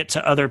suggesting it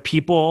to other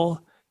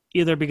people,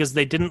 either because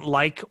they didn't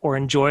like or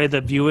enjoy the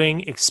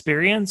viewing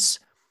experience,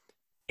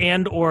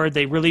 and or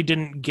they really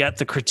didn't get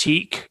the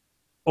critique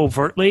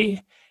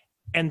overtly,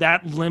 and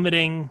that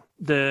limiting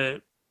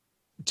the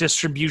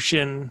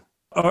distribution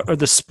or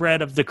the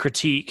spread of the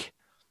critique.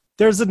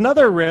 There's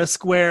another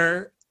risk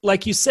where,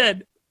 like you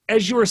said,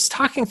 as you were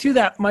talking through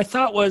that, my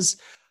thought was,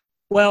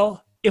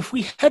 well, if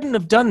we hadn't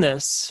have done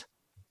this,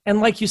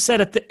 and like you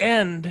said at the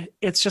end,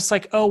 it's just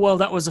like, oh, well,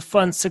 that was a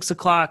fun 6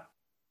 o'clock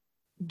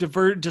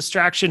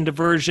distraction,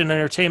 diversion,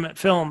 entertainment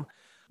film.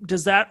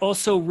 Does that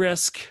also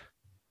risk,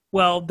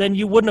 well, then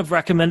you wouldn't have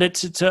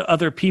recommended it to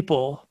other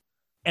people,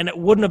 and it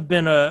wouldn't have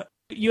been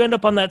you end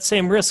up on that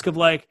same risk of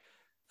like,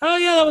 oh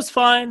yeah, that was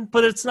fine,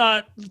 but it's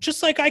not,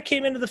 just like I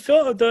came into the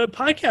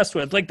podcast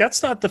with, like,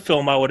 that's not the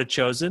film I would have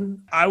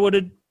chosen. I would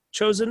have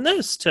chosen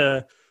this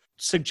to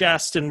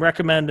suggest and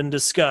recommend and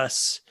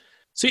discuss.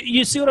 So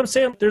you see what I'm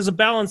saying? There's a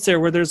balance there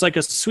where there's like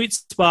a sweet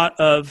spot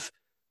of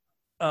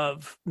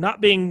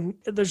not being,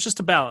 there's just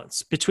a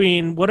balance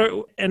between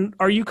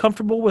are you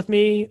comfortable with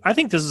me? I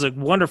think this is a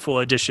wonderful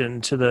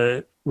addition to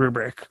the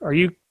rubric. Are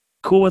you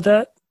cool with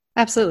that?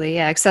 Absolutely.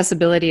 Yeah.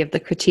 Accessibility of the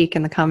critique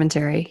and the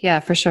commentary.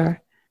 Yeah, for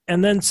sure.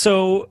 And then,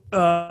 so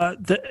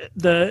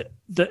the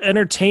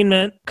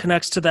entertainment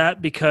connects to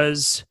that,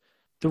 because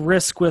the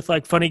risk with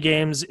like Funny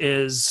Games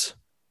is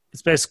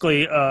it's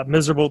basically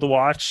miserable to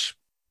watch,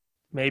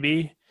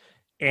 maybe.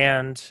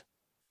 And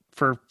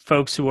for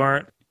folks who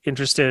aren't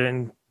interested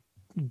in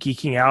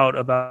geeking out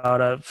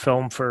about a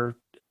film for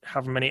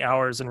however many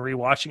hours and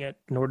rewatching it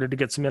in order to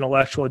get some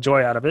intellectual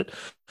joy out of it,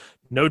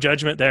 no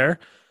judgment there.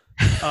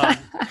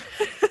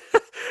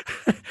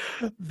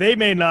 They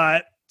may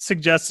not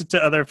suggest it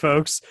to other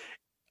folks.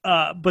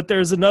 But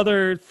there's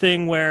another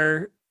thing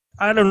where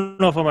I don't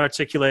know if I'm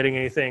articulating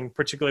anything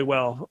particularly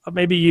well.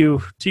 Maybe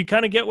do you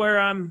kind of get where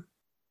I'm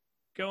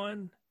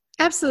going?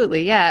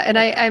 Absolutely. Yeah. And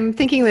I'm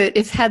thinking that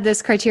if had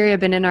this criteria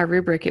been in our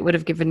rubric, it would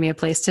have given me a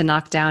place to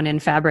knock down in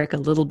fabric a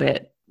little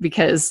bit,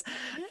 because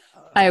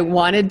I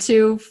wanted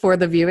to for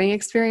the viewing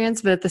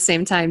experience, but at the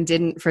same time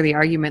didn't for the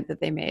argument that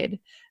they made,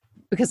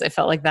 because I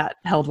felt like that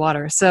held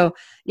water. So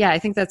yeah, I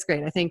think that's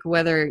great. I think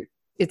whether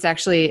it's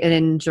actually an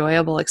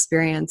enjoyable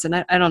experience, and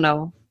I don't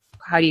know,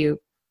 how do you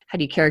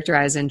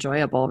characterize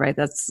enjoyable, right?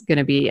 That's going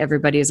to be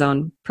everybody's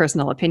own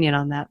personal opinion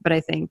on that. But I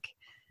think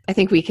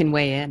we can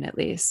weigh in at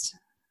least.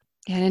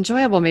 And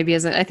enjoyable maybe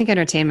isn't, I think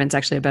entertainment's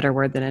actually a better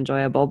word than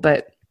enjoyable.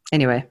 But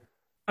anyway.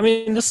 I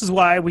mean, this is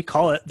why we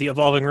call it the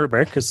evolving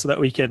rubric, is so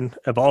that we can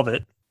evolve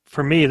it.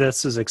 For me,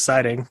 this is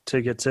exciting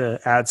to get to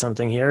add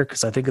something here,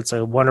 because I think it's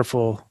a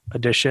wonderful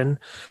addition,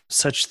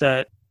 such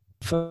that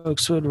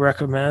folks would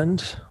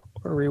recommend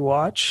or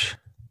rewatch.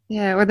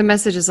 Yeah, or the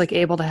message is like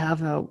able to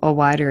have a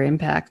wider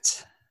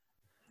impact.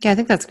 Yeah, I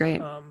think that's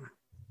great.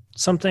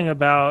 Something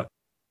about,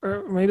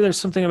 or maybe there's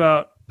something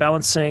about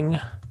balancing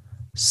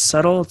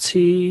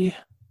subtlety.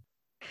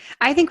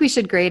 I think we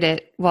should grade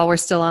it while we're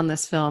still on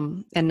this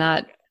film and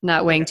not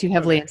weighing too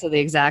heavily into the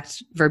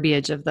exact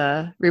verbiage of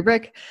the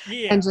rubric,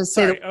 and just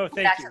say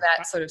back to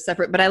that sort of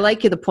separate. But I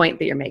like the point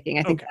that you're making.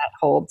 I think that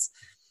holds.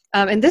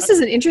 And this is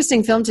an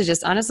interesting film to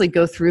just honestly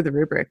go through the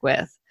rubric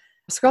with.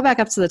 Scroll back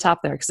up to the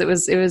top there, because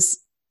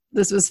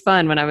this was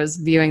fun when I was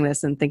viewing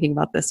this and thinking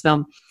about this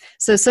film.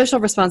 So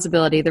social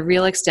responsibility, the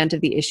real extent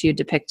of the issue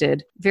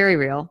depicted, very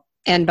real.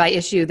 And by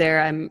issue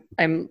there,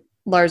 I'm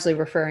largely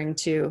referring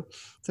to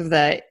sort of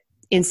the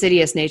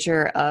insidious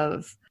nature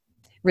of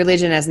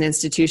religion as an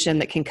institution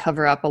that can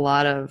cover up a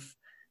lot of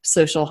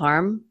social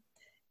harm.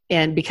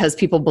 And because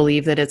people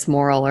believe that it's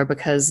moral, or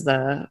because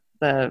the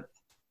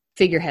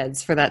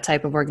figureheads for that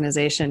type of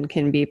organization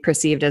can be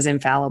perceived as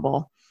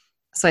infallible.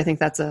 So I think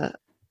that's a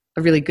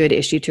really good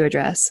issue to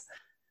address.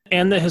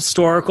 And the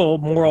historical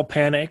moral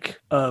panic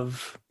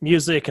of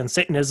music and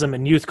Satanism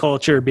and youth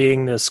culture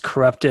being this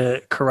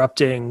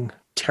corrupting,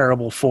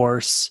 terrible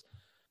force.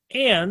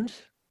 And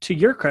to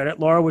your credit,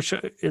 Laura, which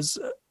is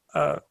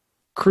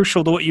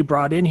crucial to what you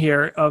brought in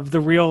here, of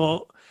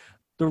the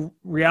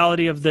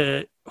reality of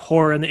the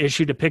horror and the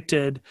issue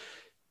depicted,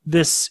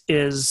 this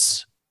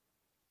is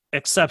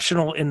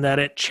exceptional in that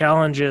it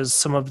challenges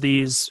some of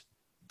these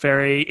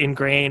very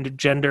ingrained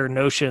gender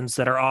notions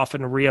that are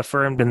often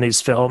reaffirmed in these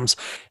films.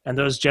 And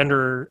those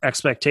gender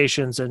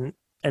expectations and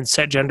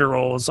set gender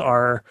roles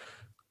are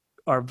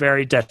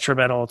very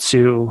detrimental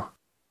to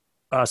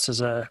us as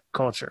a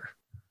culture.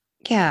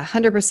 Yeah,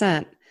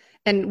 100%.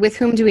 And with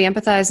whom do we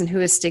empathize and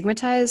who is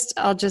stigmatized?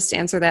 I'll just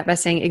answer that by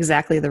saying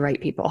exactly the right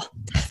people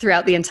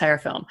throughout the entire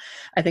film.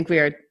 I think we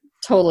are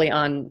totally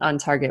on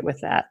target with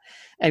that.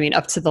 I mean,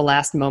 up to the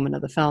last moment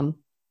of the film.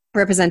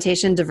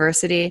 Representation,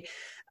 diversity.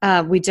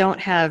 We don't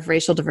have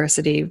racial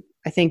diversity.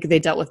 I think they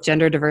dealt with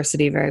gender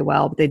diversity very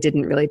well, but they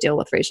didn't really deal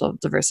with racial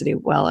diversity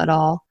well at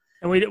all.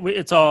 And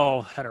it's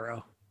all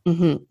hetero.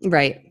 Mm-hmm.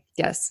 Right.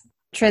 Yes.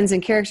 Trends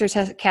in character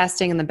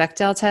casting and the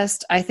Bechdel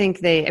test. I think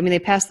they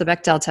passed the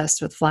Bechdel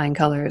test with flying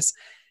colors.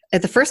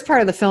 At the first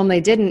part of the film, they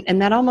didn't. And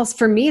that almost,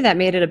 for me, that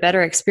made it a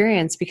better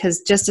experience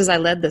because just as I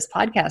led this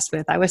podcast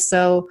with, I was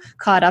so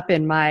caught up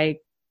in my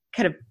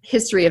kind of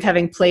history of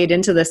having played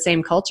into the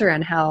same culture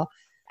and how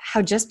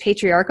just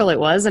patriarchal it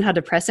was and how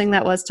depressing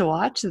that was to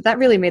watch. That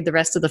really made the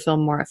rest of the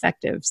film more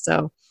effective.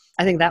 So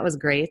I think that was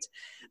great.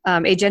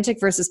 Agentic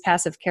versus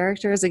passive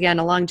characters, again,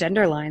 along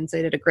gender lines,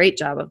 they did a great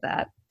job of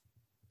that.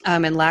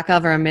 And lack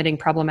of or omitting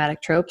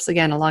problematic tropes,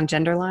 again, along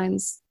gender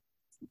lines,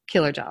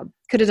 killer job.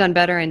 Could have done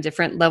better in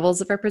different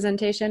levels of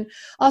representation.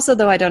 Also,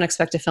 though, I don't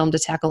expect a film to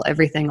tackle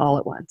everything all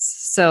at once.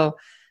 So,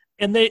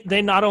 and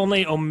they not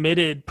only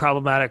omitted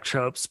problematic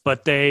tropes,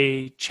 but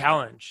they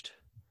challenged.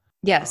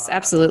 Yes,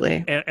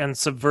 absolutely. And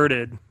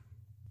subverted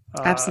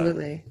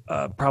absolutely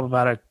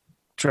problematic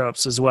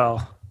tropes as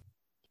well.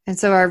 And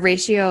so our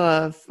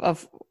ratio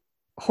of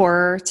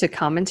horror to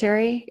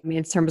commentary, I mean,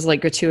 in terms of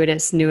like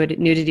gratuitous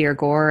nudity or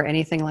gore or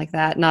anything like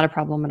that, not a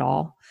problem at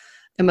all.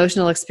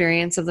 Emotional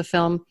experience of the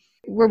film.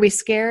 Were we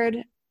scared?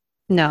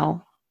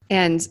 No.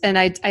 And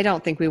I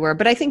don't think we were,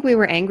 but I think we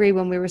were angry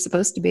when we were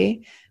supposed to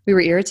be. We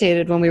were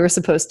irritated when we were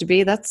supposed to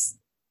be. That's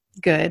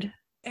good.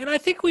 And I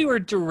think we were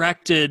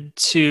directed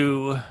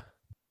to...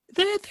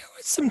 There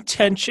was some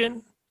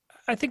tension.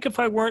 I think if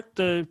I weren't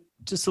the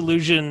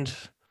disillusioned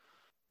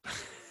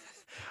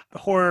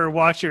horror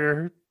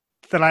watcher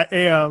that I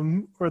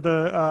am, or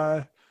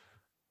the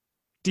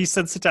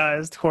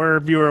desensitized horror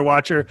viewer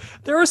watcher,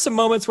 there were some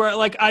moments where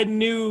I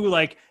knew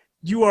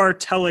you are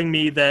telling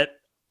me that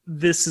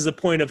this is a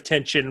point of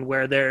tension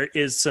where there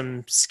is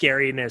some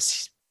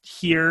scariness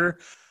here.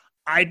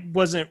 I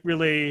wasn't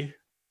really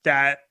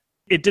that,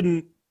 it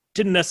didn't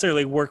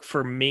necessarily work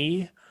for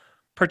me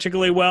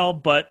particularly well,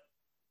 but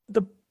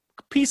the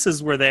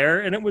pieces were there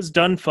and it was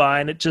done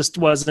fine. It just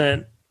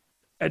didn't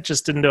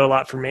do a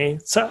lot for me.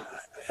 So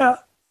yeah,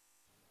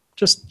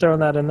 just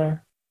throwing that in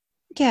there.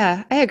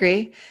 Yeah, I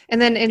agree.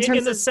 And then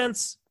in the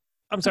sense,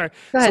 I'm sorry.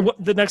 Go ahead. So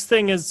the next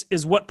thing is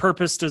what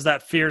purpose does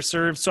that fear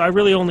serve? So I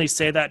really only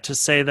say that to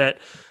say that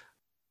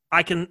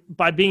I can,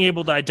 by being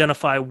able to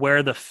identify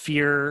where the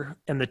fear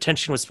and the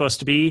tension was supposed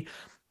to be,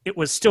 it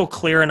was still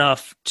clear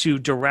enough to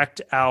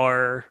direct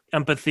our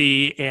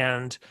empathy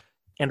and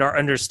our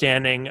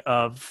understanding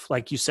of,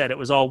 like you said, it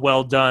was all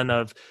well done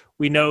of,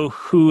 we know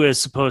who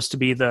is supposed to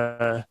be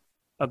the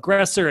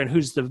aggressor and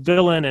who's the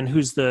villain and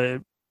who's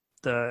the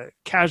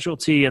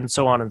casualty and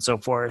so on and so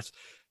forth.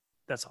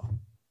 That's all.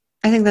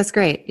 I think that's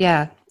great.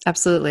 Yeah,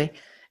 absolutely.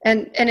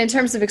 And in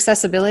terms of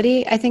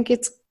accessibility, I think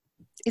it's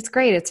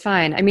great. It's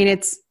fine. I mean,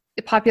 it's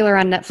popular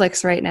on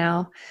Netflix right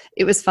now.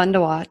 It was fun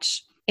to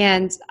watch.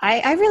 And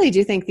I really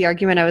do think the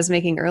argument I was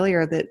making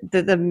earlier that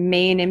the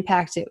main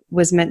impact it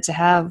was meant to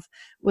have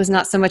was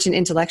not so much an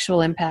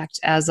intellectual impact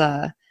as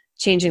a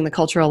changing the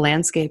cultural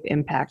landscape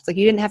impact. Like,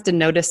 you didn't have to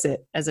notice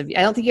it I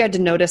don't think you had to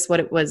notice what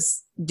it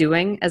was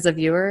doing as a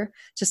viewer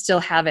to still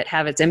have it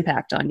have its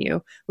impact on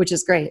you, which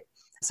is great.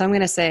 So I'm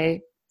going to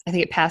say, I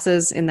think it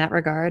passes in that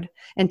regard.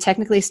 And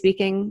technically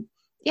speaking,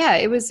 yeah,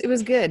 it was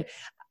good.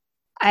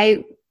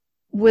 I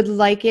would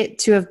like it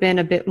to have been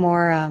a bit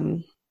more,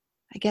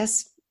 I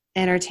guess,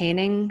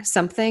 entertaining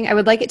something. I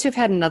would like it to have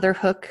had another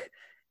hook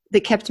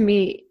that kept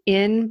me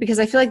in, because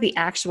I feel like the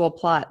actual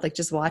plot, like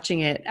just watching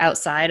it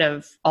outside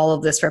of all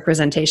of this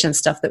representation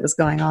stuff that was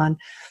going on,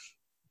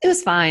 it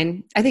was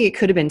fine. I think it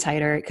could have been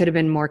tighter. It could have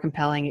been more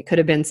compelling. It could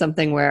have been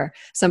something where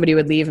somebody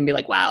would leave and be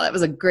like, wow, that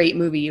was a great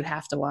movie. You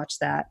have to watch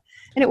that.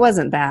 And it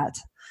wasn't that.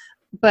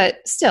 But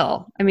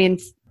still, I mean,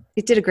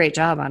 it did a great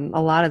job on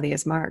a lot of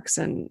these marks.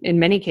 And in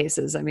many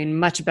cases, I mean,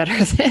 much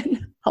better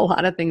than a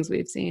lot of things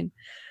we've seen.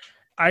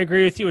 I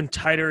agree with you, and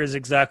tighter is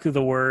exactly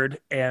the word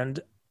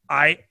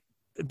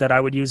that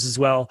I would use as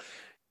well.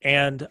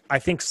 And I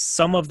think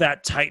some of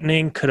that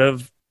tightening could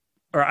have,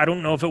 or I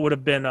don't know if it would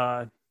have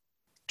been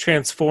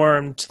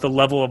transformed to the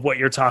level of what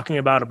you're talking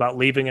about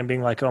leaving and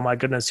being like, oh my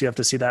goodness, you have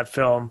to see that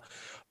film.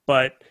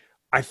 But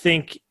I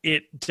think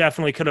it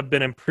definitely could have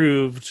been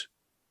improved,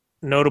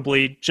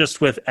 notably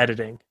just with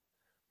editing,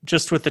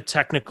 just with the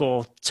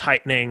technical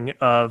tightening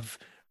of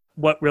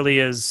what really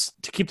is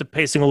to keep the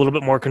pacing a little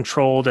bit more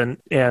controlled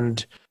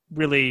and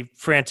really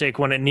frantic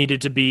when it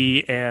needed to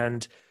be.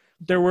 And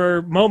there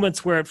were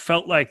moments where it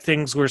felt like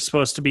things were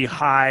supposed to be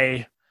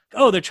high.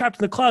 Oh, they're trapped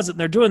in the closet and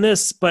they're doing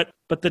this, but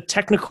the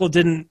technical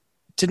didn't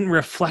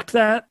reflect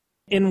that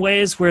in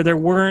ways where there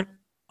weren't.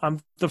 I'm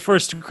the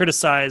first to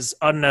criticize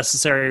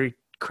unnecessary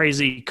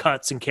crazy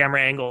cuts and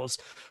camera angles,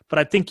 but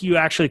I think you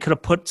actually could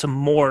have put some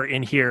more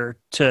in here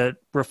to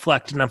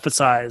reflect and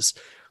emphasize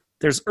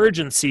there's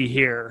urgency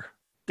here.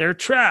 They're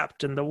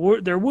trapped and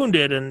they're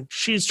wounded, and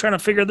she's trying to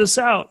figure this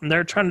out, and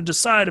they're trying to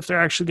decide if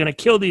they're actually going to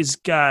kill these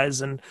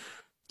guys, and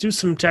do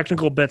some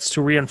technical bits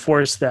to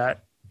reinforce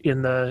that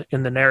in the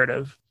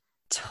narrative.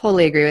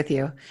 Totally agree with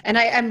you. And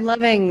I'm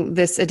loving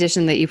this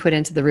addition that you put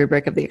into the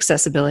rubric of the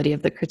accessibility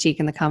of the critique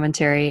and the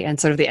commentary and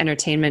sort of the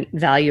entertainment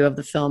value of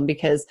the film,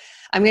 because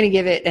I'm going to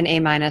give it an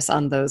A-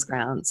 on those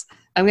grounds.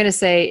 I'm going to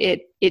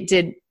say it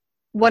did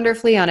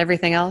wonderfully on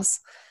everything else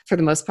for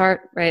the most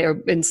part, right?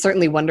 And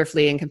certainly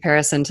wonderfully in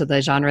comparison to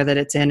the genre that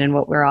it's in and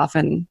what we're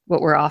often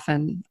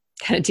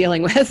kind of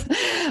dealing with.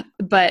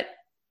 But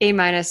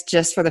A-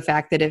 just for the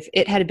fact that if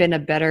it had been a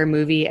better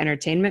movie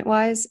entertainment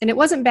wise, and it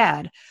wasn't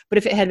bad, but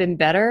if it had been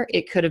better,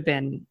 it could have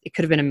been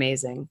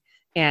amazing.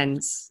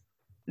 And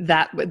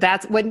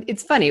that's what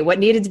it's funny. What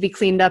needed to be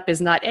cleaned up is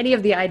not any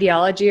of the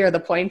ideology or the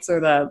points or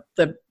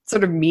the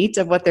sort of meat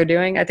of what they're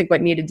doing. I think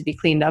what needed to be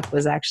cleaned up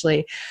was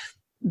actually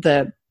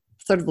the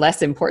sort of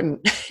less important,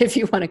 if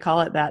you want to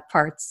call it that,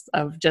 parts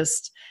of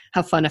just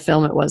how fun a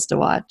film it was to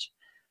watch.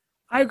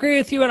 I agree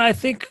with you. And I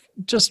think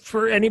just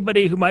for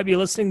anybody who might be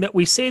listening, that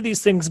we say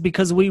these things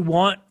because we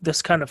want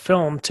this kind of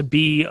film to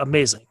be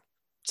amazing.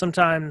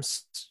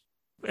 Sometimes,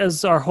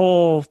 as our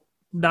whole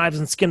knives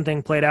and skin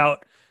thing played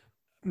out,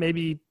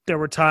 maybe there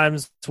were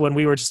times when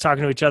we were just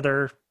talking to each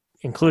other,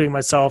 including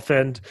myself,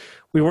 and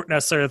we weren't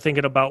necessarily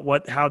thinking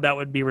about how that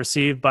would be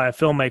received by a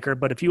filmmaker.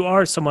 But if you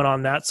are someone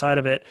on that side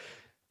of it,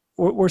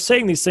 we're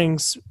saying these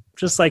things,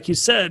 just like you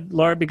said,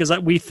 Laura, because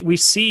we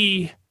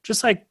see,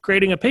 just like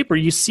grading a paper,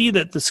 you see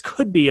that this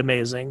could be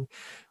amazing.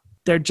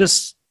 They're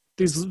just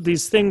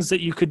these things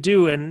that you could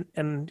do,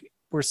 and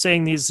we're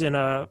saying these in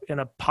a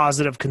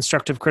positive,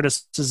 constructive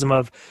criticism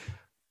of,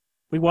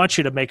 we want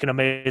you to make an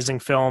amazing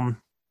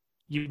film.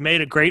 You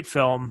made a great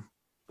film.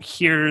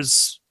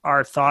 Here's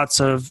our thoughts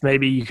of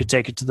maybe you could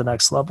take it to the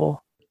next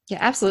level. Yeah,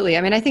 absolutely.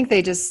 I mean, I think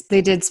they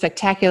did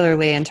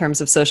spectacularly in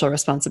terms of social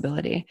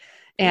responsibility.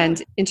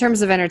 And in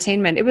terms of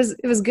entertainment, it was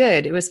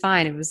good. It was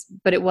fine.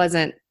 But it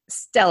wasn't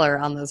stellar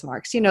on those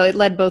marks. You know, it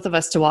led both of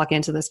us to walk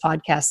into this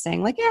podcast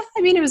saying like, yeah,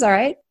 I mean, it was all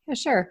right. Yeah,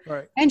 sure.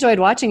 Right. I enjoyed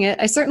watching it.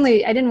 I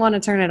didn't want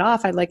to turn it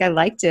off. I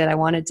liked it. I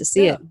wanted to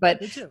see it,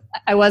 but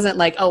I wasn't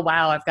like, oh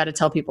wow, I've got to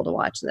tell people to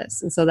watch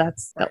this. And so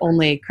that's the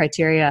only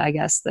criteria, I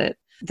guess, that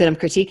I'm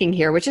critiquing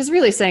here, which is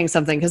really saying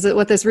something, because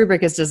what this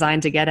rubric is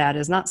designed to get at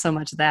is not so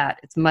much that.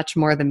 It's much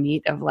more the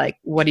meat of like,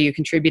 what are you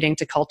contributing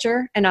to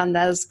culture? And on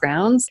those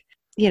grounds,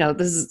 you know,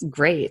 this is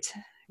great,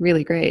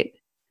 really great.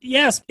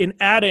 Yes, in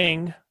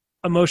adding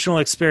emotional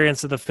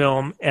experience of the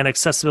film and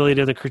accessibility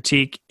to the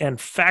critique and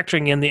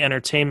factoring in the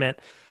entertainment,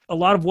 a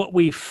lot of what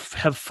we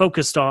have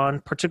focused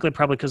on, particularly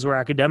probably because we're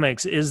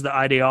academics, is the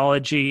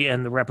ideology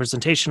and the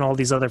representation, all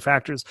these other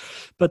factors.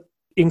 But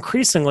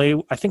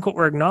increasingly, I think what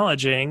we're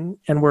acknowledging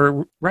and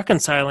we're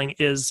reconciling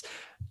is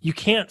you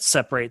can't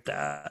separate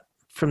that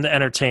from the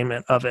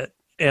entertainment of it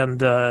and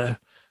the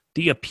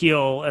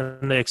appeal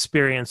and the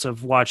experience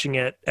of watching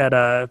it at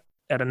a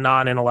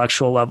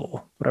non-intellectual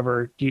level,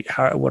 whatever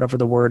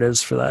the word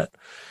is for that.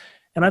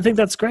 And I think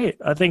that's great.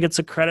 I think it's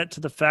a credit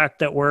to the fact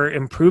that we're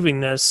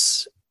improving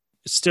this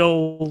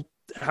still,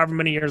 however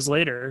many years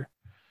later,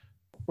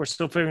 we're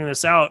still figuring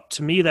this out.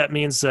 To me, that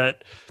means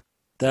that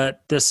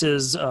this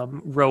is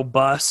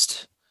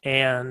robust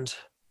and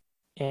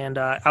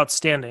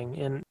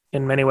outstanding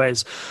in many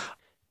ways.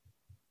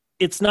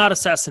 It's not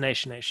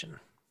Assassination Nation.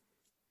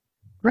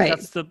 Right.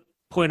 That's the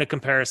point of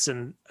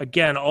comparison.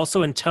 Again,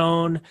 also in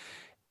tone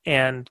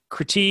and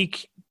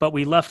critique, but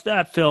we left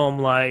that film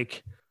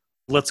like,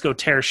 let's go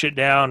tear shit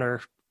down,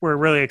 or we're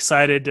really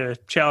excited to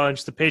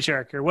challenge the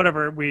patriarchy, or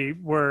whatever we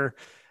were,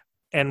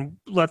 and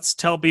let's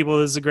tell people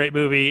this is a great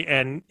movie.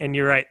 And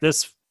you're right,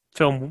 this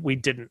film, we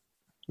didn't.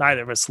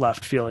 Neither of us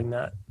left feeling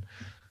that.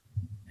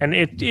 And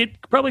it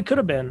probably could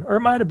have been, or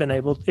it might have been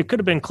it could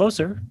have been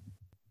closer.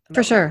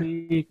 For sure.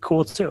 Be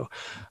cool too.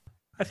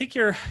 I think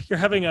you're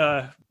having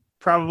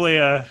probably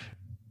a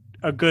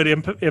good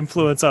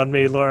influence on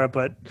me, Laura,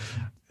 but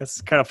it's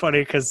kind of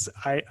funny because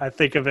I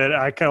think of it.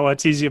 I kind of want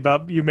to tease you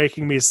about you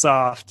making me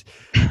soft.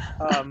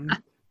 How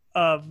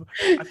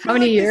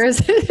many years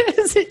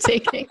is it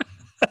taking?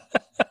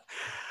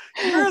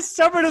 You're as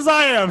stubborn as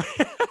I am.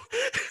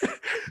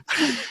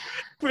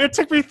 It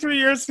took me 3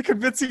 years to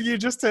convincing you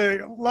just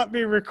to let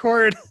me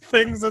record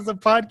things as a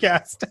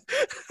podcast.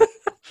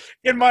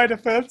 In my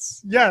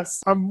defense,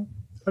 yes, I'm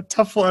a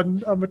tough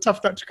one. I'm a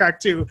tough nut to crack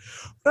too.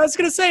 What I was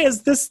going to say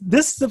is this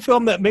is a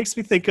film that makes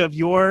me think of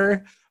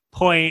your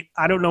point.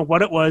 I don't know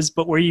what it was,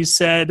 but where you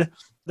said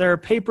there are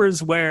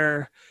papers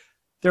where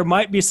there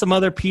might be some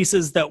other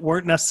pieces that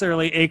weren't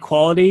necessarily A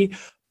quality,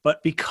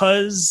 but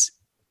because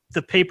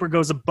the paper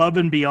goes above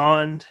and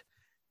beyond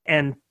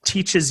and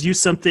teaches you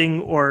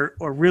something or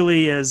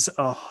really is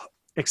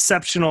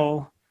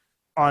exceptional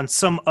on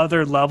some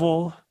other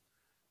level,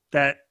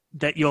 that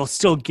you'll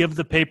still give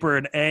the paper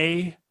an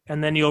A,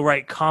 and then you'll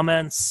write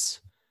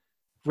comments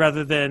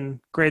rather than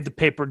grade the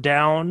paper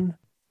down.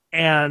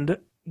 And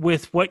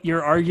with what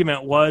your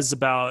argument was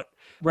about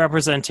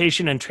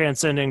representation and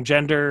transcending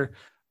gender,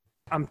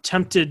 I'm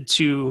tempted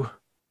to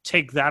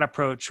take that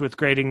approach with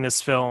grading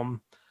this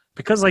film,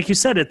 because like you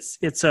said,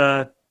 it's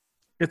a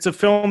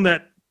film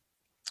that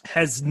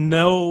has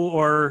no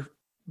or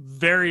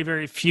very,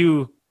 very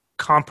few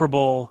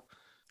comparable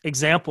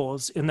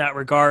examples in that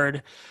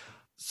regard.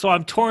 So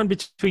I'm torn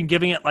between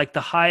giving it like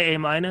the high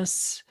A-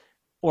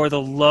 or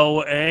the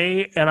low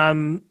A.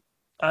 And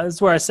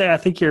that's where I say I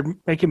think you're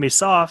making me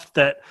soft,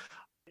 that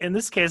in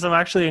this case, I'm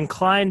actually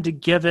inclined to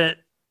give it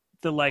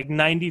the like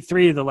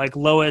 93, the like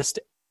lowest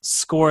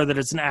score that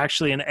it's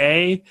actually an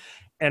A,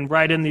 and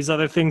write in these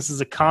other things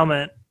as a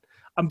comment.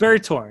 I'm very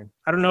torn.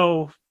 I don't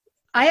know.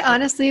 I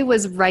honestly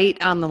was right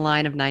on the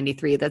line of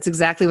 93. That's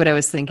exactly what I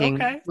was thinking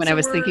when I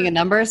was thinking a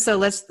number. So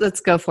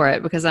let's go for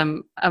it, because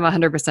I'm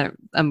 100%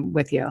 I'm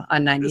with you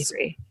on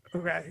 93.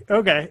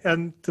 Okay.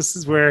 And this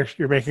is where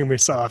you're making me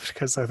soft,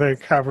 because I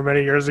think however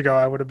many years ago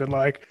I would have been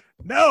like,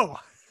 no,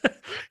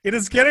 it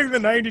is getting the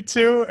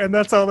 92, and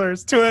that's all there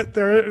is to it.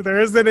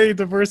 There isn't any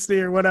diversity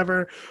or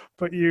whatever,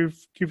 but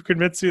you've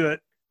convinced me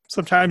that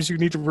sometimes you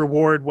need to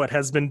reward what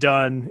has been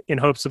done in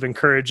hopes of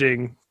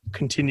encouraging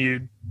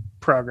continued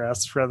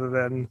progress rather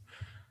than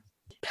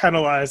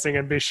penalizing,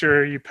 and be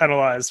sure you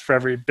penalize for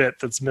every bit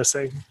that's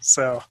missing.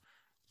 So,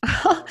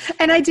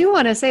 and I do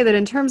want to say that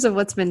in terms of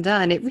what's been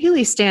done, it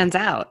really stands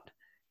out.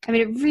 I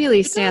mean, it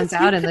really stands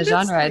out in the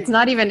genre. It's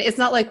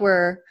not like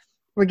we're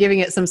giving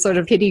it some sort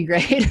of pity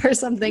grade or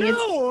something.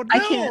 No.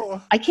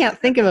 I can't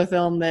think of a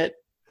film that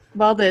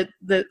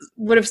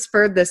would have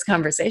spurred this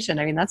conversation.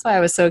 I mean, that's why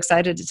I was so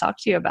excited to talk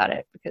to you about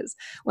it, because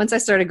once I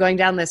started going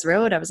down this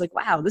road, I was like,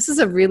 wow, this is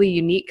a really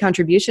unique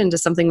contribution to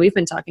something we've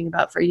been talking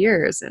about for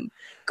years, and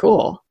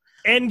cool.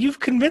 And you've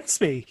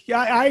convinced me. Yeah,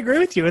 I agree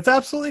with you. It's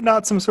absolutely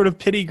not some sort of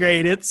pity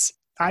grade.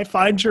 I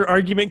find your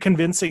argument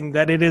convincing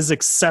that it is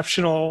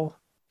exceptional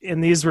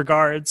in these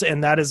regards,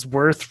 and that is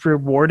worth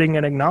rewarding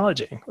and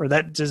acknowledging, or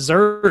that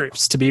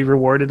deserves to be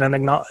rewarded and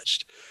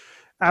acknowledged.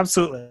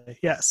 Absolutely.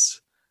 Yes.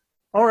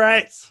 All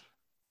right.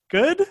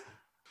 Good?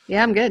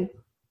 Yeah, I'm good.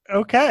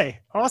 Okay.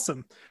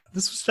 Awesome.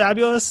 This was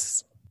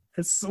fabulous.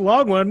 It's a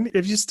long one.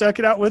 If you stuck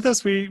it out with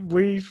us,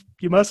 you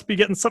must be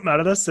getting something out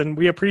of this, and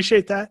we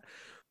appreciate that.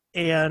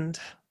 And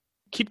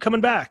keep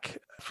coming back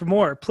for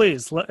more,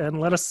 please,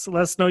 and let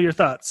us know your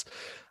thoughts.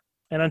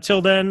 And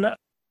until then,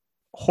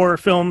 horror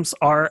films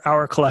are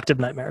our collective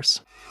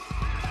nightmares.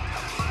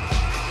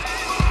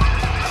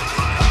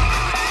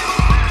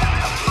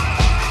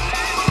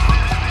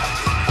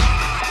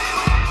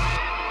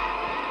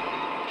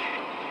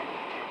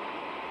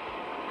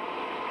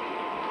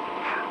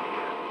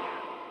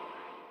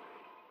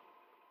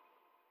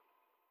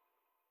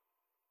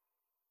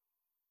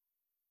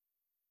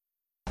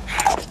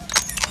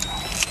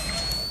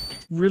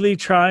 Really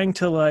trying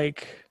to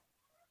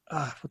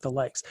with the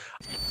likes.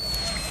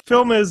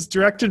 Film is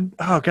directed.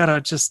 Oh God,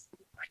 I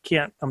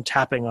can't. I'm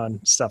tapping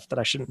on stuff that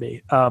I shouldn't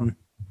be. I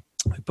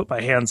put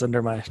my hands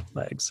under my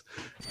legs.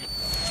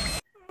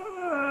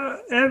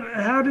 And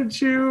how did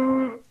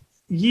you,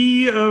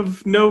 ye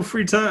of no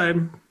free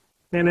time,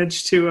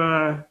 manage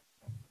to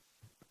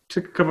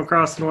come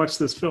across and watch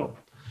this film?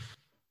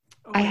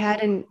 I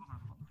hadn't.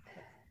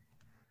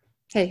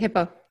 Hey,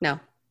 hippo. No.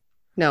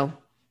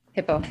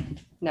 Hippo.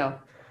 No.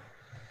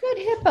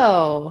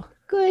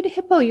 Good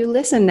hippo. You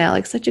listen now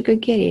like such a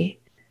good kitty.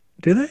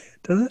 Do they?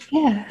 Does it?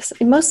 Yeah,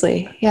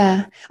 mostly.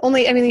 Yeah.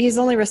 He's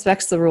only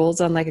respects the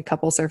rules on like a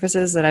couple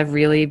surfaces that I've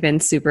really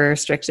been super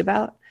strict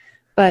about.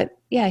 But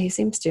yeah, he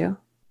seems to.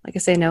 Like I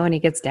say no and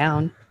he gets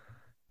down.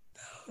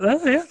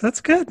 Yeah,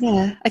 that's good.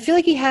 Yeah. I feel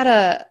like he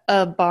had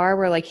a bar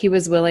where like he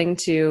was willing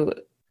to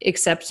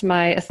accept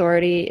my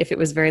authority if it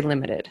was very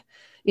limited.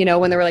 You know,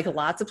 when there were like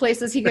lots of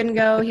places he couldn't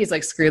go, he's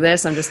like, screw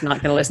this, I'm just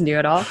not going to listen to you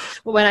at all.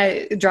 But when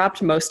I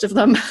dropped most of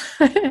them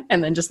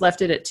and then just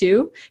left it at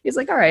 2, he's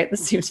like, all right,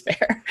 this seems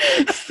fair.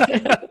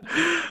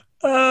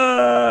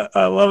 I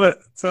love it.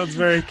 Sounds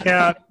very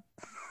cattish.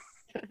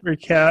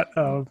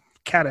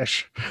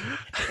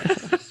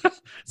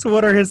 So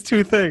what are his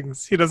 2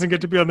 things? He doesn't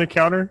get to be on the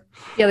counter?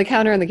 Yeah, the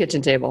counter and the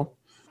kitchen table.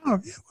 Oh,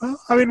 yeah,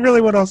 well, I mean,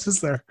 really, what else is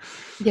there?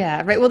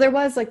 Yeah, right. Well, there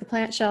was like the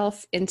plant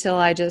shelf until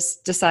I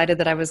just decided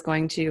that I was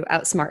going to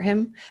outsmart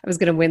him. I was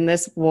going to win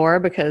this war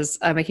because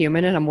I'm a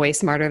human and I'm way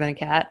smarter than a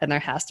cat. And there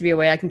has to be a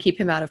way I can keep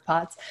him out of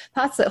pots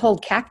that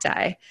hold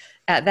cacti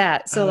at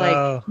that. So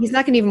like he's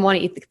not going to even want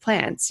to eat the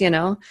plants,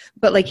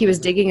 but like he was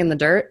digging in the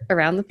dirt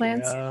around the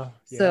plants. Yeah.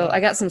 So I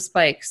got some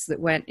spikes that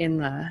went in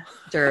the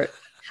dirt.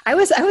 I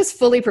was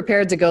fully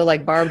prepared to go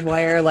like barbed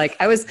wire. Like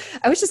I was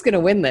just going to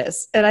win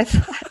this. And I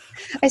thought,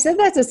 I said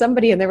that to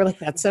somebody and they were like,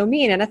 that's so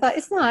mean. And I thought,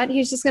 it's not.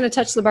 He's just going to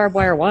touch the barbed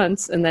wire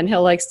once and then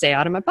he'll like stay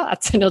out of my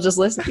pots and he'll just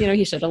listen.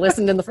 He should have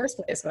listened in the first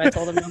place when I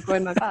told him don't go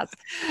in my pots.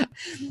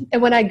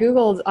 And when I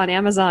Googled on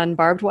Amazon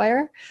barbed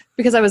wire,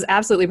 because I was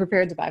absolutely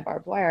prepared to buy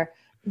barbed wire,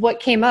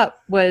 what came up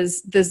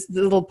was the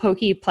little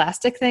pokey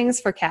plastic things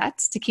for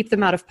cats to keep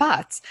them out of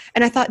pots.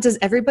 And I thought, does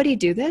everybody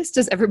do this?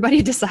 Does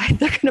everybody decide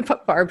they're going to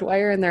put barbed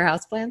wire in their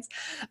houseplants?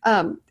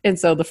 And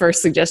so the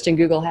first suggestion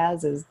Google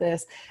has is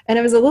this. And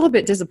I was a little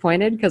bit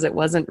disappointed because it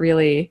wasn't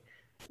really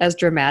as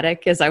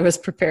dramatic as I was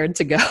prepared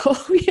to go,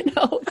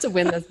 to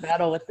win this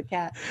battle with the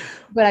cat.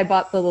 But I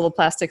bought the little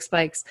plastic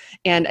spikes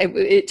and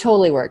it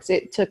totally works.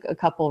 It took a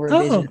couple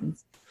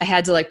revisions. I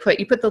had to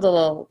you put the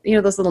little,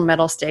 those little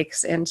metal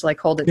stakes in to like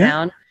hold it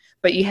down,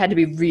 but you had to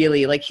be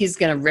really like, he's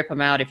going to rip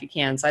them out if you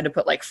can. So I had to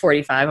put like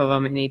 45 of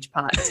them in each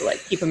pot to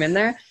like keep them in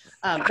there.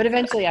 But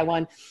eventually I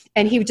won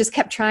and he just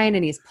kept trying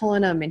and he's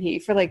pulling them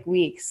and for like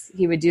weeks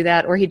he would do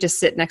that, or he'd just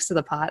sit next to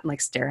the pot and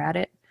like stare at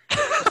it,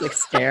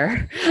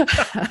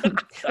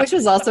 which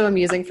was also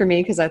amusing for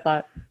me because I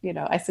thought,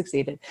 I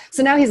succeeded.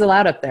 So now he's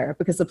allowed up there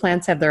because the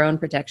plants have their own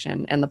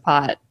protection and the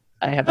pot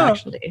I have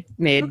actually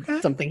made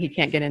something he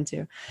can't get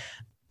into.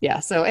 Yeah.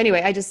 So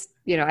anyway, I just,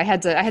 I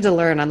had to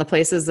learn on the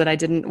places that I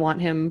didn't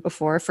want him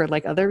before for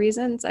like other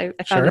reasons. I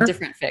found a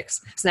different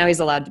fix. So now he's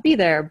allowed to be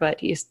there, but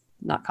he's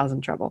not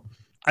causing trouble.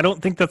 I don't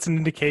think that's an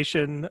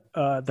indication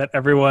that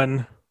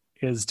everyone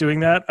is doing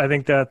that. I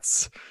think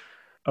that's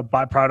a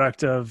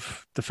byproduct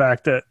of the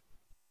fact that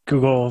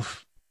Google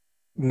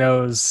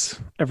knows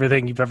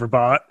everything you've ever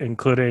bought,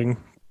 including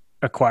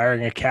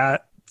acquiring a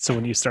cat. So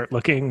when you start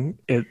looking,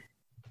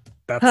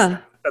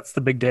 that's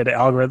the big data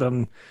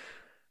algorithm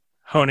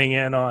honing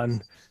in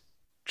on,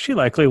 she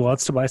likely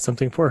wants to buy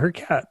something for her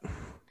cat.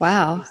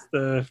 Wow. It's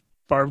the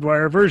barbed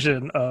wire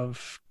version or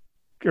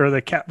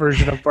the cat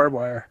version of barbed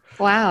wire.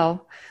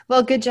 Wow.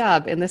 Well, good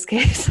job in this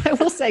case, I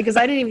will say, because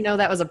I didn't even know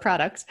that was a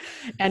product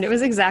and it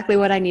was exactly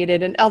what I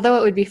needed. And although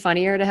it would be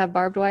funnier to have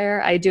barbed wire,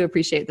 I do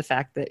appreciate the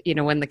fact that,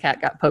 when the cat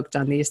got poked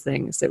on these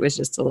things, it was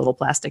just a little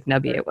plastic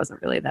nubby. It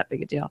wasn't really that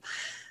big a deal.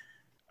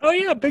 Oh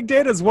yeah. Big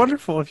data is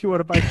wonderful if you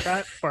want to buy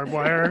cat barbed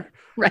wire.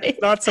 Right.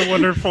 Not so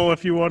wonderful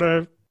if you want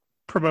to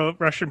promote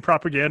Russian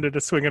propaganda to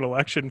swing an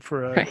election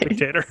for a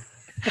dictator.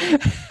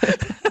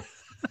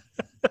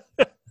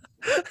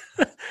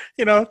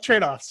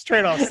 Trade-offs.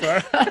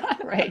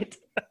 Right.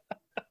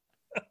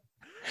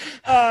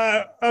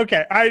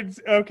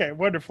 Okay,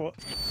 wonderful.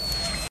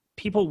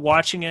 People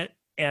watching it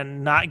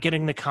and not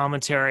getting the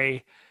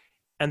commentary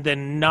and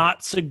then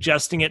not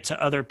suggesting it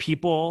to other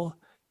people,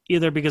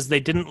 either because they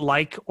didn't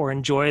like or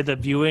enjoy the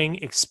viewing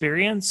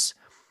experience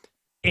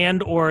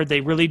and or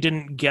they really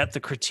didn't get the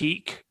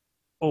critique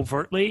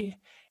overtly,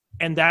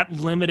 and that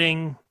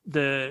limiting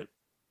the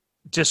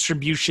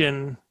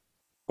distribution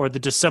or the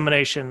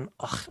dissemination,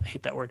 I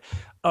hate that word,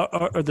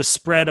 or the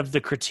spread of the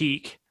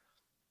critique.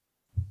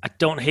 I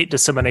don't hate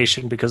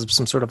dissemination because of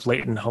some sort of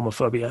latent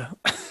homophobia.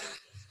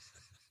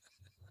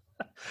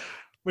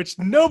 Which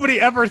nobody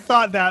ever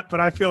thought that, but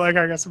I feel like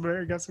I feel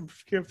like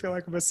I'm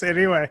going to say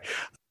it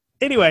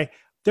anyway.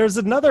 There's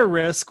another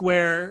risk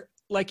where,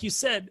 like you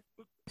said,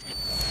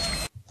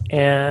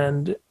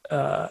 and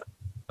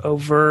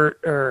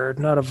overt or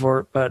not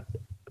overt, but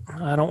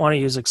I don't want to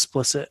use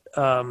explicit.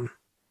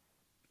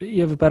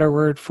 You have a better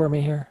word for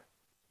me here?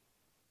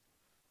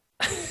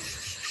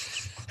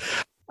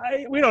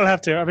 We don't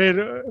have to. I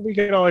mean, we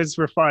can always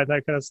refine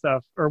that kind of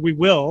stuff, or we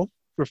will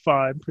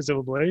refine,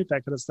 presumably,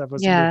 that kind of stuff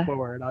as we move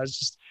forward. I was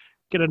just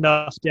get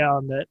enough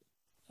down that,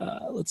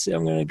 let's see,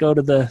 I'm going to go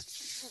to the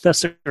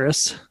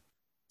thesaurus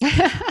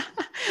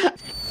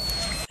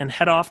and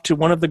head off to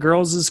one of the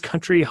girls'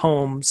 country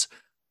homes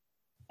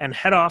and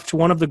head off to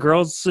one of the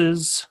girls'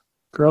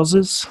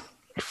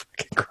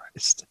 fucking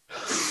Christ.